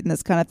participate in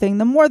this kind of thing,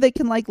 the more they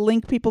can like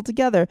link people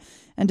together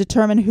and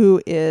determine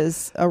who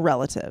is a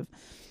relative.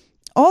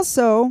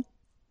 Also,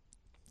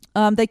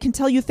 they can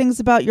tell you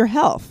things about your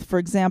health. For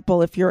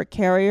example, if you're a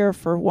carrier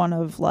for one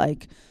of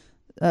like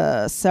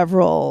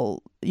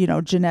several, you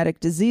know, genetic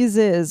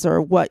diseases, or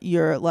what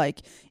you're like,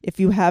 if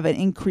you have an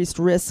increased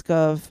risk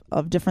of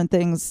different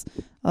things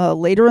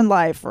later in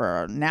life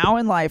or now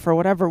in life or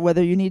whatever,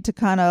 whether you need to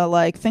kind of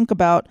like think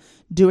about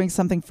doing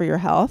something for your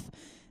health.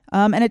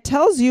 And it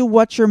tells you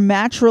what your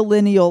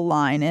matrilineal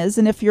line is.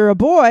 And if you're a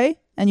boy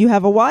and you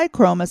have a Y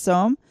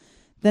chromosome,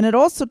 then it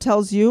also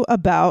tells you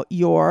about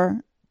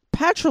your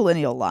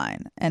patrilineal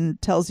line and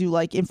tells you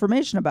like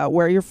information about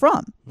where you're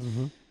from.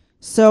 Mm-hmm.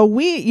 So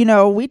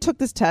we took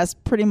this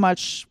test pretty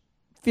much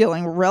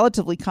feeling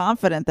relatively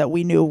confident that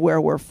we knew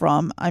where we're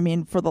from. I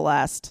mean, for the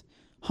last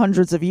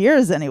hundreds of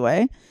years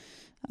anyway.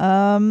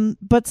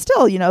 But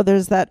still, you know,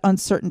 there's that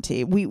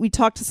uncertainty. We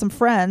talked to some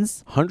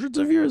friends. Hundreds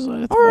of years?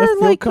 I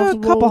feel like a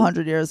couple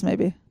hundred years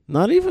maybe.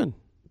 Not even.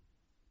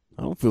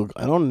 I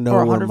don't know.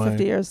 Or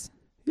 150 years.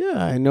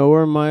 Yeah, I know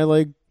where my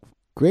like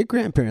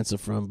great-grandparents are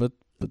from, but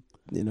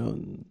you know,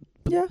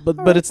 but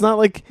right. it's not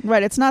like...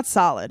 Right, it's not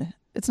solid.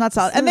 It's not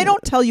solid. And they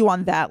don't tell you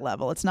on that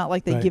level. It's not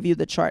like they give you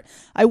the chart.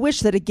 I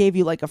wish that it gave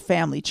you like a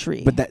family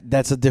tree. But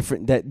that's a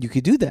different, that you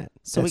could do that.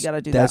 So we got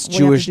to do that's that.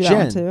 Jewish we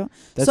have to do gen. That one too.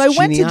 That's so I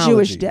went to genealogy.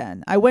 Jewish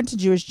Gen. I went to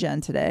Jewish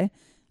Gen today.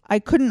 I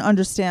couldn't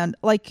understand,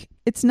 like,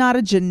 it's not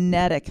a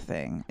genetic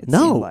thing. It No,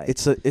 seemed like.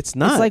 it's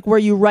not. It's like where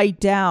you write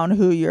down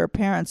who your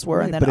parents were,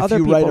 Right, and then but if other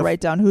you people write write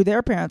down who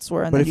their parents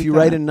were. And But then if you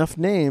write enough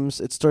names,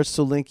 it starts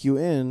to link you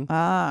in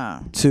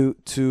to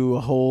a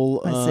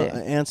whole I see.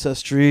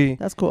 ancestry.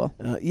 That's cool.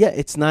 Yeah,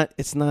 it's not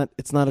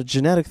a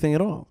genetic thing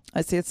at all.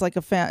 I see. It's like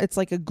it's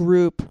like a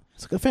group,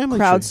 It's like a family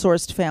tree.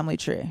 crowdsourced family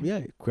tree.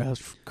 Yeah,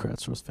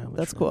 crowdsourced family.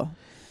 That's tree. cool.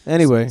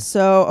 Anyway,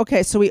 So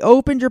we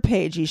opened your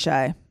page,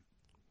 Ishai,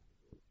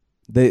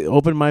 they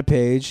opened my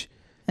page,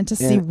 and to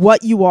see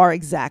what you are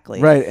exactly.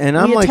 right? And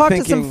I'm we had like talked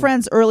thinking, to some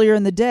friends earlier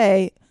in the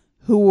day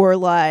who were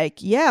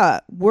like,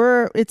 "Yeah,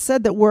 it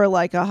said that we're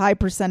like a high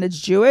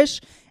percentage Jewish,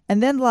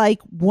 and then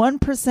like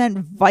 1%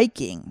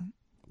 Viking,"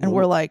 and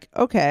we're like,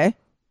 "Okay,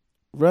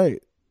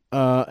 right?"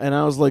 And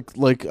I was like,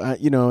 my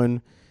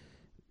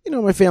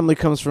family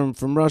comes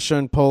from Russia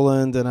and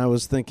Poland, and I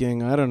was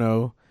thinking, I don't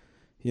know,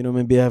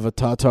 maybe I have a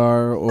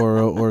Tatar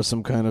or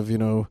some kind of,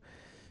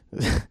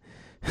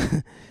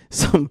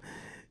 some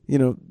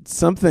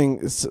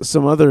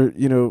other,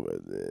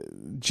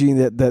 gene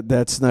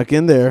that snuck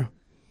in there.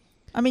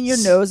 I mean, your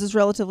nose is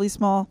relatively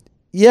small."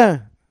 Yeah.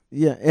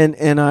 And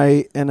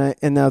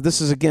now this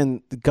is,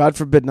 again, God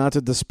forbid not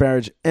to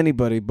disparage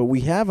anybody, but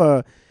we have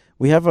a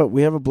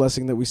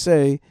blessing that we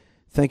say,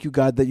 thank you,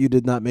 God, that you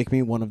did not make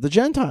me one of the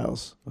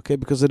Gentiles. Okay,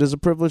 because it is a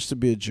privilege to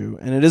be a Jew,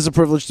 and it is a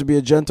privilege to be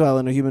a Gentile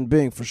and a human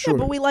being, for sure. Yeah,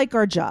 but we like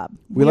our job.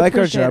 We like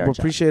our job. We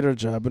appreciate our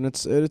job, and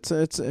it's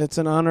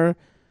an honor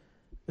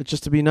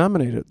just to be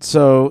nominated.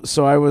 So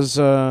I was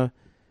a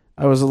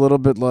little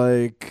bit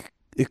like,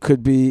 I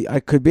could be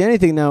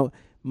anything. Now,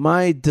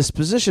 my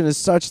disposition is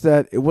such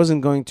that it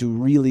wasn't going to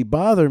really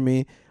bother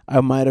me.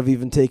 I might have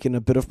even taken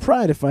a bit of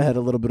pride if I had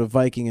a little bit of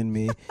Viking in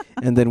me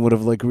and then would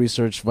have like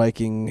researched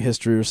Viking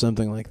history or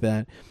something like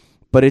that.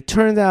 But it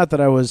turned out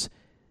that I was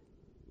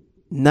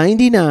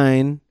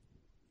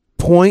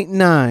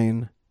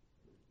 99.9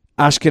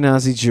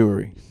 Ashkenazi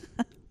Jewry.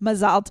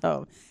 Mazal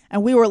tov.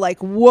 And we were like,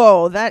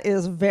 whoa, that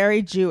is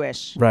very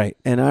Jewish. Right.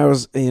 And I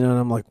was, and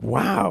I'm like,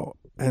 wow.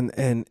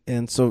 And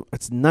so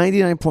it's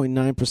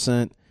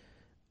 99.9%,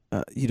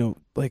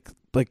 like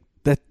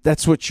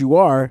that's what you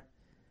are.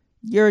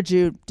 You're a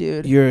Jew,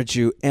 dude. You're a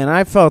Jew. And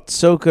I felt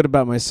so good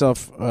about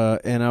myself,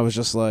 and I was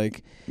just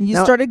like... You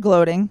started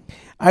gloating.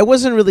 I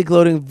wasn't really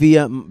gloating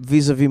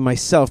vis-a-vis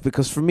myself,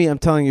 because for me, I'm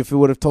telling you, if you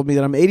would have told me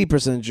that I'm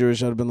 80%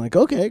 Jewish, I'd have been like,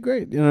 okay,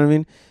 great. You know what I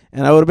mean?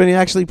 And I would have been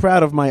actually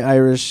proud of my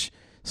Irish,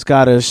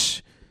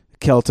 Scottish,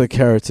 Celtic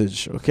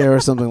heritage, okay, or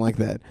something like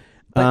that.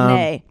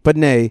 But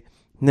nay,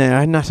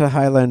 I'm not a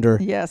Highlander.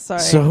 Yeah,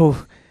 sorry. So...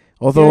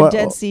 Although you're a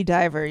Dead Sea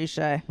diver,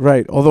 Ishai.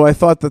 Right. Although I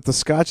thought that the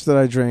scotch that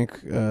I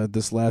drank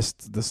this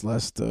last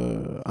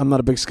I'm not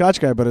a big scotch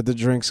guy, but I did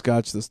drink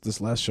scotch this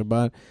last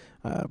Shabbat.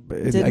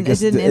 It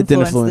didn't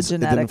influence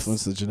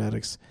the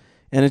genetics.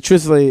 And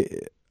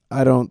truthfully,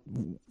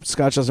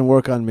 scotch doesn't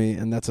work on me,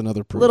 and that's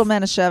another proof. Little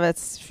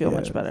Manischewitz, feel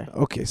much better.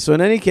 Okay. So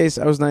in any case,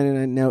 I was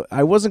 99. Now,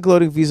 I wasn't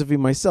gloating vis-a-vis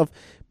myself,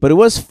 but it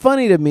was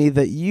funny to me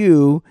that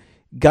you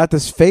got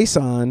this face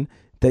on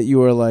that you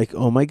were like,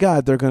 oh my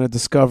God, they're going to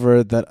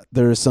discover that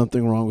there is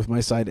something wrong with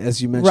my side,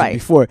 as you mentioned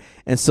before.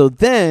 And so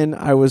then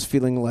I was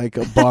feeling like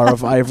a bar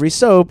of ivory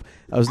soap.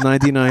 I was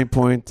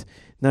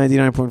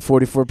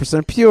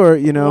 99.44% pure,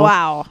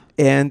 Wow.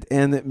 And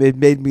it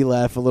made me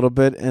laugh a little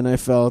bit, and I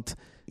felt...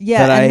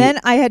 Yeah, and then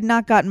I had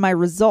not gotten my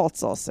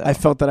results also. I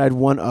felt that I'd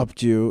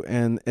one-upped you,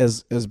 and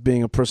as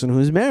being a person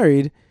who's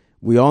married,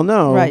 we all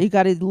know... Right, you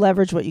got to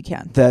leverage what you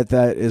can. That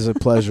is a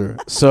pleasure.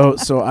 So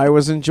I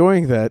was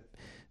enjoying that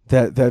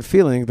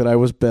feeling that I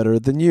was better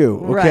than you,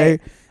 okay? Right.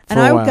 And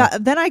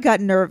I got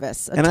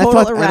nervous. I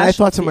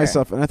thought to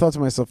myself,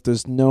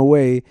 there's no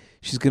way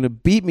she's going to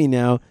beat me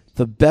now.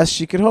 The best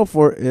she could hope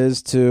for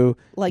is to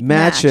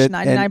match it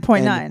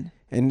 99.9.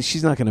 And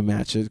she's not going to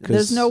match it.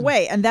 There's no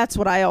way. And that's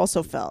what I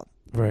also felt.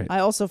 Right. I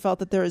also felt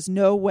that there is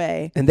no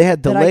way and they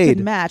had delayed. That I could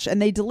match. And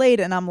they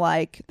delayed, and I'm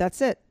like, that's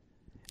it.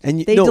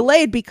 And they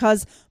delayed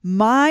because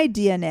my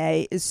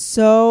DNA is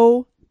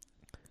so...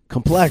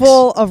 complex,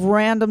 full of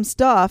random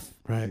stuff,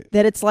 right?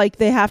 That it's like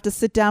they have to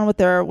sit down with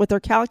their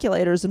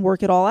calculators and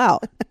work it all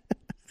out.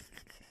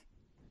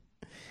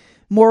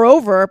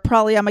 Moreover,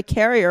 probably I'm a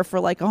carrier for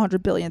like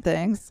 100 billion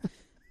things,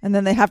 and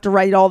then they have to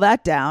write all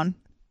that down.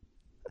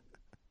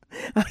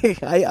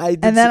 I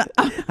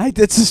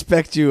did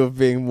suspect you of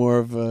being more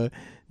of a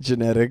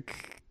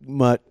genetic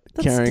mutt.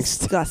 That's carrying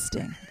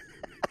disgusting.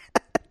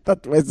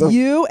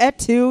 You at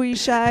 2,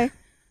 Ishai.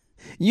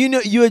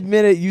 You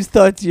admit it. You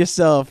thought to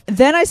yourself.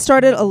 Then I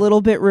started a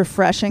little bit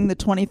refreshing the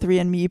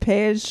 23andMe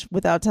page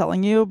without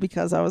telling you,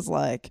 because I was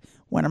like,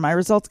 when are my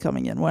results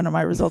coming in? When are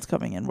my results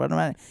coming in?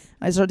 I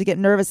started to get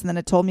nervous, and then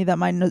it told me that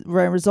my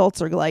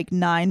results are like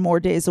 9 more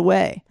days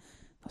away.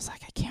 I was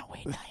like, I can't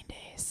wait 9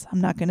 days. I'm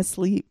not going to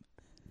sleep.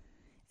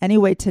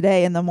 Anyway,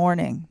 today in the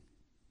morning,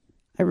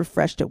 I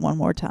refreshed it one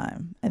more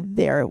time, and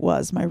there it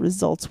was. My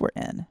results were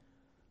in.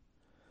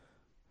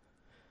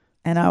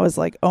 And I was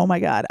like, oh my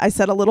God. I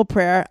said a little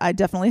prayer. I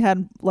definitely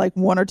had like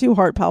 1 or 2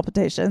 heart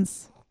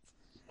palpitations.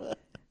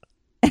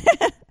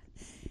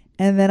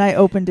 And then I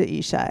opened to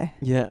Ishai.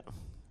 Yeah.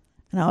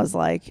 And I was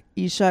like,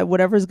 Ishai,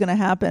 whatever's going to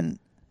happen,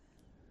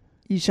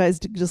 Ishai's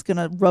just going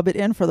to rub it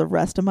in for the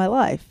rest of my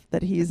life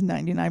that he's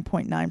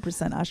 99.9%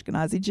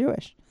 Ashkenazi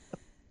Jewish.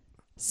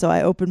 So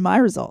I opened my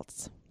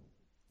results.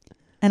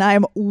 And I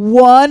am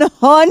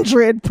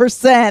 100%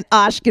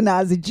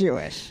 Ashkenazi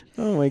Jewish.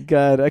 Oh my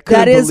God. I couldn't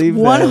That is believe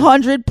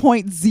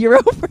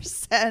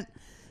 100.0%.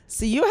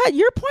 So your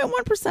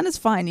 0.1% is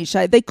fine,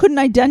 Ishai. They couldn't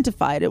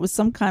identify it. It was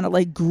some kind of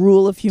like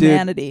gruel of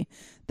humanity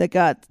that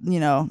got,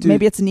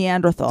 maybe it's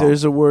Neanderthal.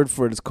 There's a word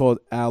for it. It's called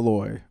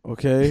alloy.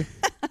 Okay.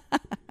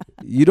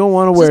 You don't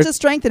want to wear just to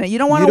strengthen it. You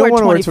don't want to wear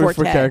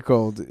 24K. Karat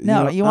gold.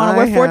 No, you want to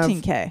wear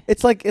 14K.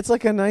 It's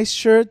like a nice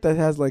shirt that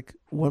has like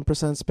 1%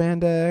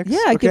 spandex.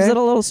 Yeah, it gives it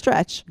a little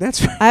stretch.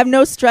 That's right. I have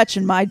no stretch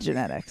in my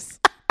genetics.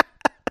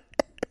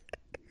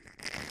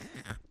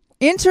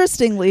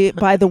 Interestingly,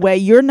 by the way,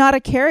 you're not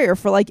a carrier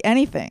for like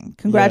anything.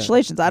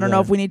 Congratulations. I don't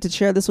know if we need to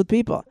share this with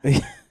people.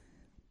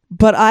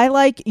 But I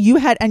like you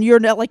had, and you're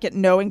not like at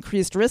no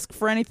increased risk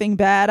for anything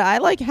bad. I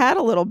like had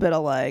a little bit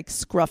of like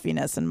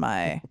scruffiness in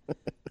my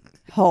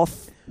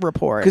health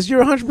report. Because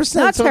you're 100%.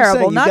 Not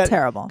terrible, not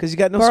terrible. Because you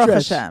got no Baruch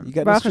stress. Hashem. You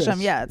got Baruch no stress.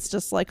 Hashem, yeah, it's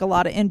just like a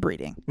lot of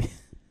inbreeding.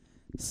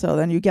 So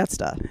then you get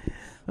stuff.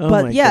 Oh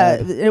but my yeah,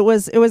 God. it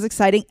was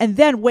exciting. And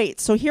then wait,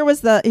 so here was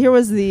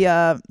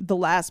the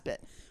last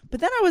bit. But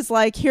then I was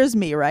like, here's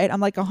me, right? I'm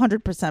like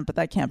 100%, but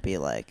that can't be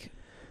like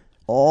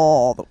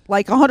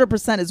like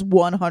 100% is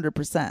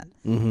 100%.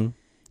 Mm-hmm.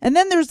 And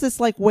then there's this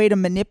like way to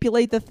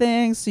manipulate the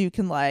thing so you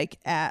can like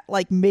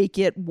make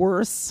it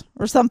worse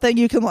or something.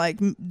 You can like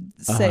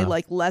say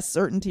like less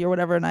certainty or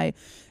whatever. And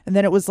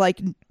then it was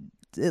like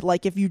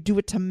if you do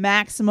it to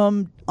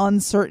maximum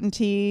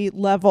uncertainty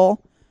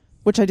level,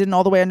 which I didn't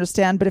all the way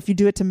understand, but if you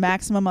do it to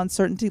maximum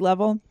uncertainty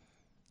level,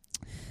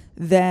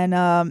 then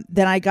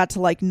I got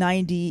to like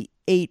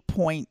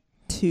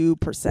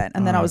 98.2%.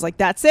 And then I was like,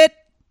 that's it.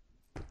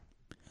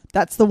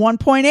 That's the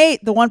 1.8.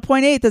 The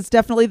 1.8, that's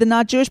definitely the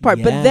not Jewish part.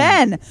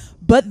 Yeah.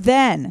 But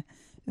then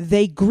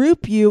they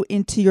group you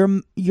into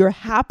your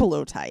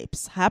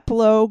haplotypes.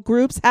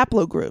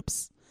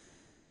 Haplogroups.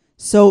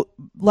 So,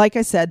 like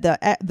I said, the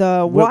Y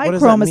what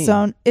does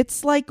chromosome,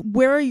 it's like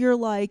where you're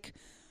like,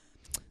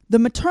 the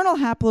maternal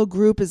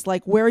haplogroup is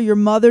like where your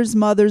mother's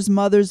mother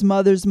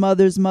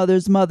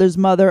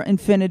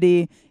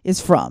infinity is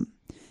from.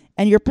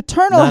 And your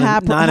paternal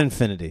not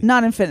infinity.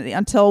 Not infinity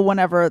until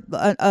whenever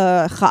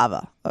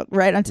Chava,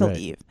 right? Until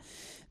Eve.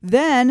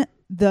 Then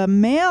the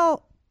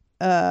male,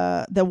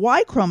 the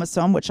Y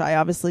chromosome, which I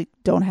obviously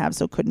don't have,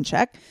 so couldn't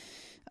check,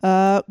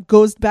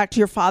 goes back to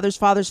your father's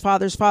hundreds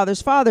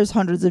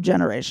of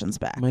generations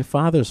back. My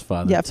father's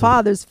father. Yeah, too.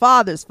 father's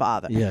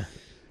father. Yeah.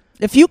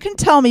 If you can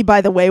tell me,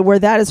 by the way, where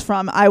that is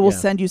from, I will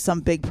send you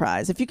some big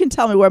prize. If you can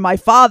tell me where my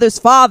father's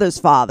father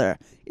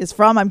is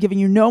from, I'm giving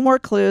you no more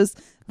clues.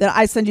 Then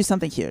I send you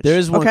something huge. There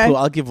is one okay? clue.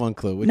 I'll give one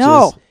clue, which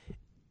No. is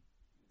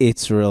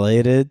it's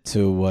related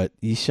to what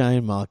Ishai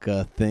and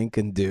Malka think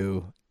and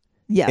do.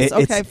 Yes.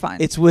 Okay.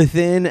 Fine. It's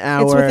within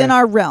our. It's within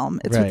our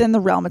realm. It's Right. within the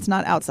realm. It's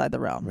not outside the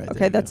realm. Right, there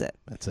okay. you That's go. it.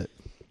 That's it.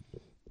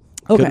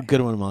 Okay. Good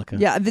one, Malka.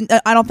 Yeah.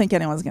 I don't think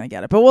anyone's going to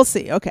get it, but we'll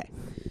see. Okay.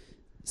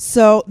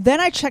 So then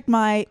I checked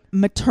my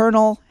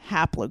maternal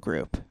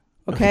haplogroup.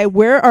 Okay.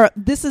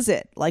 This is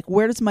it. Like,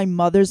 where does my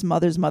mother's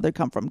mother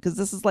come from? Because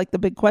this is like the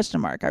big question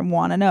mark. I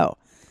want to know.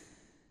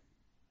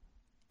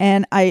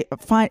 And I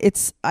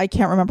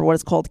can't remember what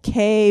it's called.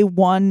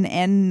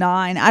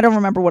 K1N9. I don't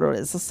remember what it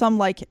is. So some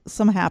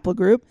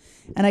haplogroup.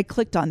 And I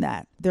clicked on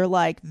that. They're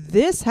like,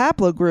 this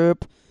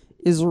haplogroup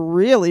is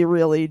really,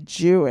 really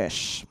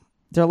Jewish.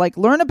 They're like,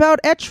 learn about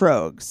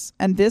etrogs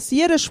and this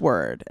Yiddish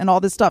word and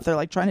all this stuff. They're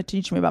like trying to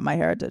teach me about my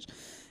heritage.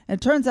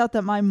 And it turns out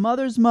that my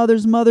mother's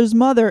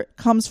mother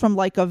comes from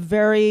like a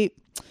very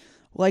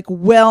like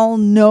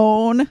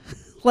well-known,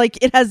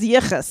 like it has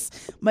yichus.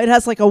 It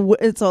has like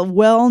it's a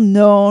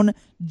well-known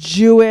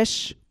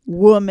Jewish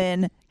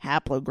woman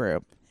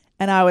haplogroup.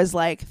 And I was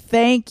like,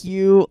 thank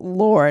you,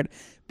 Lord.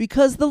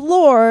 Because the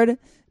Lord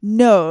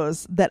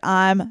knows that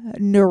I'm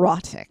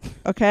neurotic,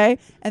 okay?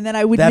 And then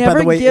I would That, never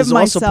by the way, give is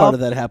also myself part of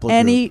that haplogroup.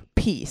 any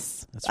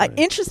peace. That's right.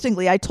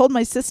 Interestingly, I told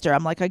my sister,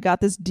 I'm like, I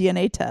got this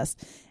DNA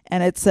test.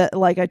 And it's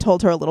like I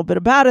told her a little bit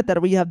about it,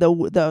 that we have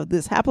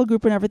this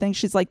haplogroup and everything.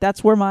 She's like,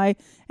 that's where my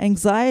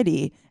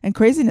anxiety and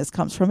craziness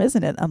comes from,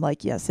 isn't it? I'm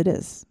like, yes, it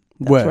is.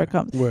 That's where it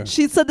comes. Where?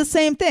 She said the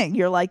same thing.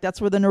 You're like, that's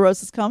where the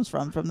neurosis comes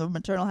from the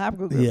maternal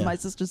haplogroup. Yeah. My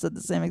sister said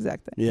the same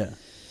exact thing. Yeah.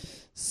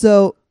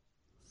 So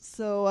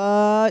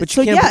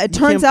it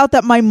turns out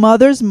that my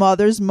mother's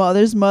mother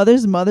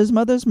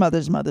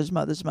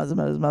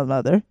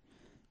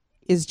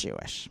is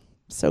Jewish.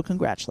 So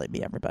congratulate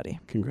me, everybody.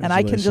 And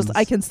I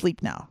can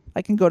sleep now.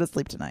 I can go to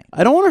sleep tonight.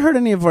 I don't want to hurt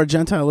any of our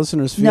Gentile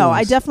listeners' feelings. No,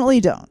 I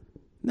definitely don't.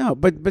 No,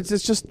 but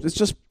it's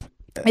just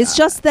It's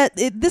just that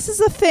this is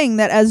a thing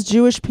that as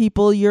Jewish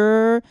people,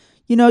 you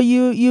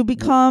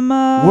become.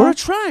 We're a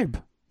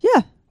tribe.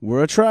 Yeah.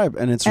 We're a tribe,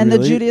 and it's and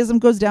really, the Judaism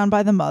goes down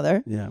by the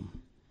mother. Yeah.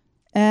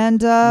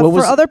 And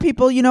for other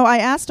people, I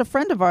asked a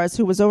friend of ours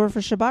who was over for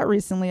Shabbat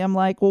recently. I'm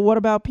like, well, what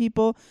about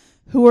people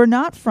who are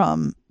not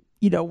from,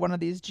 one of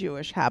these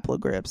Jewish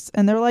haplogroups?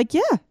 And they're like,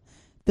 yeah,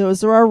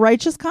 those are our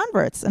righteous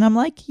converts. And I'm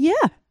like,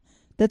 yeah,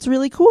 that's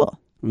really cool.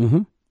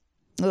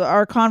 Mm-hmm.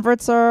 Our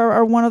converts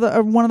are one of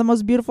the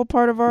most beautiful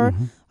part of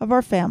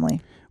our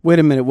family. Wait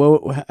a minute.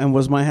 And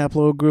was my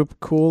haplogroup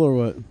cool or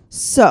what?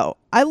 So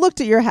I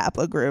looked at your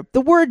haplogroup.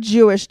 The word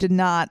Jewish did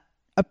not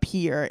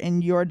appear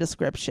in your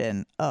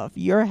description of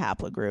your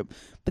haplogroup.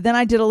 But then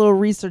I did a little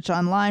research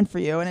online for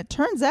you, and it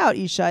turns out,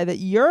 Ishai, that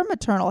your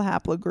maternal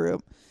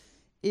haplogroup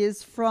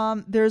is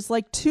from, there's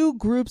like two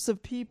groups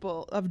of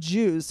people, of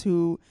Jews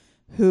who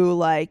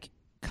like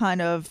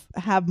kind of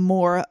have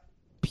more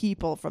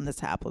people from this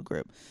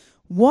haplogroup.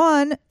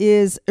 One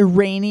is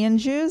Iranian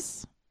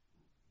Jews,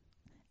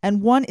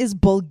 and one is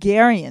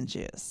Bulgarian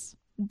Jews.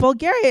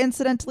 Bulgaria,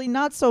 incidentally,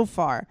 not so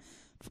far.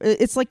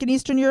 It's like an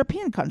Eastern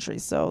European country,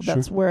 so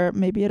that's where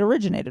maybe it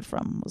originated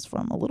from. Was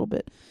from a little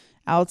bit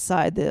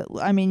outside the.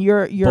 I mean,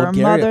 your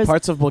mother's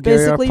parts of Bulgaria.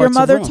 Basically, your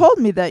mother told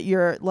me that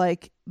you're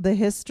like the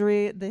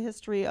history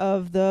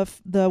of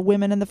the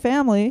women in the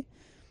family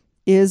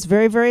is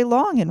very, very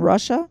long in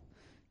Russia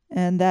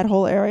and that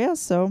whole area.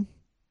 So,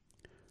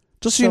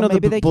 just so you know,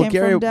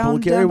 Bulgaria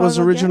was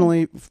by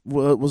originally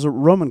was a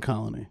Roman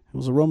colony. It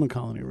was a Roman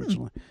colony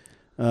originally,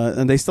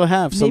 and they still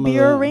have some. Maybe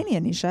you're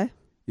Iranian, Ishai.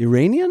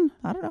 Iranian?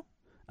 I don't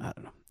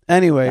know.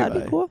 Anyway,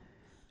 that'd be cool.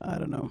 I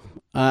don't know.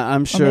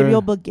 I'm sure. Or maybe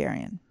you're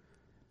Bulgarian.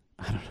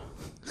 I don't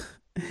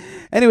know.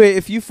 Anyway,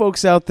 if you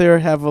folks out there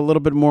have a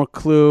little bit more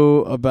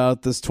clue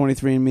about this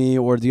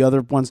 23andMe or the other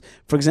ones,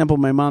 for example,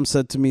 my mom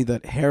said to me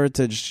that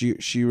Heritage.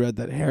 She read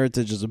that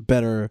Heritage is a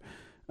better,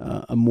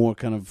 a more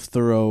kind of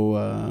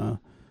thorough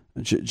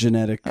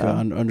genetic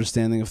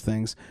understanding of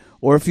things.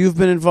 Or if you've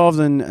been involved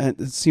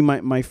in, see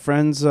my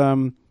friends.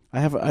 I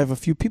have a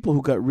few people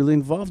who got really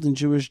involved in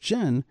Jewish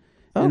Gen.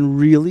 And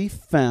really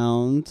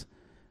found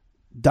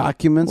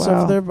documents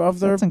of their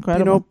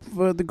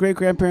the great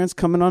grandparents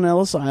coming on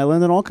Ellis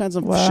Island and all kinds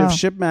of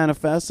ship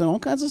manifests and all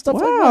kinds of stuff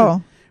like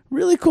that.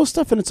 Really cool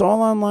stuff, and it's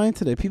all online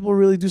today. People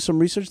really do some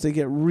research. They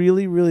get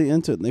really, really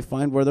into it, and they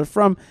find where they're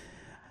from.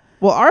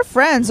 Well, our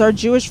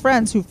Jewish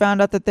friends who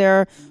found out that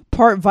they're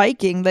part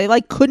Viking, they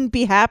like couldn't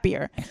be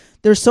happier.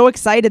 They're so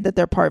excited that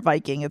they're part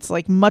Viking. It's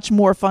like much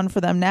more fun for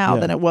them now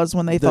than it was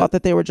when they thought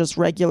that they were just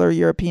regular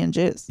European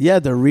Jews. Yeah,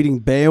 they're reading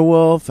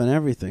Beowulf and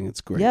everything. It's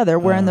great. Yeah, they're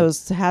wearing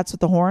those hats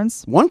with the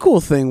horns. One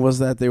cool thing was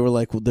that they were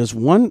like, well, there's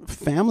one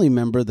family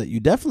member that you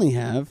definitely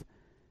have,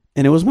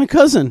 and it was my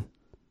cousin.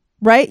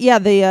 Right? Yeah,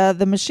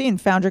 the machine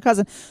found your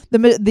cousin.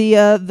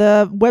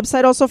 The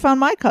website also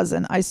found my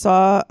cousin. I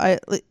saw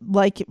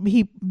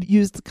he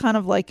used kind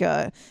of like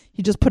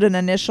he just put an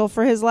initial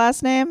for his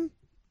last name.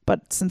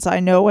 But since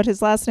I know what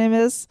his last name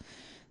is,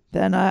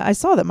 then I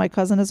saw that my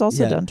cousin has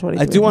also done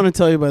 23. I do want to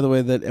tell you, by the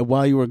way, that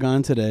while you were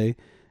gone today,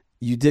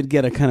 you did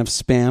get a kind of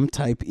spam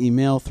type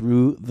email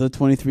through the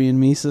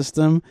 23andMe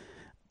system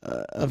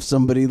of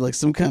somebody like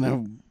some kind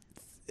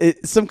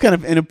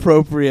of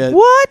inappropriate.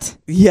 What?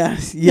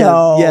 Yes,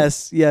 No.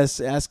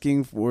 yes,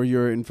 asking for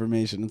your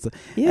information.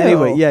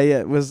 Anyway, yeah,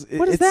 it was.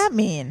 What does that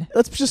mean?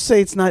 Let's just say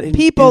it's not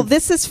people.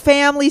 This is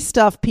family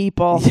stuff,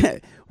 people. Yeah.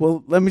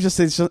 Well, let me just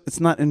say it's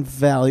not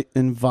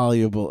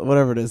invaluable.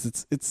 Whatever it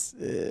is, it's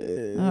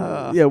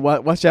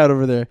watch out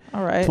over there.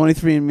 All right.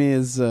 23andMe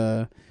is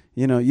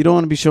you don't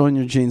want to be showing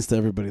your genes to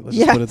everybody. Let's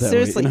just put it that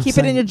seriously, way. keep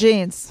it in your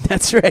jeans.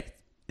 That's right.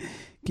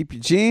 Keep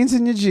your genes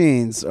in your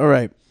jeans. All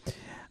right.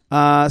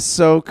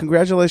 So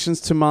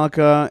congratulations to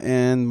Malka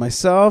and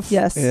myself.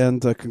 Yes.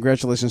 And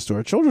congratulations to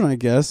our children, I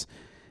guess.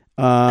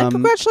 And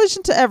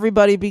congratulations to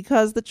everybody,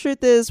 because the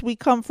truth is we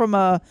come from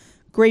a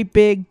great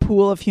big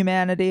pool of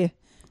humanity.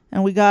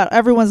 And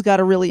everyone's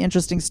got a really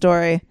interesting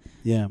story.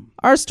 Yeah.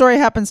 Our story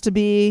happens to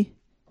be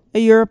a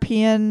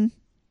European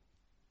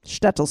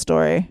shtetl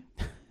story.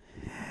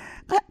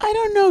 I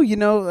don't know.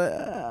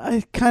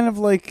 I kind of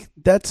like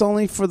that's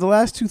only for the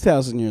last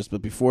 2,000 years.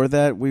 But before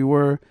that, we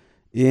were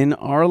in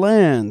our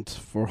land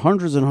for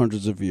hundreds and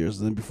hundreds of years.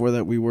 And then before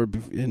that, we were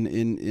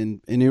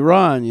in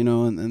Iran,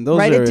 and those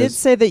areas. Right. It did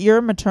say that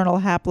your maternal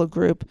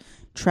haplogroup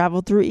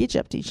traveled through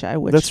Egypt, Ishai,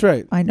 which that's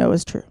right. I know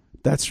is true.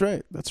 That's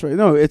right.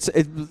 No, it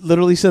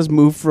literally says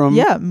move from.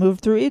 Yeah,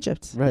 move through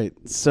Egypt. Right.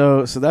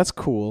 So that's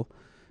cool.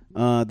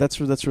 That's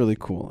really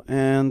cool.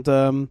 And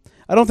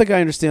I don't think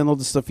I understand all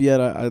this stuff yet.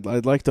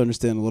 I'd like to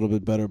understand a little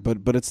bit better,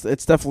 but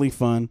it's definitely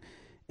fun,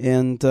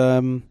 and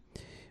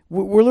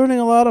we're learning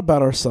a lot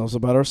about ourselves,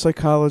 about our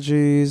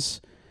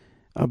psychologies,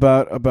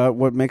 about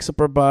what makes up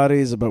our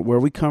bodies, about where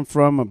we come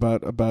from,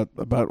 about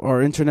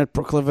our internet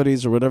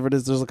proclivities or whatever it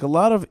is. There's like a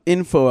lot of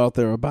info out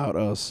there about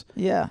us.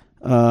 Yeah.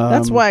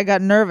 That's why I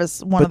got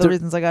nervous. One of the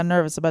reasons I got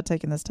nervous about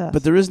taking this test.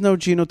 But there is no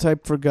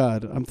genotype for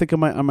God. I'm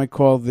thinking I might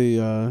call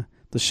the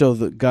show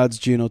God's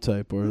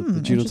Genotype or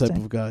the Genotype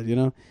of God.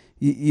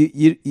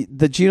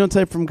 the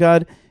genotype from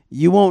God,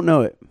 you won't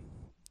know it.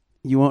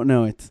 You won't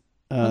know it.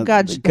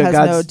 God has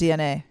no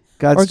DNA.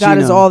 God's or God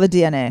genome. is all the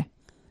DNA.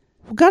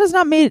 God has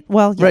not made.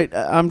 Well, yeah. Right.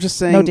 I'm just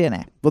saying. No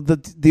DNA. Well,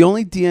 the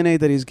only DNA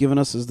that He's given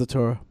us is the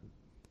Torah.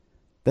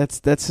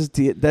 That's his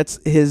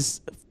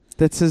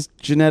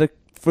genetic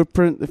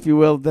footprint, if you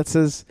will. That's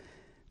his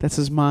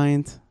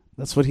mind.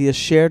 That's what He has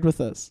shared with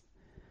us.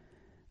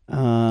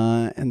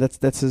 And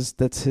that's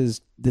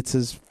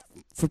his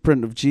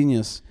footprint of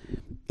genius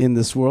in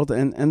this world,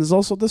 and there's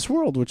also this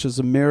world, which is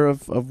a mirror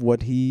of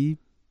what He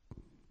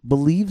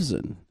believes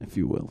in, if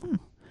you will,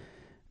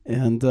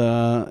 and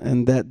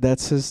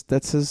that's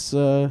his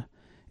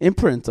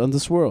imprint on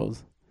this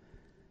world,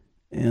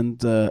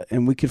 and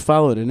we could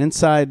follow it, and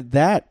inside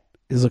that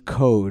is a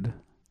code.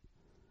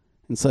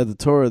 Inside the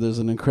Torah, there's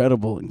an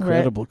incredible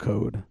Right.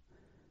 code,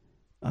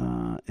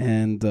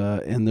 and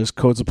there's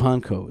codes upon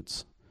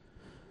codes.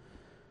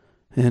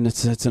 And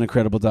it's an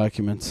incredible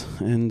document.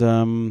 And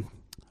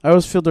I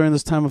always feel during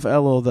this time of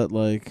Elul that,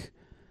 like,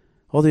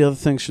 all the other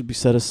things should be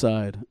set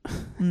aside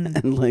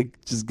and, like,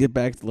 just get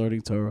back to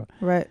learning Torah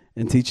Right.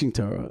 and teaching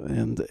Torah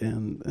and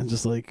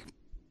just, like,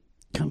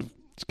 kind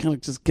of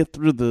just get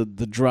through the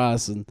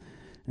dross and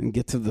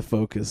get to the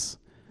focus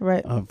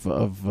Right.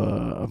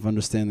 of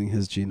understanding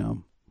His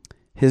genome.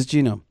 His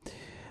genome.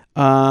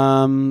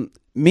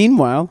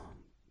 Meanwhile,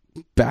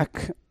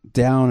 back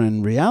down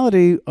in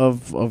reality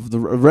of the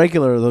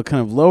regular, the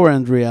kind of lower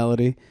end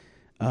reality,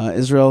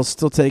 Israel's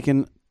still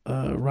taking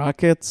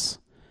rockets,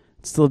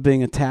 still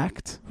being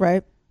attacked.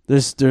 Right.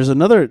 There's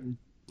another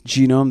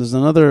genome. There's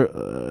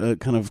another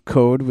kind of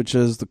code, which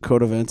is the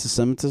code of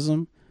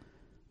anti-Semitism,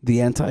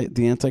 the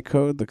anti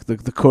code,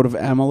 the code of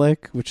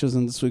Amalek, which is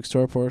in this week's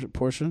Torah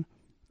portion.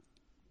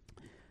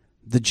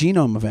 The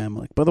genome of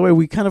Amalek. By the way,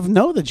 we kind of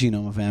know the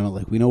genome of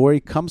Amalek. We know where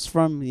he comes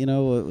from. You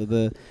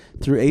know,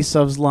 through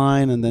Esav's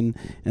line, and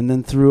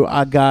then through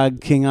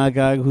Agag, King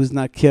Agag, who's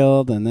not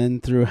killed, and then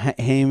through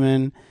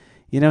Haman.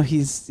 You know,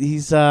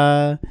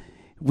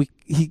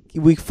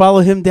 we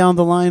follow him down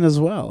the line as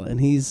well, and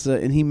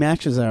he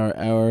matches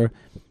our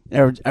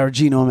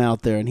genome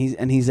out there,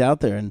 and he's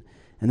out there, and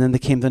then they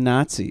came the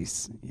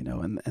Nazis, you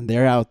know, and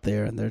they're out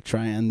there, and they're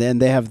trying, and then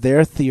they have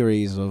their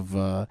theories of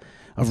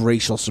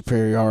racial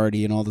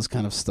superiority and all this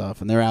kind of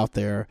stuff, and they're out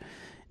there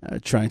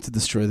trying to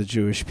destroy the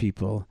Jewish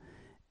people,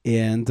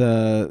 and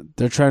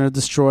they're trying to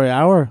destroy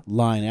our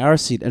line, our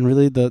seed, and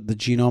really the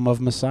genome of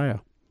Messiah.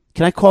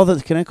 Can I call the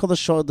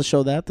show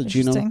that the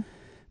genome?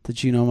 The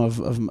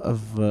genome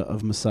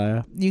of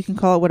Messiah. You can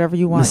call it whatever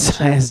you want.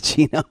 Messiah's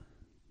genome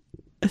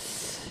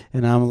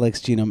and Amalek's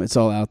genome. It's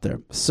all out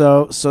there.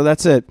 So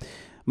that's it.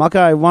 Malka,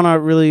 I want to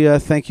really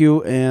thank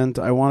you, and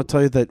I want to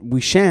tell you that we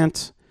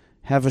shan't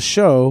have a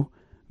show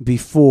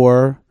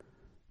before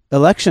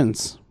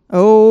elections.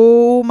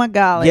 Oh my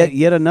golly!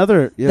 Yet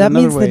another. That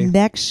means way. the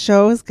next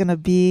show is going to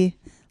be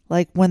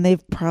like when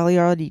they've probably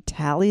already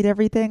tallied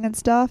everything and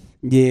stuff.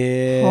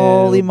 Yeah.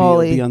 Holy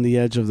moly! Be on the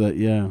edge of that.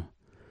 Yeah.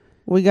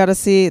 We got to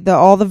see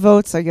all the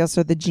votes, I guess,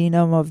 are the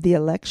genome of the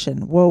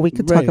election. Well, we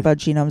could talk Right. about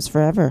genomes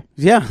forever.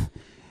 Yeah.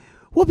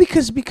 Well,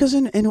 because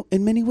in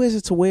many ways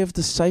it's a way of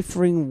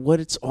deciphering what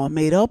it's all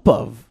made up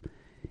of.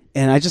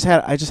 And I just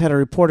had a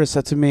reporter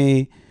said to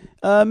me,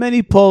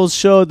 many polls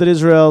showed that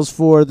Israel's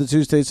for the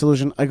two-state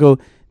solution. I go,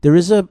 there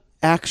is a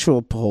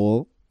actual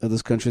poll of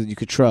this country that you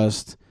could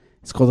trust.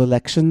 It's called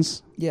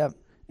elections. Yeah.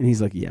 And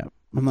he's like, yeah.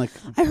 I'm like,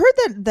 I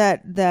heard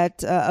that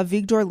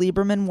Avigdor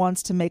Lieberman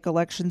wants to make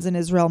elections in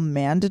Israel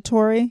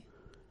mandatory.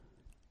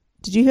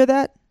 Did you hear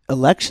that?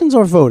 elections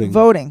or voting?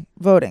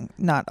 Voting,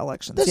 not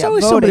elections. There's yeah,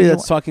 always voting. somebody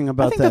that's talking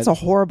about that. I think that's a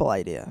horrible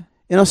idea.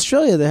 In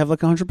Australia, they have like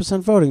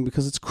 100% voting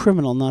because it's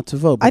criminal not to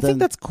vote. But I then, think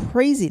that's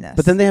craziness.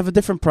 But then they have a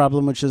different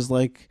problem, which is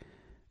like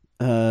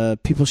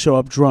people show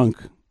up drunk.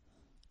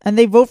 And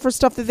they vote for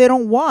stuff that they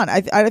don't want.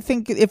 I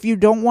think if you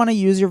don't want to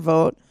use your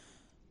vote,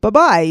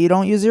 bye-bye. You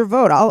don't use your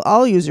vote.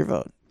 I'll use your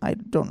vote. I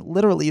don't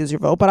literally use your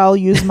vote, but I'll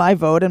use my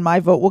vote, and my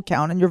vote will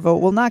count, and your vote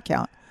will not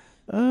count.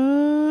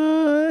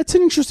 It's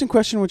an interesting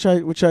question, which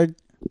I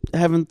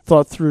haven't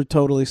thought through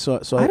totally.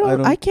 So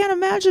I can't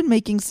imagine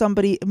making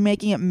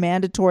it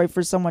mandatory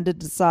for someone to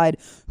decide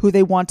who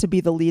they want to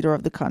be the leader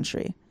of the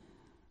country.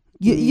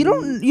 You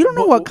don't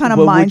know what kind of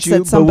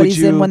mindset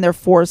somebody's in when they're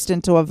forced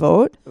into a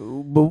vote.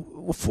 But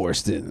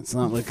forced in. It's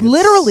not like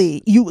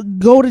literally you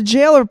go to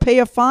jail or pay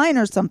a fine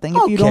or something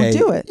if you don't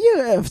do it.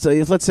 Yeah,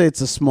 if let's say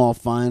it's a small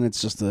fine,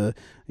 it's just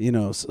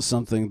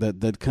something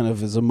that kind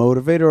of is a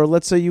motivator. Or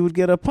let's say you would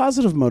get a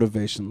positive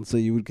motivation. Let's say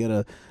you would get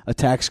a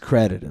tax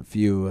credit if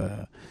you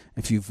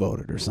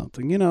voted or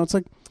something. It's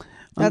like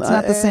that's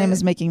not the same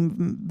as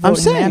making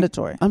voting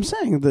mandatory. I'm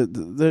saying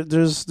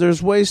that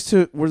there's ways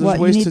to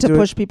you need to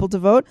push people to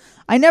vote.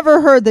 I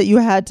never heard that you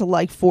had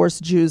to force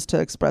Jews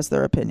to express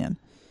their opinion.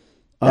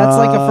 That's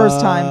like a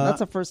first time. That's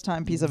a first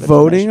time piece of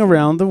voting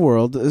around the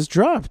world is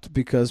dropped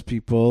because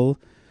people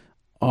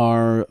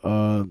are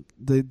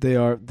they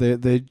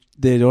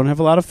don't have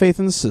a lot of faith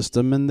in the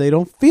system and they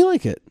don't feel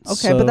like it.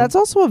 Okay, but that's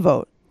also a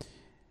vote.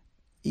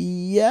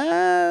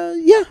 Yeah.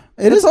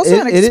 It's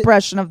also an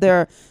expression of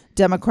their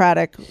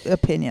democratic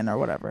opinion or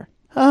whatever?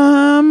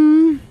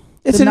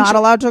 It's They're not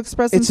allowed to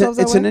express It's themselves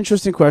that it's way? an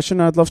interesting question.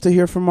 I'd love to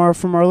hear from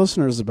our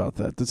listeners about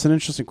that. That's an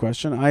interesting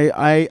question.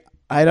 I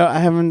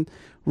haven't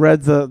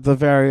read the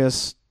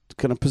various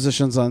kind of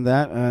positions on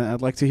that.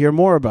 I'd like to hear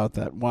more about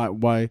that.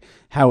 Why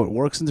how it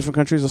works in different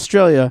countries.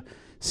 Australia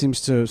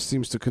seems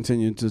to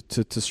continue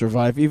to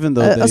survive, even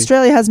though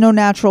Australia has no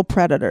natural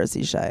predators,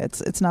 Isha.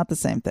 It's not the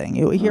same thing.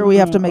 Here we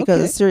have to make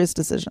okay. serious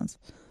decisions.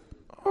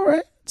 all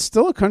right, it's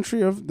still a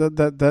country of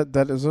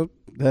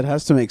that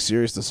has to make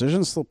serious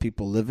decisions. Still,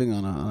 people living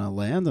on a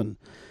land and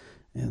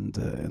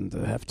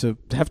have to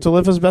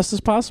live as best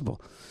as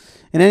possible.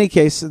 In any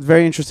case, a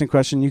very interesting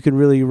question. You can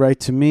really write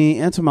to me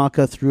and to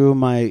Malka through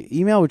my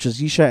email, which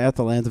is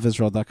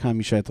yishai@thelandofisrael.com,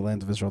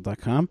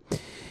 yishai@thelandofisrael.com.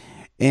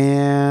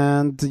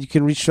 And you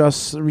can reach out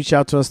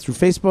to us through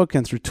Facebook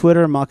and through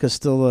Twitter. Malka's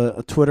still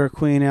a Twitter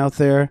queen out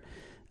there,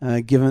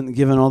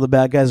 giving all the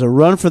bad guys a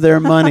run for their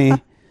money.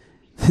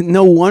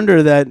 No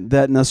wonder that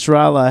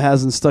Nasrallah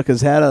hasn't stuck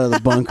his head out of the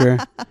bunker.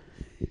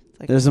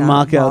 Like, There's a not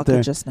Malka out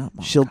there. Just not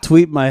Malka. She'll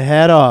tweet my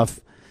head off.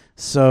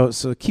 So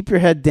keep your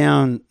head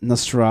down,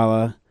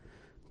 Nasrallah,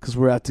 because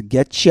we're out to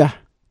get ya.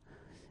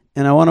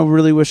 And I want to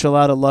really wish a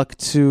lot of luck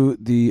to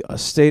the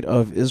state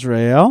of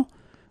Israel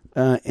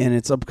in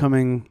its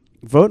upcoming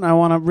vote. And I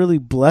want to really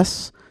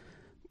bless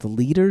the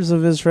leaders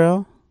of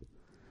Israel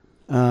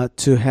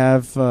to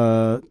have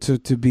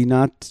to be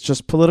not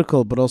just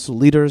political, but also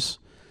leaders,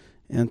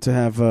 and to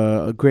have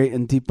a great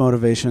and deep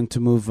motivation to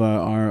move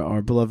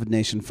our beloved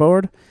nation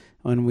forward.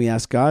 And we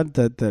ask God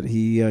that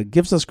He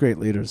gives us great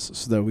leaders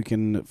so that we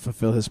can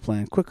fulfill His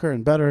plan quicker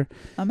and better,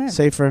 Amen.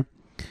 safer,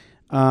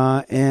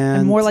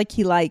 and more like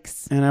He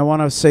likes. And I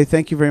want to say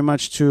thank you very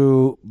much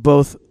to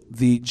both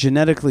the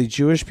genetically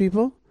Jewish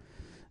people,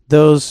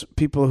 those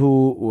people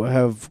who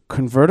have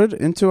converted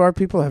into our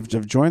people, have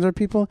joined our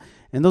people,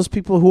 and those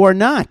people who are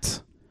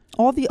not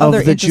All the of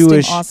other the interesting,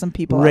 Jewish awesome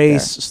people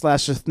race /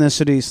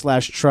 ethnicity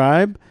 /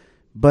 tribe,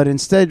 but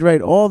instead,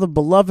 right, all the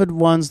beloved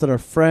ones that are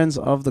friends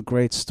of the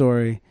great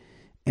story.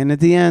 And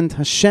at the end,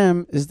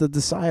 Hashem is the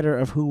decider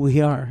of who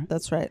we are.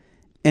 That's right.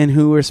 And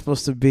who we're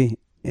supposed to be.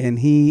 And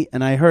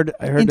I heard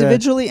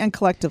Individually and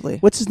collectively.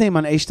 What's his name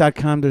on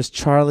H.com? There's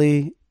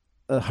Charlie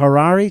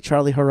Harari,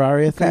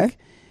 I think.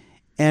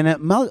 And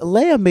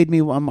Leah made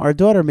me, our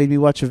daughter made me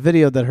watch a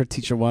video that her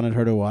teacher wanted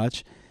her to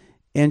watch.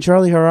 And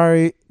Charlie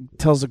Harari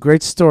tells a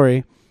great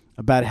story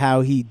about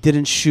how he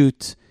didn't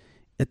shoot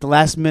at the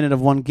last minute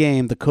of one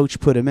game. The coach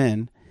put him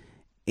in,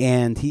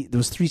 and there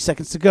was 3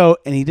 seconds to go,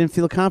 and he didn't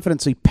feel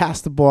confident, so he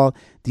passed the ball.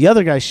 The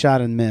other guy shot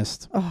and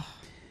missed. Oh.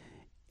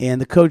 And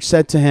the coach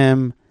said to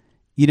him,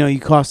 you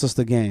cost us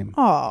the game.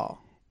 Oh.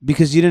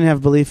 Because you didn't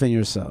have belief in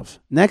yourself.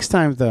 Next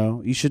time,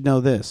 though, you should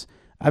know this.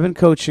 I've been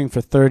coaching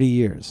for 30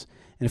 years.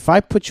 And if I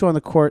put you on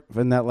the court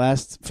for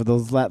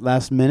those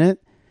last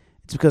minute,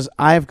 it's because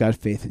I've got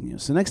faith in you.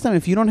 So next time,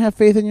 if you don't have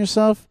faith in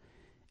yourself,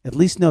 at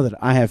least know that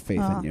I have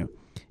faith in you.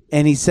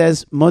 And he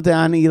says,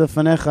 "Moda'ani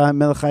lefanecha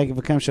melechai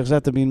v'kam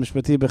shechzata bin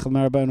mishpati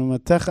bechemla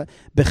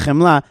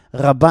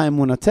rabba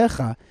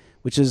emunatecha,"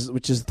 which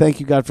is thank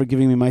you, God, for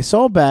giving me my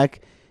soul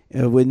back.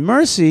 With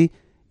mercy,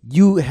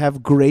 you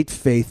have great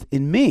faith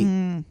in me.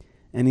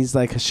 And he's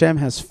like, Hashem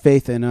has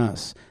faith in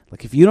us.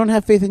 Like, if you don't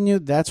have faith in you,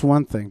 that's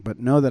one thing. But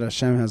know that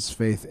Hashem has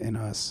faith in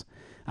us.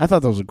 I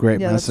thought that was a great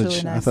message. That's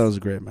really nice. I thought it was a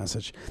great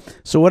message.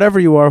 So whatever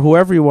you are,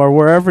 whoever you are,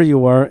 wherever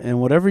you are,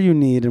 and whatever you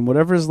need, and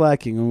whatever is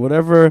lacking, and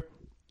whatever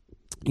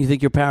you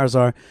think your powers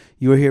are,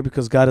 you are here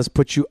because God has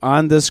put you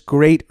on this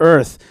great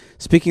earth.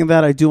 Speaking of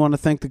that, I do want to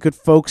thank the good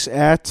folks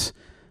at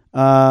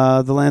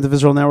the Land of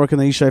Israel Network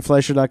and the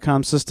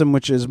YishaiFleischer.com system,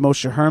 which is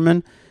Moshe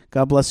Herman.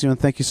 God bless you, and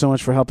thank you so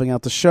much for helping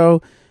out the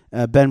show.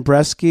 Ben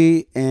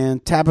Bresky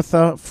and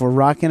Tabitha for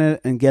rocking it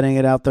and getting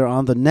it out there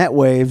on the net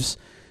waves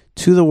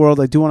to the world.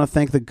 I do want to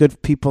thank the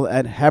good people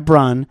at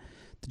Hebron,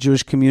 the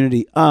Jewish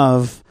community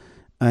of,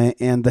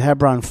 and the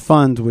Hebron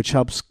Fund, which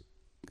helps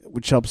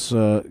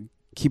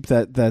keep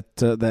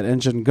that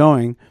engine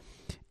going.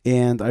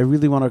 And I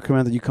really want to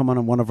recommend that you come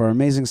on one of our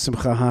amazing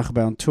Simcha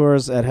Hachbound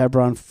tours at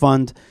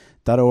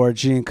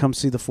HebronFund.org and come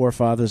see the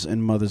forefathers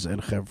and mothers in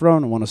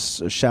Hebron. I want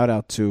to shout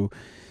out to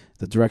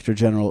the Director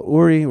General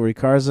Uri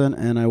Karzan,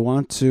 and I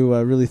want to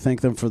really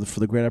thank them for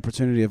the great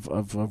opportunity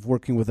of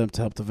working with them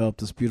to help develop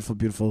this beautiful,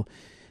 beautiful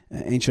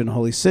ancient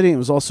holy city. It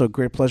was also a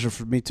great pleasure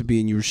for me to be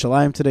in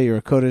Yerushalayim today. You're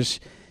a Kodesh.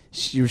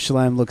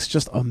 Yerushalayim looks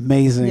just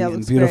amazing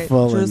and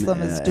beautiful. Great.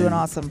 Jerusalem is doing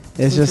awesome.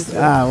 It's just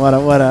what a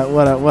light!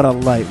 What a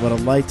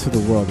light to the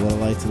world! What a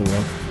light to the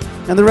world!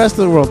 And the rest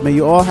of the world, may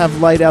you all have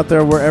light out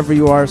there wherever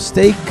you are.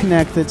 Stay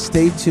connected,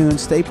 stay tuned,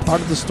 stay part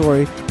of the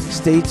story.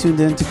 Stay tuned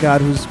in to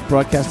God, who's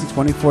broadcasting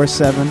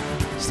 24/7.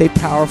 Stay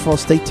powerful,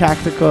 stay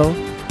tactical.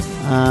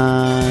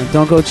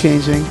 Don't go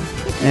changing.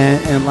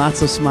 And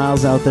lots of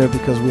smiles out there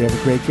because we have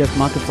a great gift.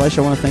 Malka Fleisch,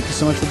 I want to thank you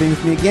so much for being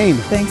with me again.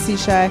 Thanks,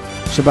 Yishai.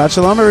 Shabbat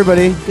Shalom,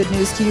 everybody. Good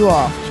news to you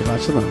all.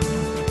 Shabbat Shalom.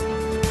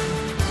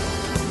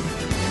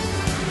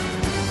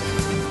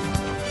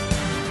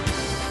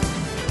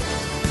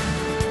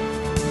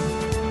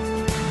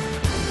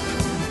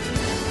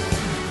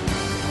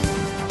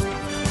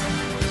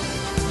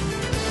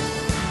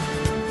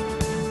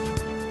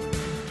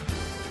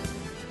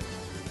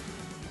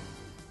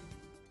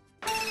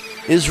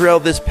 Israel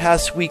this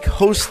past week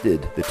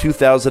hosted the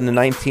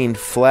 2019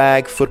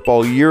 Flag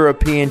Football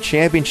European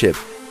Championship.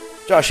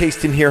 Josh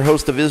Haston here,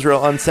 host of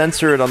Israel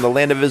Uncensored on the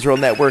Land of Israel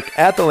Network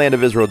at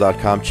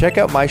thelandofisrael.com. Check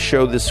out my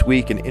show this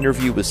week, an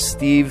interview with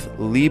Steve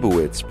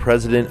Leibowitz,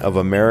 president of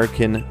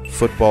American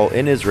Football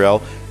in Israel.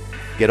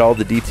 Get all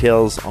the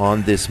details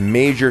on this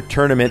major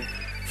tournament,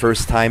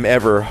 first time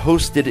ever,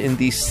 hosted in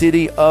the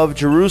city of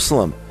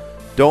Jerusalem.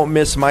 Don't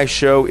miss my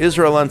show,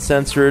 Israel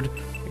Uncensored.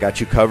 I got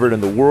you covered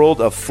in the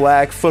world of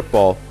flag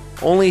football,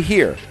 only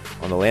here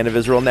on the Land of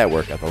Israel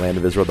Network at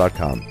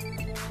thelandofisrael.com.